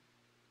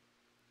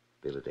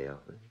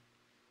 Philadelphia.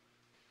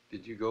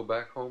 Did you go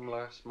back home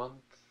last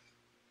month,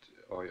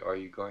 or are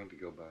you going to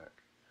go back?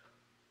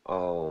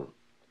 Oh,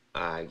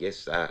 I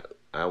guess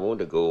I want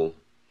to go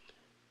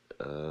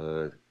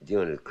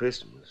during the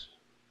Christmas,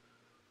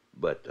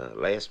 but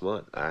last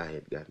month I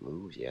had got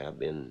moved. Yeah, I've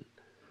been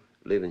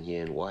living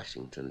here in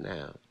Washington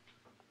now.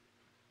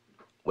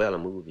 Well, I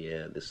moved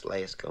here this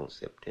last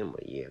September,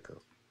 a year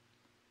ago.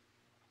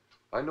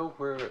 I know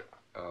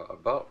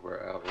about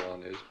where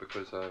Avalon is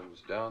because I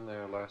was down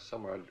there last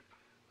summer.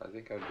 I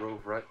think I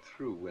drove right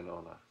through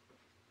Winona.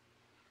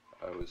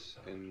 I was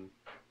in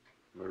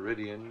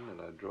Meridian and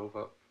I drove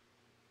up.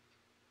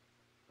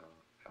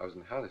 I was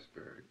in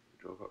Hattiesburg.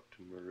 Drove up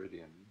to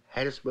Meridian.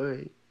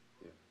 Hattiesburg?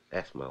 Yes.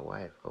 That's my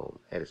wife's home,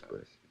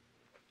 Hattiesburg.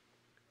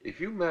 If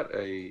you met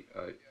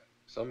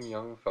some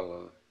young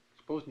fellow,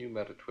 supposing you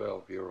met a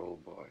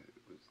 12-year-old boy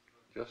that was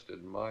just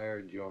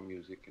admired your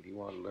music and he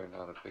wanted to learn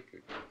how to pick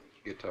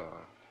a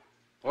guitar,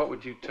 what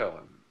would you tell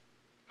him?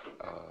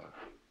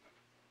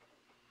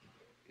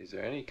 Is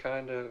there any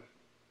kind of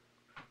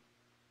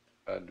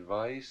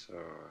advice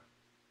or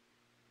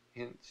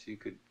hints you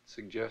could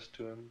suggest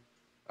to him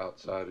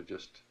outside of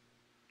just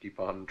keep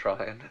on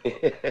trying?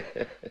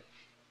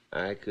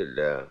 I could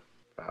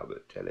probably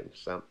tell him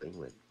something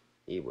when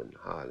he wouldn't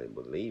hardly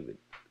believe it,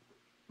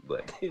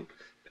 but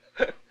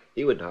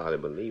He wouldn't hardly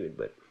believe it,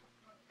 but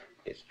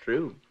it's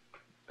true.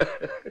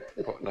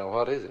 Now,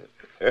 what is it?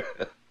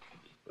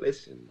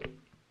 Listen,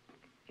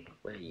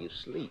 where you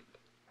sleep,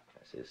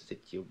 I said,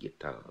 sit your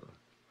guitar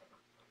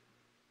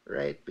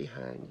right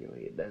behind your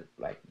head. That's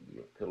like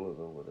your pillows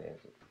over there.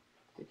 So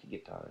sit your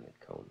guitar in that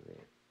corner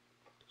there.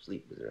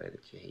 Sleep is right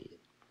at your head.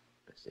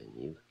 I said,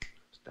 you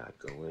start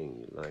going,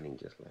 you're learning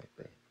just like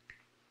that.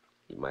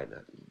 You might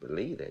not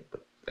believe that,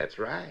 but that's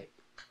right.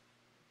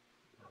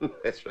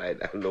 That's right.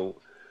 I don't know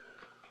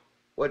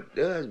what it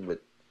does,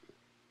 but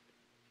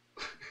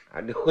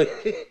I know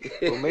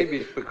it. Well, maybe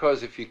it's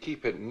because if you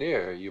keep it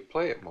near, you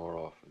play it more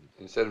often.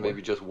 Instead of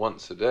maybe just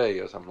once a day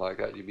or something like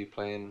that, you'd be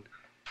playing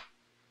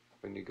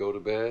when you go to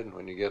bed and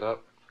when you get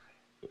up,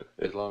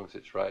 as long as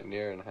it's right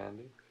near and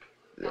handy.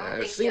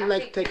 It seems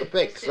like to take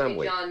effect some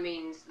way. John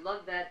means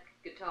love that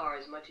guitar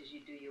as much as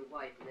you do your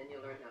wife, and then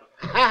you'll learn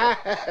how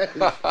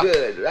to play.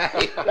 Good,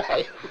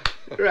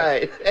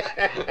 right.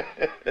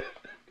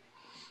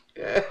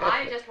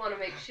 I just want to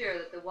make sure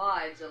that the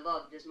wives are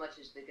loved as much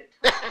as the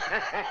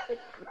guitar.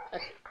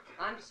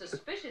 I'm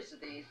suspicious of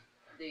these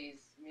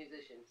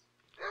musicians.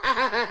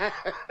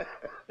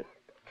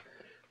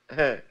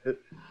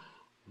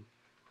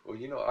 Well,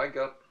 you know, I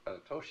got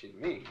Toshi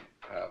and me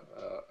have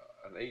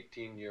an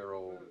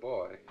 18-year-old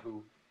boy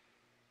who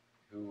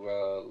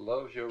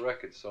loves your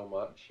records so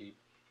much. He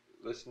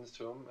listens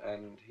to them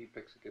and he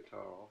picks a guitar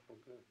awful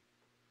good.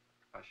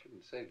 I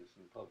shouldn't say this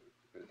in public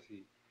because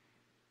he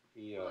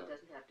Well, it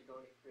doesn't have to go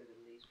any further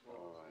than these walls.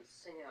 All right.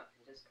 Just sing out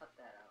and just cut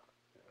that out.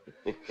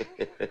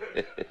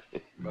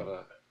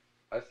 But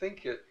I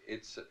think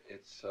it's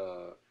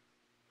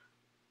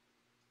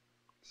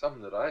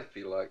something that I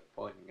feel like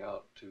pointing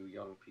out to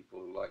young people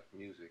who like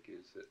music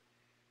is that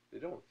they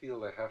don't feel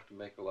they have to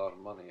make a lot of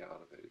money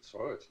out of it.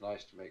 It's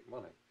nice to make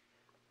money,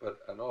 but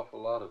an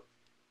awful lot of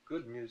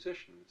good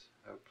musicians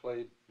have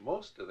played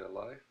most of their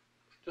life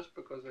just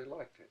because they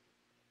liked it,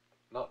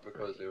 not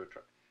because they were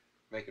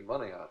making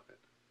money out of it.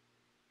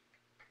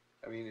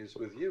 I mean, it's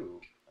with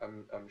you.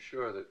 I'm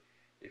sure that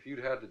if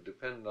you'd had to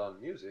depend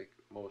on music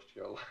most of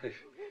your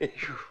life,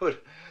 you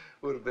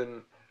would have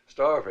been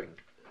starving.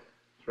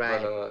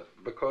 Right. But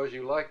because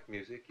you liked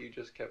music, you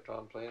just kept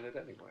on playing it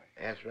anyway.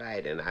 That's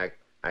right, and I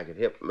could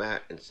help him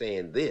out in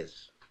saying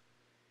this.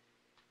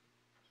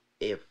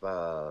 If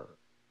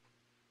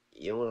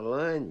you want to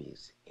learn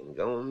music and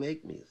go and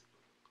make music,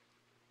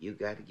 you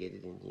got to get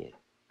it in here.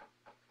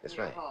 That's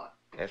right.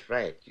 That's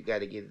right. You got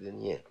to get it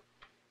in here.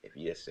 If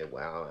you just say,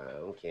 well, I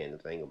don't care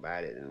anything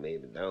about it, and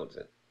maybe don't,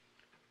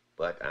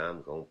 but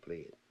I'm going to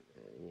play it.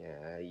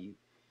 Yeah,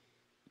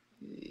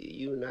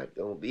 you're not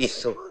going to be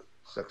so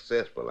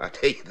successful, I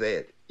tell you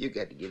that. You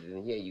got to get it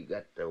in here. You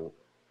got to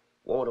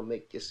want to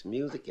make this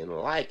music and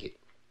like it.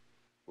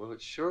 Well,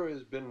 it sure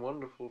has been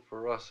wonderful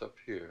for us up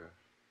here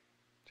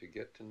to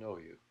get to know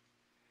you,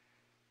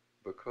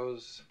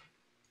 because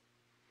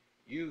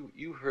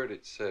you heard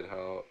it said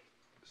how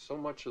so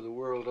much of the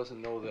world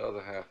doesn't know the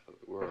other half of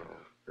the world.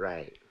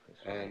 Right.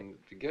 And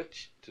to get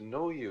to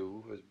know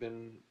you has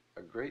been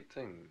a great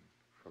thing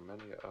for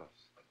many of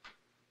us.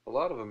 A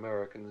lot of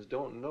Americans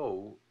don't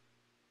know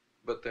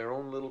but their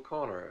own little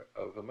corner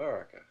of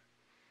America.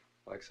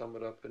 Like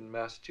somebody up in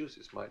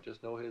Massachusetts might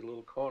just know his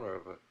little corner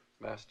of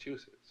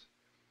Massachusetts.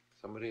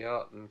 Somebody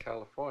out in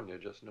California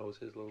just knows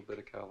his little bit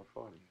of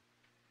California.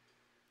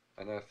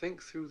 And I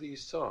think through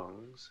these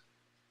songs,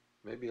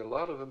 maybe a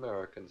lot of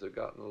Americans have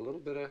gotten a little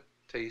bit of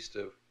taste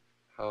of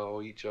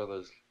how each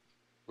other's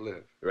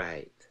live.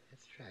 Right,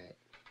 that's right.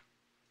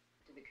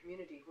 To the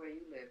community where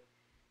you live,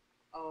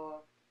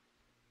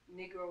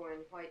 Negro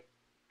and white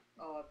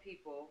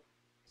people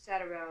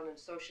sat around and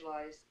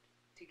socialized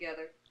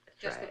together,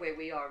 That's just right. the way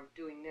we are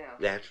doing now.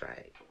 That's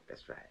right.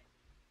 That's right.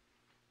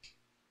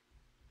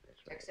 That's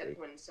right. Except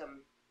when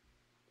some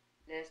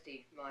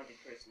nasty-minded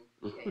person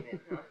came in,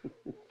 huh?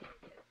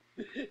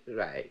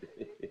 Right.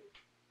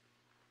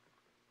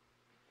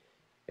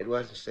 It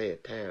wasn't, say, a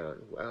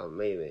town. Well,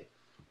 maybe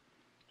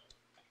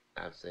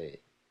I'd say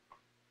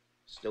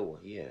store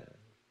here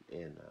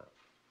in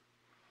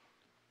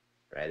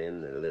right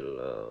in the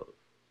little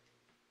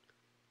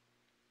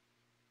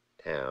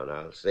town.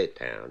 I'll say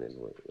town, and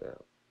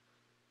well,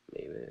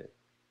 maybe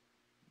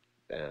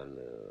down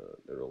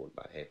the road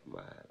about half a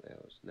mile. There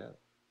was snow.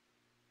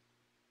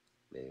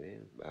 Maybe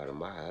about a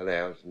mile.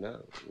 There was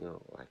snow. You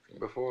know, like that.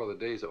 Before the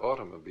days of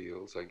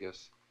automobiles, I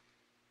guess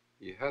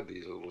you had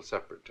these little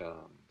separate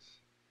towns.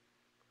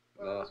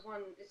 Well, it was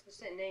one. It's the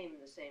same name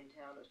in the same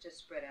town. It was just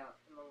spread out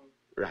among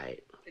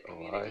Right. the Oh, I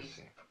communities,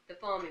 see. the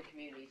farming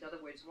communities. In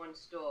other words, one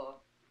store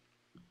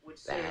would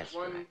serve That's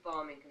one right.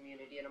 farming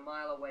community, and a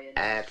mile away another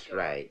That's store.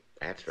 right.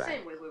 That's right.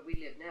 Same way where we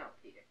live now,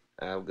 Peter.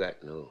 I've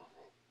got no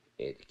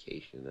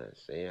education. I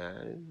say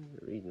I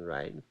read and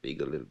write and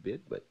figure a little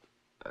bit, but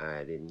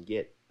I didn't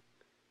get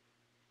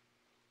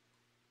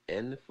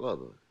any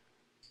further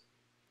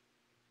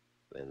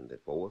than the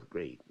 4th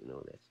grade. You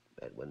know,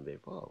 that wasn't very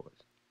far. Was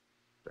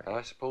right. And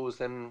I suppose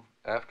then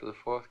after the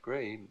 4th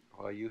grade,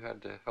 why you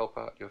had to help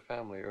out your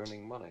family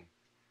earning money.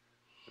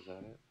 Is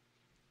that it?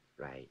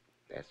 Right.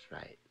 That's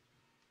right.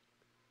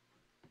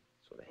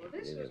 what I Well,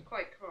 had to this do. was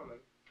quite common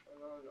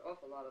around an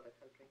awful lot of the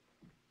country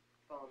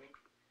farming.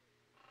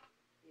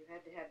 You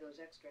had to have those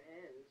extra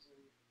hands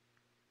and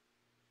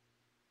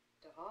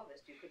to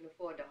harvest. You couldn't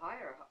afford to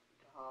hire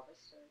to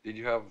harvest. So Did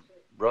you have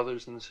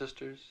brothers and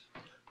sisters?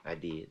 I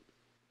did.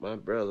 My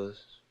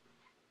brothers,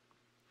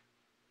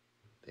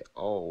 they're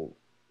all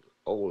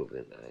older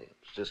than I am.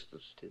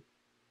 Sisters, too.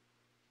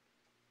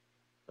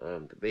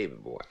 I'm the baby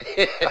boy.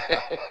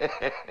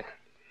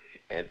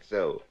 And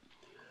so,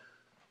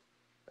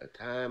 by the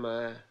time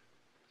I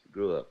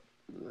grew up,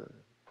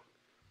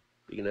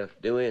 big enough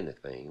to do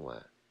anything,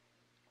 why,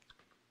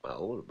 my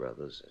older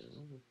brothers,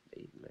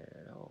 they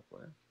married off.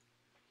 Well,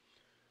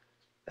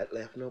 that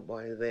left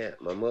nobody there.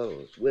 My mother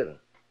was with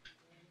her.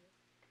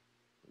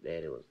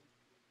 Daddy was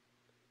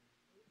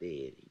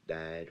dead. He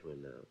died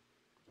when,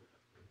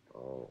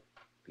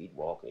 he'd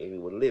walk, if he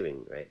was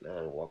living right now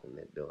and walking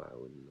that door, I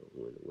wouldn't know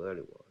who in the world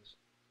he was.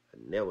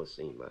 I'd never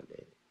seen my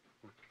daddy.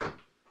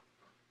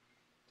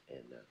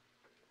 And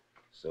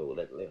so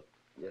that left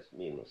just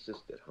me and my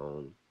sister at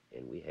home,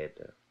 and we had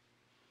to,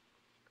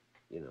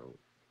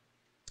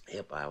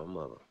 help our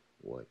mother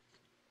work.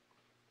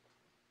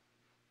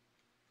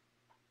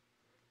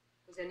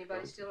 was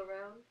anybody still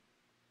around?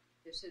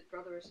 Your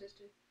brother or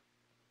sister?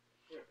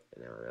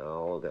 And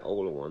all the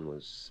older one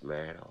was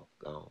married off,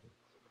 gone.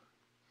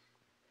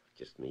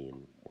 Just me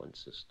and one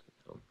sister.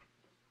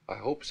 I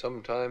hope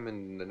sometime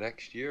in the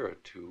next year or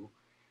two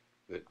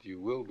that you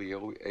will be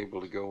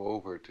able to go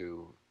over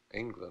to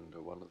England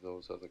or one of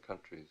those other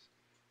countries,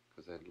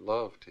 because they'd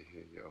love to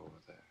hear you over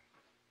there.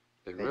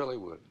 They really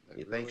would.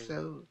 You think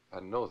so? I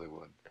know they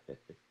would.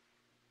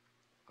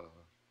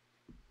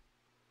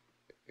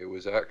 It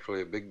was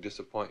actually a big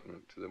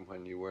disappointment to them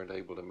when you weren't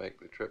able to make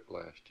the trip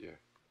last year.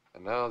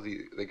 And now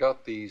they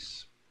got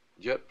these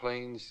jet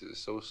planes that are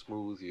so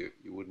smooth you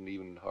wouldn't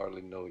even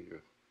hardly know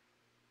you're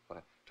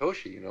flying.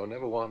 Toshi,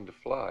 never wanted to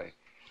fly,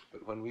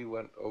 but when we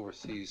went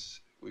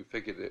overseas, we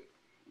figured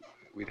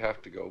we'd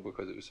have to go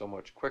because it was so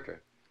much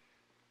quicker.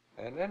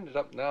 And ended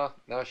up now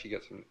she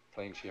gets a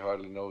plane she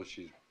hardly knows.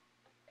 She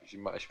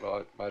might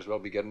as well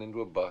be getting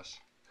into a bus.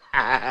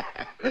 Oh,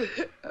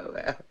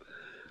 well.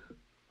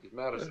 It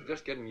matters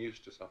just getting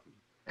used to something.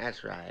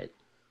 That's right.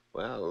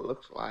 Well, it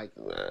looks like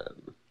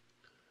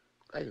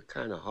it's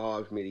kind of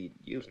hard for me to get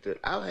used to it.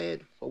 I've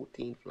had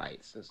 14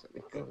 flights since I've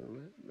been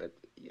coming, but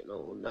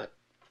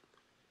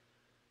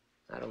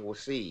not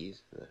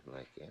overseas, nothing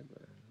like that.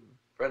 But, A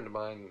friend of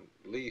mine,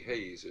 Lee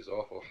Hayes, is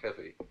awful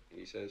heavy.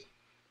 He says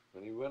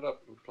when he went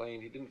up in the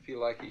plane, he didn't feel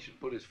like he should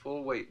put his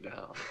full weight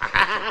down.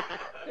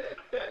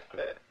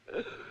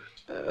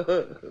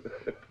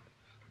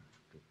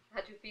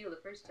 How'd you feel the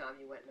first time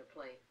you went in a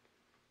plane?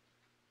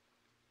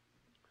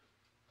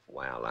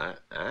 Well,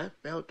 I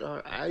felt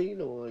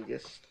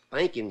just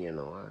thinking, I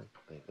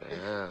think,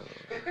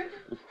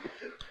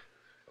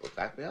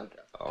 I felt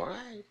all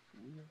right.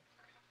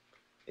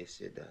 They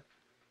said,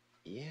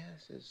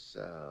 yes, it's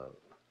about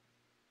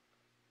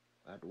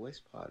the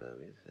worst part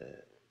of it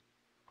is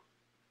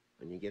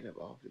when you get up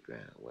off the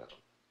ground. Well,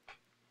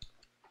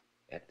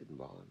 that didn't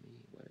bother me,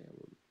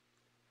 whatever.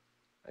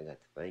 I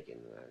got to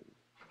thinking,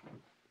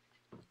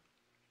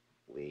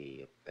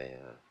 way up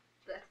there,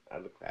 I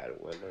looked out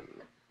the window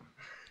and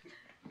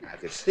I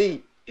could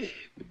see, we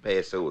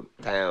passed over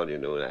the town,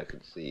 and I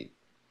could see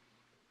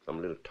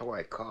some little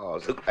toy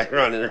cars look like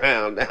running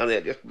around down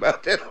there just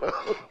about that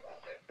long.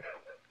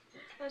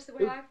 That's the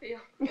way I feel.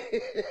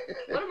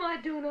 What am I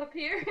doing up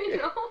here,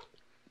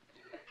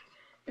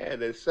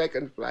 And the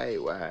second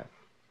flight, why?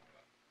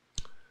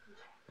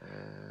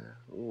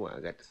 I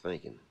got to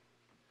thinking.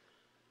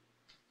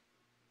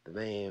 The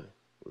man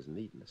was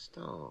meeting a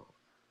storm.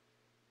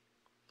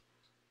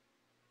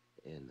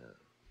 And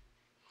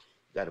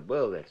got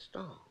above that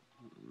storm.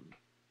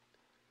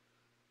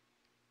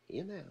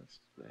 It's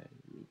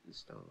meeting the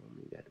storm.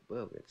 He got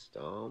above that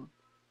storm.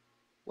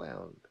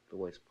 Well, the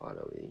worst part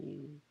of it,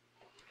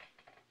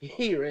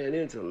 he ran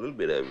into a little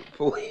bit of it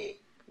before he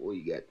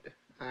got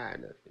high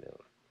enough,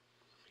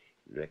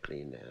 directly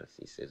in there.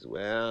 He says,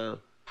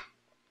 well,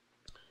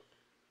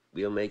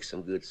 we'll make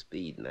some good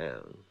speed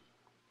now.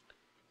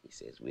 He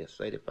says, we're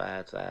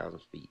 35,000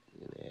 feet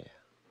in the air.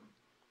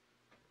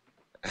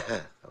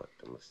 I thought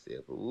to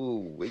myself,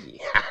 ooh,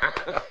 wee.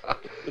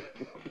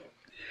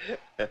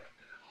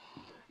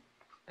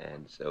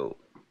 And so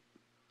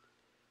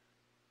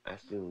I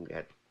soon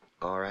got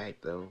all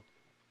right, though.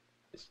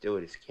 The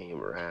stewardess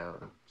came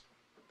around and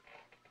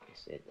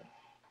said,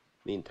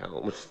 me and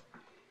Tom was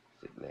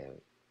sitting there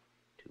with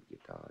two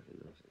guitars,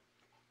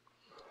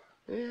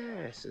 said,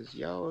 yeah, says,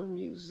 y'all are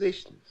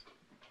musicians.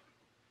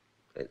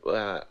 Said,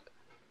 well,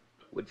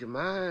 would you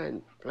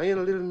mind playing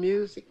a little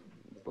music,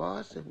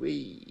 boss, if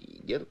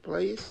we get a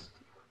place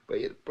for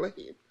you to play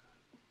it?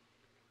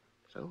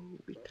 So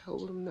we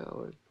told him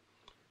no.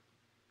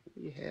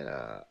 We had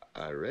a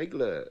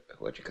regular,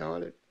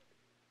 hootenanny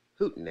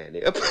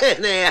up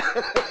in there.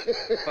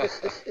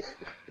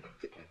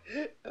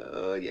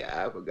 Oh,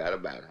 yeah, I forgot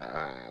about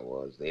how I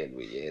was then.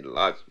 We had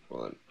lots of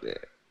fun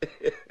there.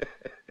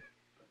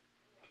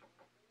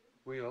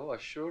 Well,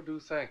 sure do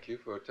thank you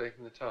for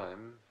taking the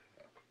time.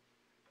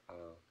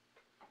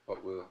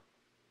 What we'll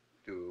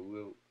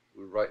do,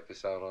 we'll write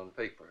this out on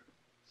paper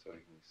so you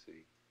can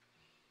see.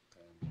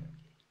 And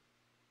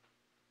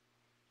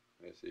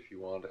yes, if you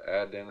want to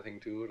add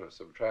anything to it or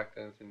subtract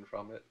anything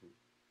from it,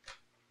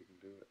 you can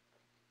do it.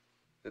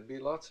 There'd be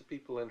lots of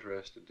people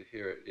interested to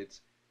hear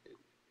it.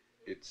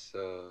 It's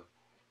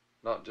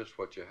not just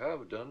what you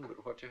have done,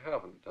 but what you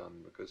haven't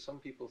done, because some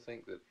people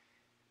think that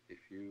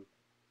if you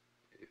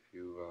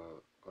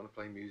are going to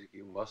play music,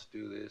 you must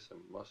do this and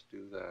must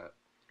do that.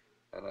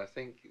 And I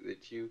think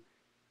that you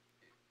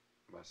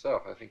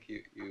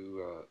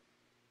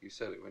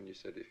said it when you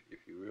said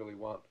if you really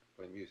want to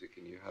play music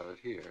and you have it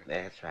here.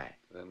 That's right.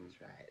 Then that's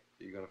right.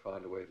 You're going to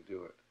find a way to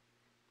do it.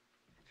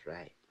 That's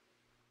right.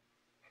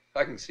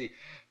 I can see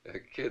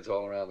kids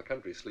all around the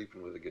country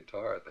sleeping with a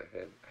guitar at their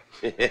head.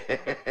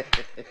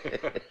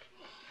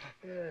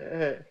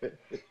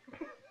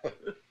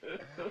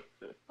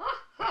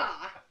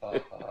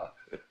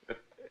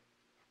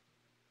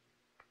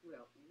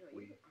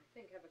 Well, you I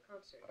think have a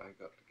concert. I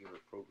got to give a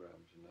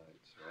program tonight,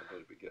 so I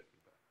better be getting back.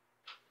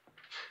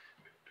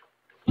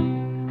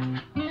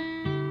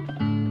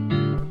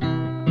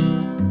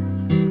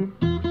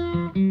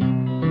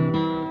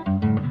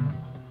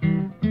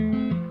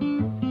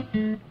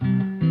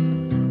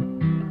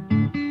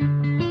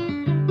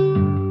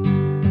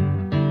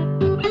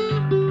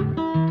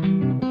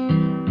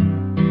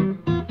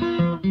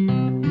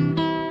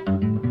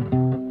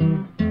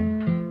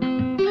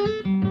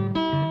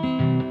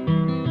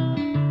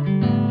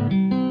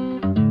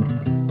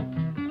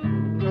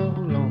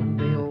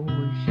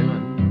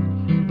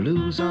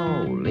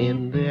 All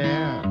in the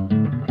air,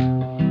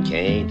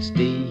 can't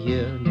stay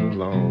here no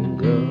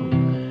longer.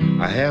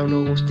 I have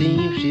no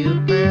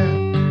steamship fare.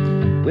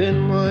 When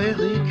my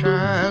earthly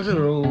trials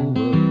are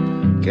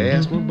over,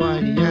 cast my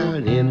body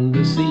out in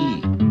the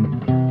sea.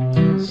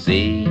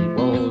 Save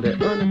all the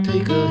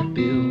undertaker's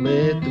bill,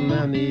 let the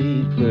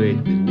mermaid flirt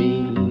with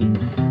me.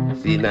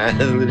 See, now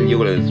that's a little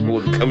yodeling is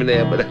supposed to come in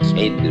there, but I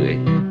can't do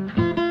it.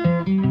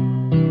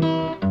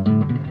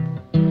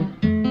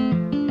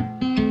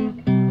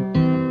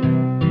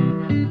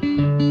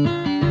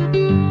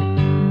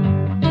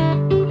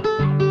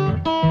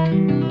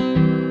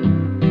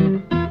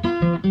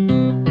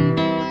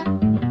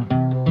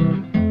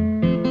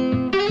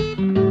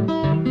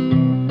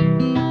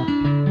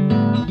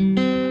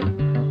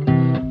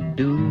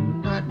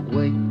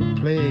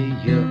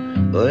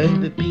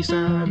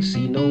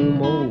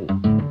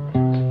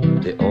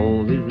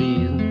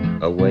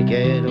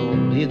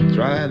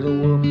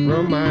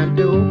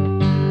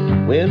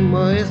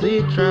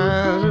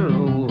 Trials are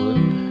over,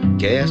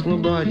 cast my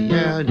body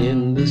out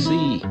in the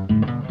sea.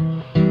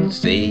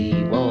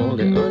 Save all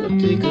the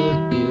undertaker's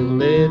bill,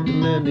 let the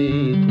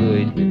mermaid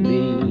flirt with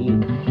me.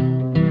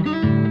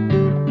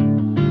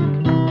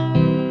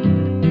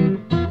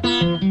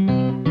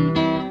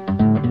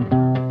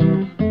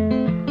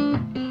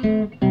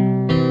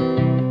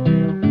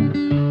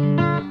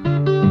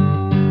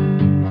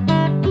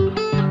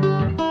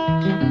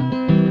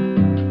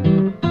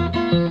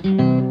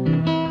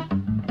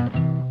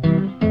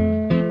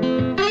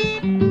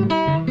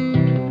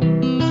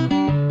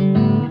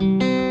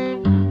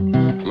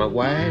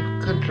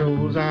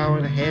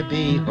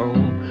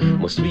 Home,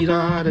 my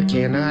sweetheart I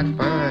cannot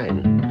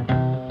find.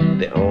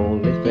 The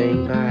only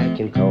thing I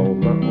can call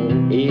my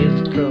own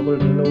is trouble,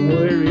 no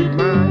worries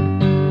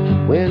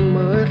mine. When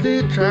my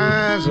earthly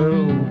trials are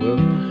over,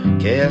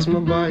 cast my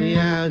body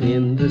out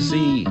in the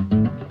sea.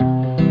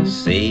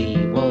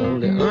 Save all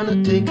the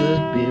undertaker's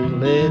bill,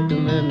 let the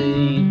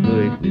mermaid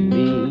flirt with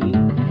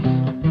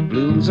me.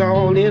 Blues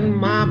all in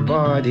my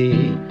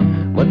body,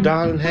 my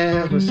darling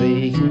has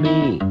forsaken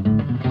me.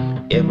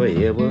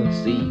 Ever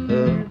see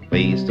her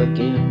face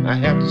again, I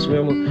have to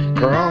swim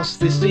across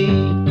the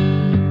sea.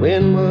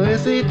 When my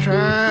earthly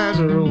trials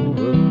are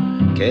over,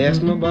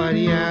 cast my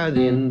body out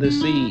in the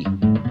sea.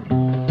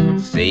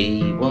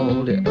 Save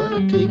all the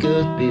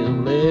undertaker's bill,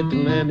 let the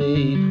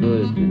mermaid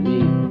flirt with me.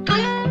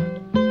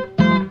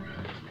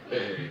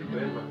 Hey,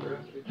 when my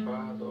earthly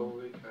trials are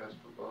over, cast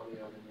my body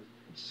out in the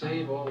sea.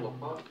 Save all the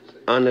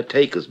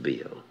undertaker's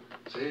bill.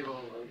 Save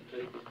all the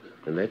undertaker's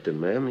bill. And let the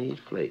mermaid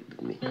flirt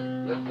with me.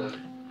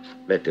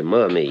 Let the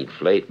mermaid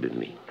flirt with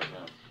me.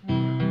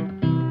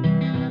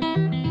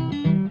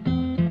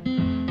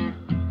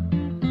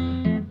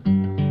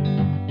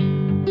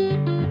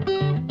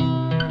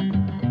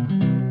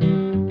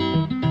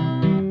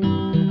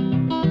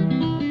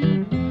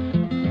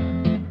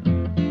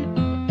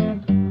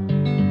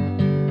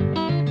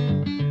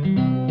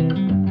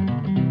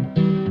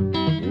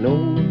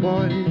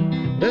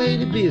 Nobody's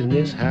dirty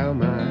business how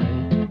my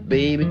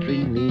baby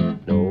treat me.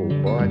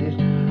 Nobody's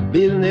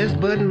business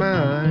but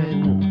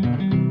mine.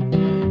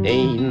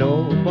 Ain't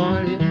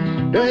nobody's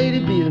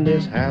dirty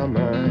business how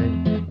my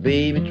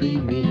baby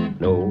treat me.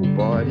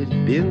 Nobody's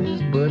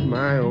business but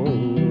my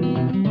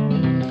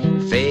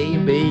own. Say,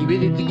 baby,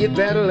 did you get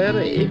that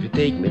letter? If you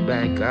take me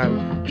back,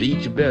 I'll treat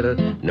you better.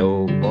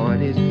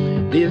 Nobody's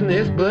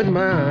business but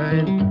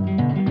mine.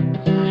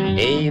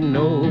 Ain't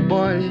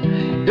nobody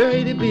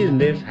dirty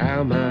business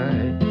how my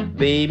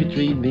baby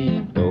treat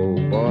me.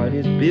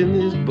 Nobody's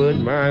business but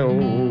my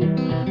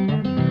own.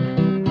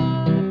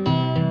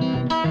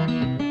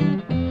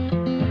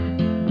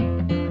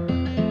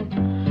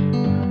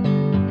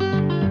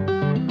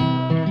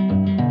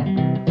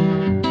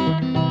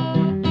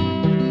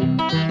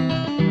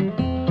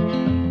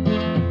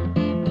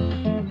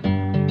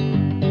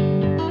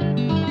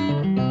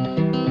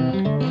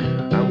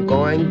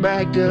 Going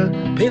back to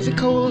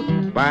Pensacola,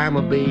 buy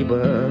my baby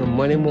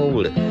money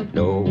mold.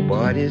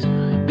 Nobody's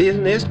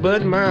business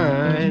but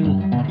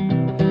mine.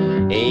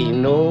 Ain't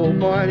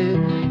nobody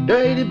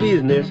dirty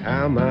business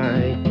how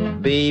my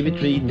baby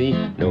treat me.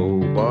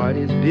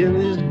 Nobody's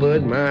business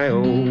but my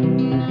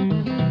own.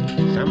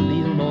 Some of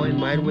these mornings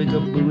might wake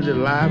up boozy,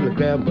 lively,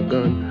 grab my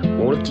gun,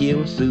 wanna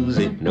kill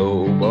Susie.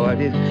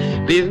 Nobody's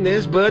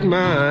business but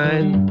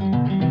mine.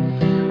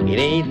 It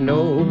ain't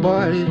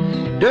nobody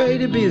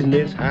dirty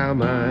business how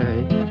my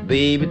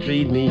baby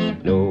treat me.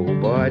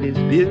 Nobody's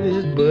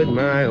business but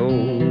my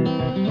own.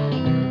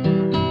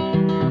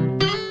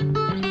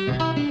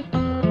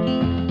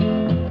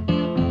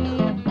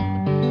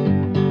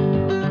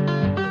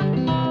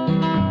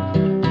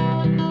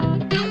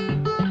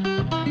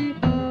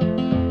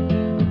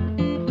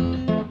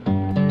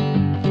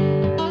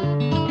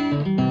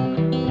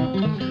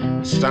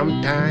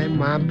 Sometime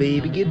my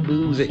baby get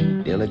boozy,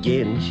 then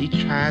again she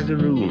tries to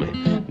rule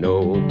me.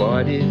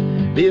 Nobody's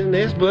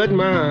business but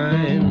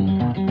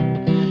mine.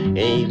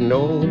 Ain't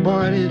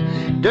nobody's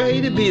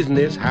dirty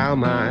business how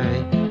my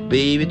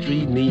baby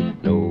treat me.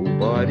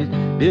 Nobody's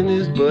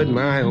business but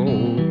my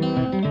own.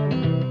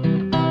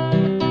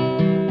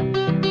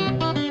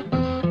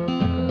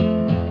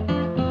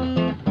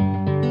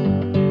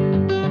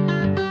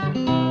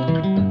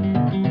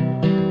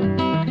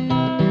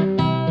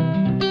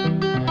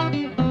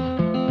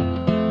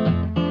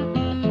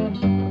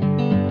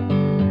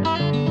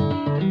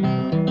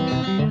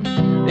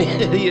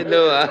 You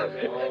know,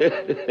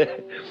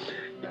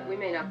 we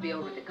may not be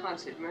over at the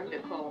concert. Remember to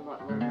call them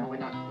up. Let them know we're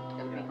not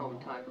going to be home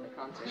in time for the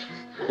concert.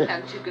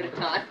 Having too good a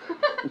time.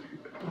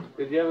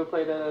 Did you ever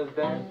play the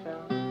dance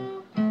challenge?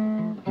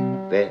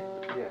 that,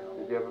 Yeah.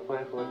 Did you ever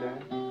play for a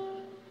dance?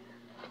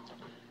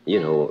 you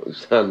know,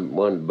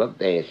 someone buck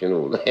dance, you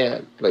know,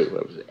 that play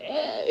with us.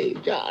 Hey,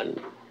 John,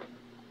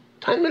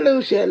 turn me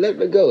loose here, let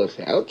me go. I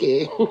say,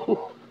 okay.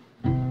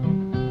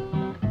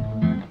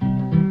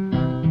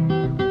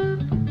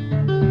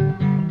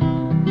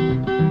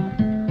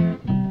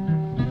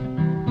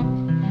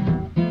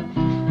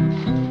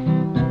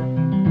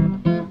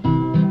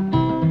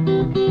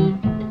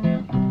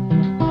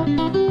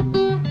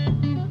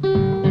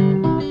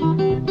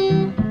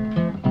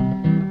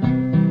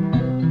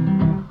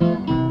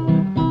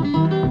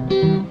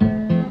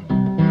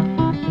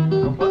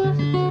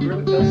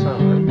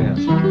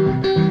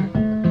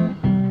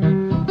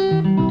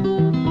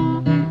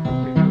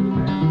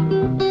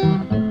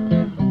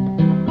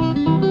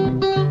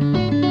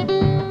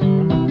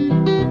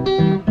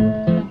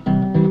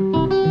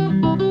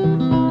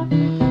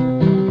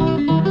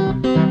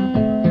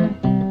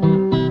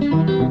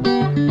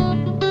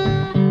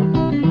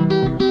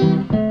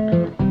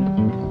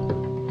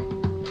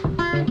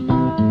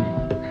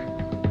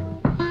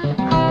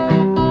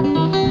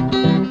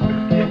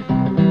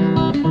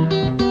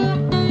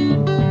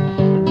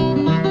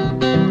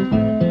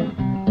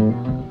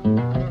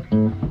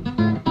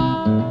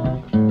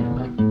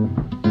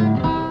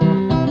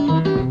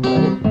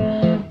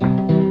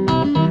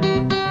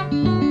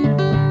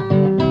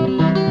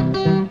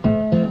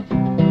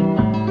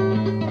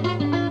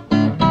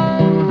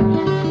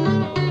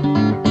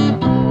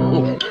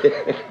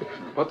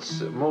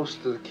 What's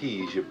most of the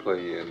keys you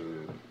play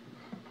in?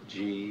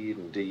 G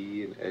and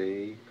D and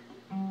A?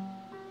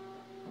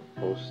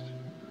 Most?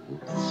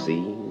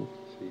 C.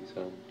 C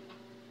some?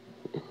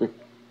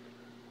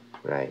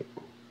 Right.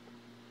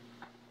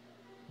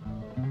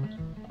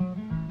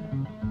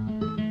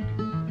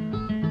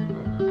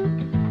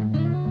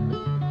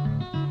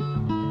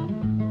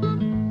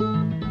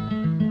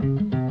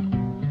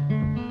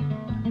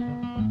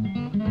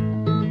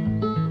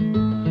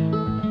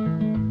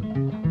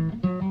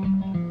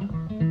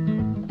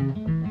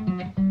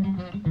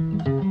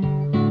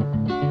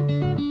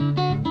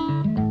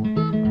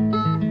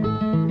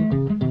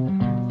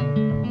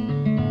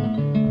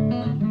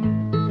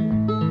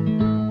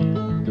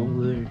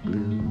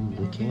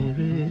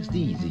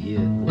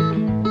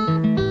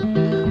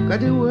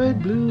 Got the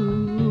word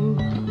blue.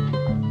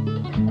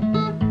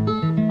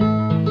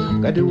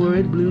 Got the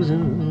word blues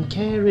and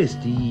can't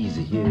rest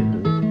easy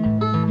here.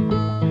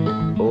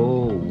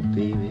 Oh,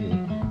 baby,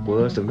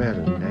 what's the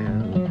matter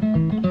now?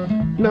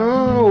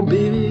 No,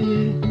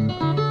 baby,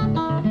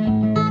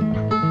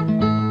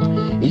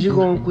 is you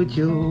gonna quit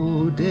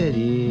your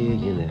daddy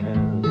in the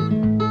house?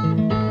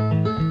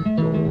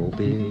 Oh,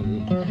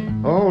 baby,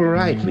 all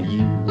right for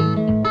you.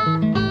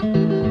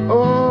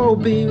 Oh,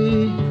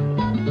 baby,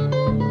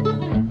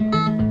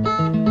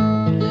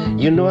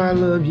 you know I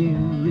love you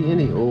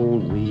any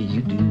old way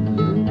you do.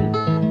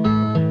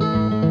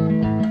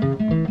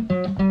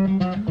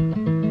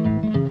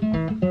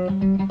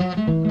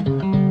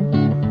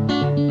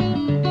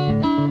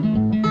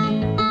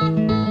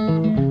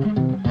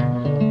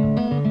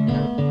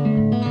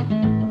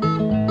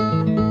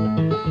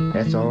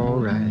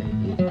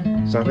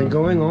 something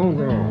going on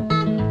wrong.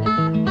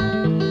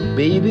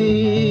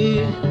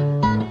 Baby,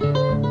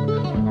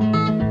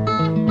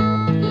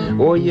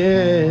 oh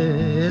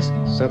yes,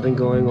 something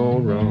going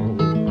on wrong.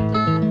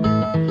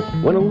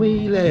 Went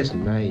away last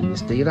night and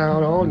stayed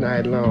out all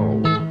night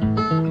long.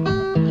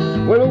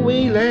 Went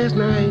away last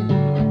night.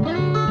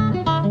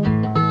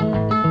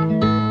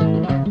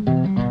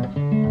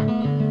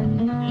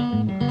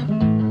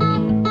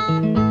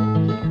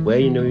 Well,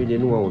 you know you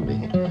didn't want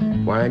me.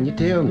 Why didn't you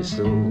tell me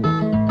so?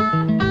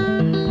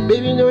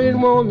 Baby, you know you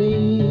didn't want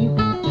me.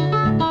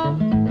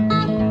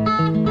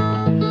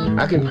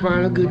 I can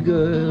find a good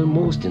girl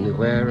most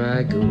anywhere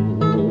I go.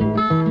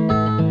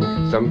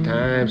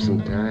 Sometimes.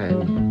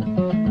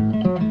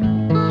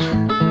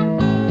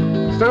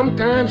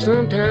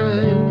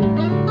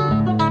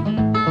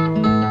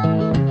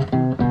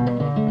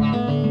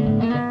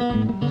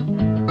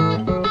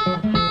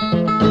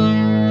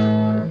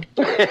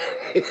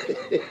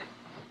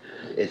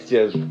 It's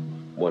just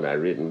what I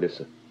written.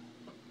 This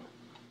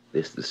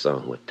is the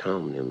song what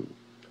Tom them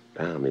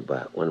found me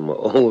about. One of my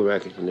old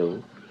records, you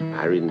know.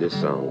 I written this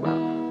song about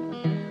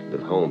the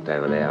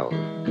hometown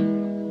album.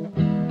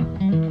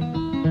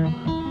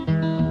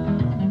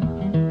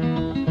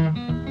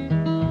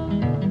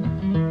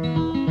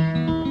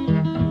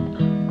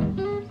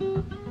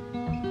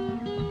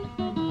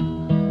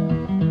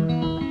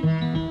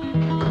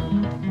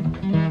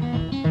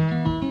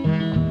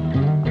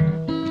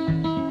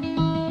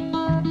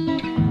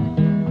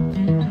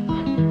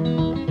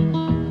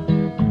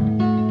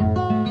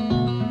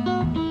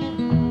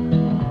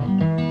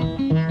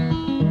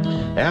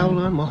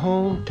 Avalon, my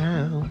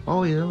hometown,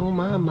 always on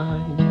my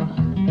mind.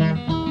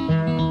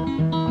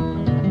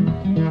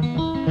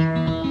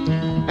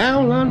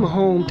 Avalon, my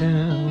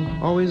hometown,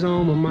 always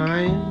on my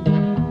mind.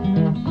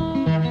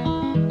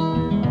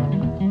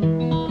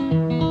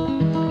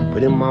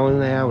 But them mama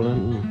in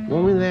Avalon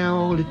want me there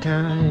all the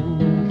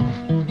time.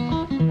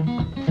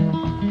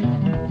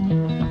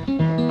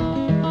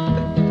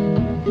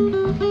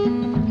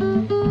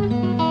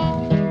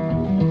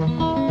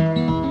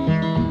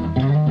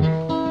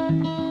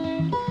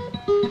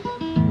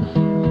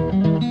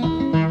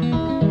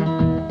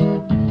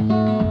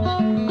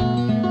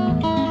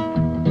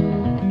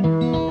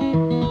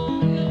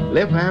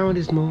 Left out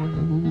this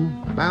morning,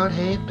 about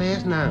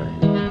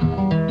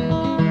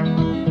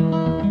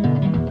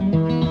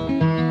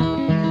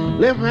 9:30.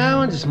 Left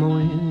out this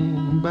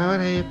morning, about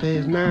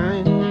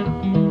 9:30.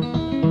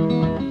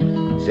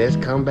 Says,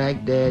 come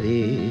back,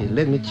 Daddy,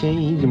 let me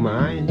change your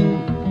mind.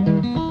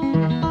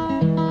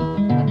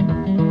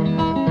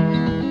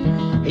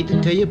 Hate to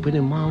tell you,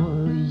 pretty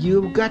mama,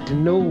 you've got to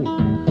know.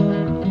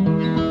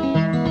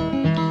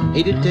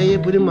 Hate to tell you,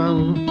 pretty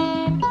mama,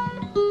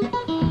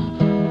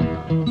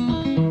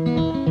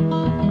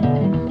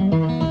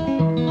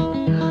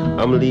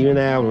 I'm leaving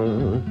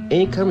Avalon,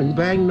 ain't coming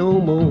back no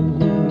more.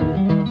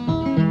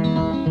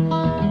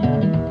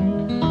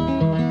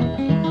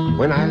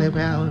 When I left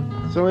Avalon,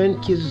 throwing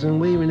kisses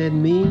and waving at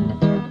me.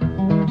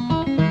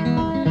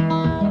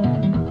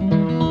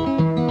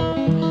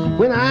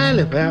 When I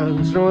left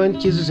Avalon, throwing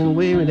kisses and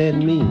waving at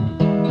me.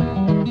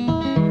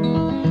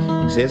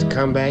 Says,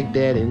 come back,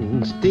 Daddy,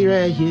 and stay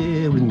right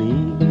here with me.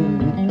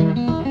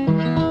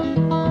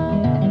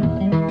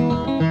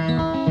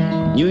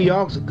 New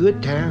York's a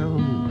good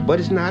town, but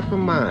it's not for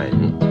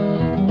mine.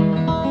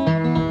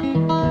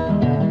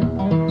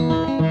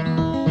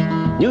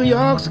 New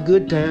York's a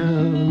good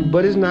town,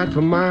 but it's not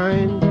for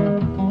mine.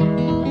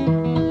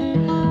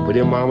 But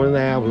your mama and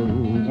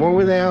Avalon want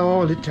me there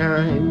all the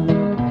time.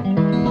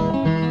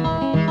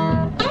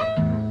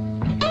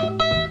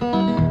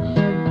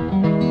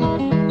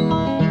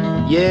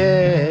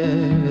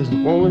 Yes,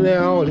 want me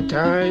there all the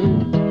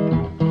time.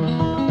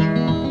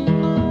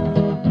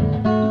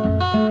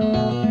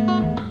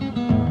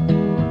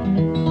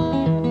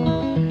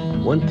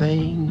 One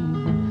thing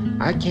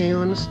I can't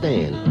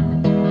understand.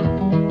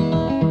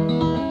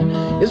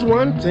 It's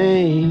one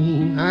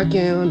thing I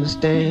can't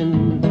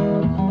understand.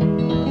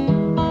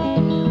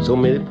 So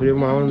many pretty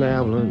mama in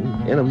Avalon,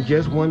 and I'm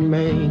just one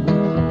man.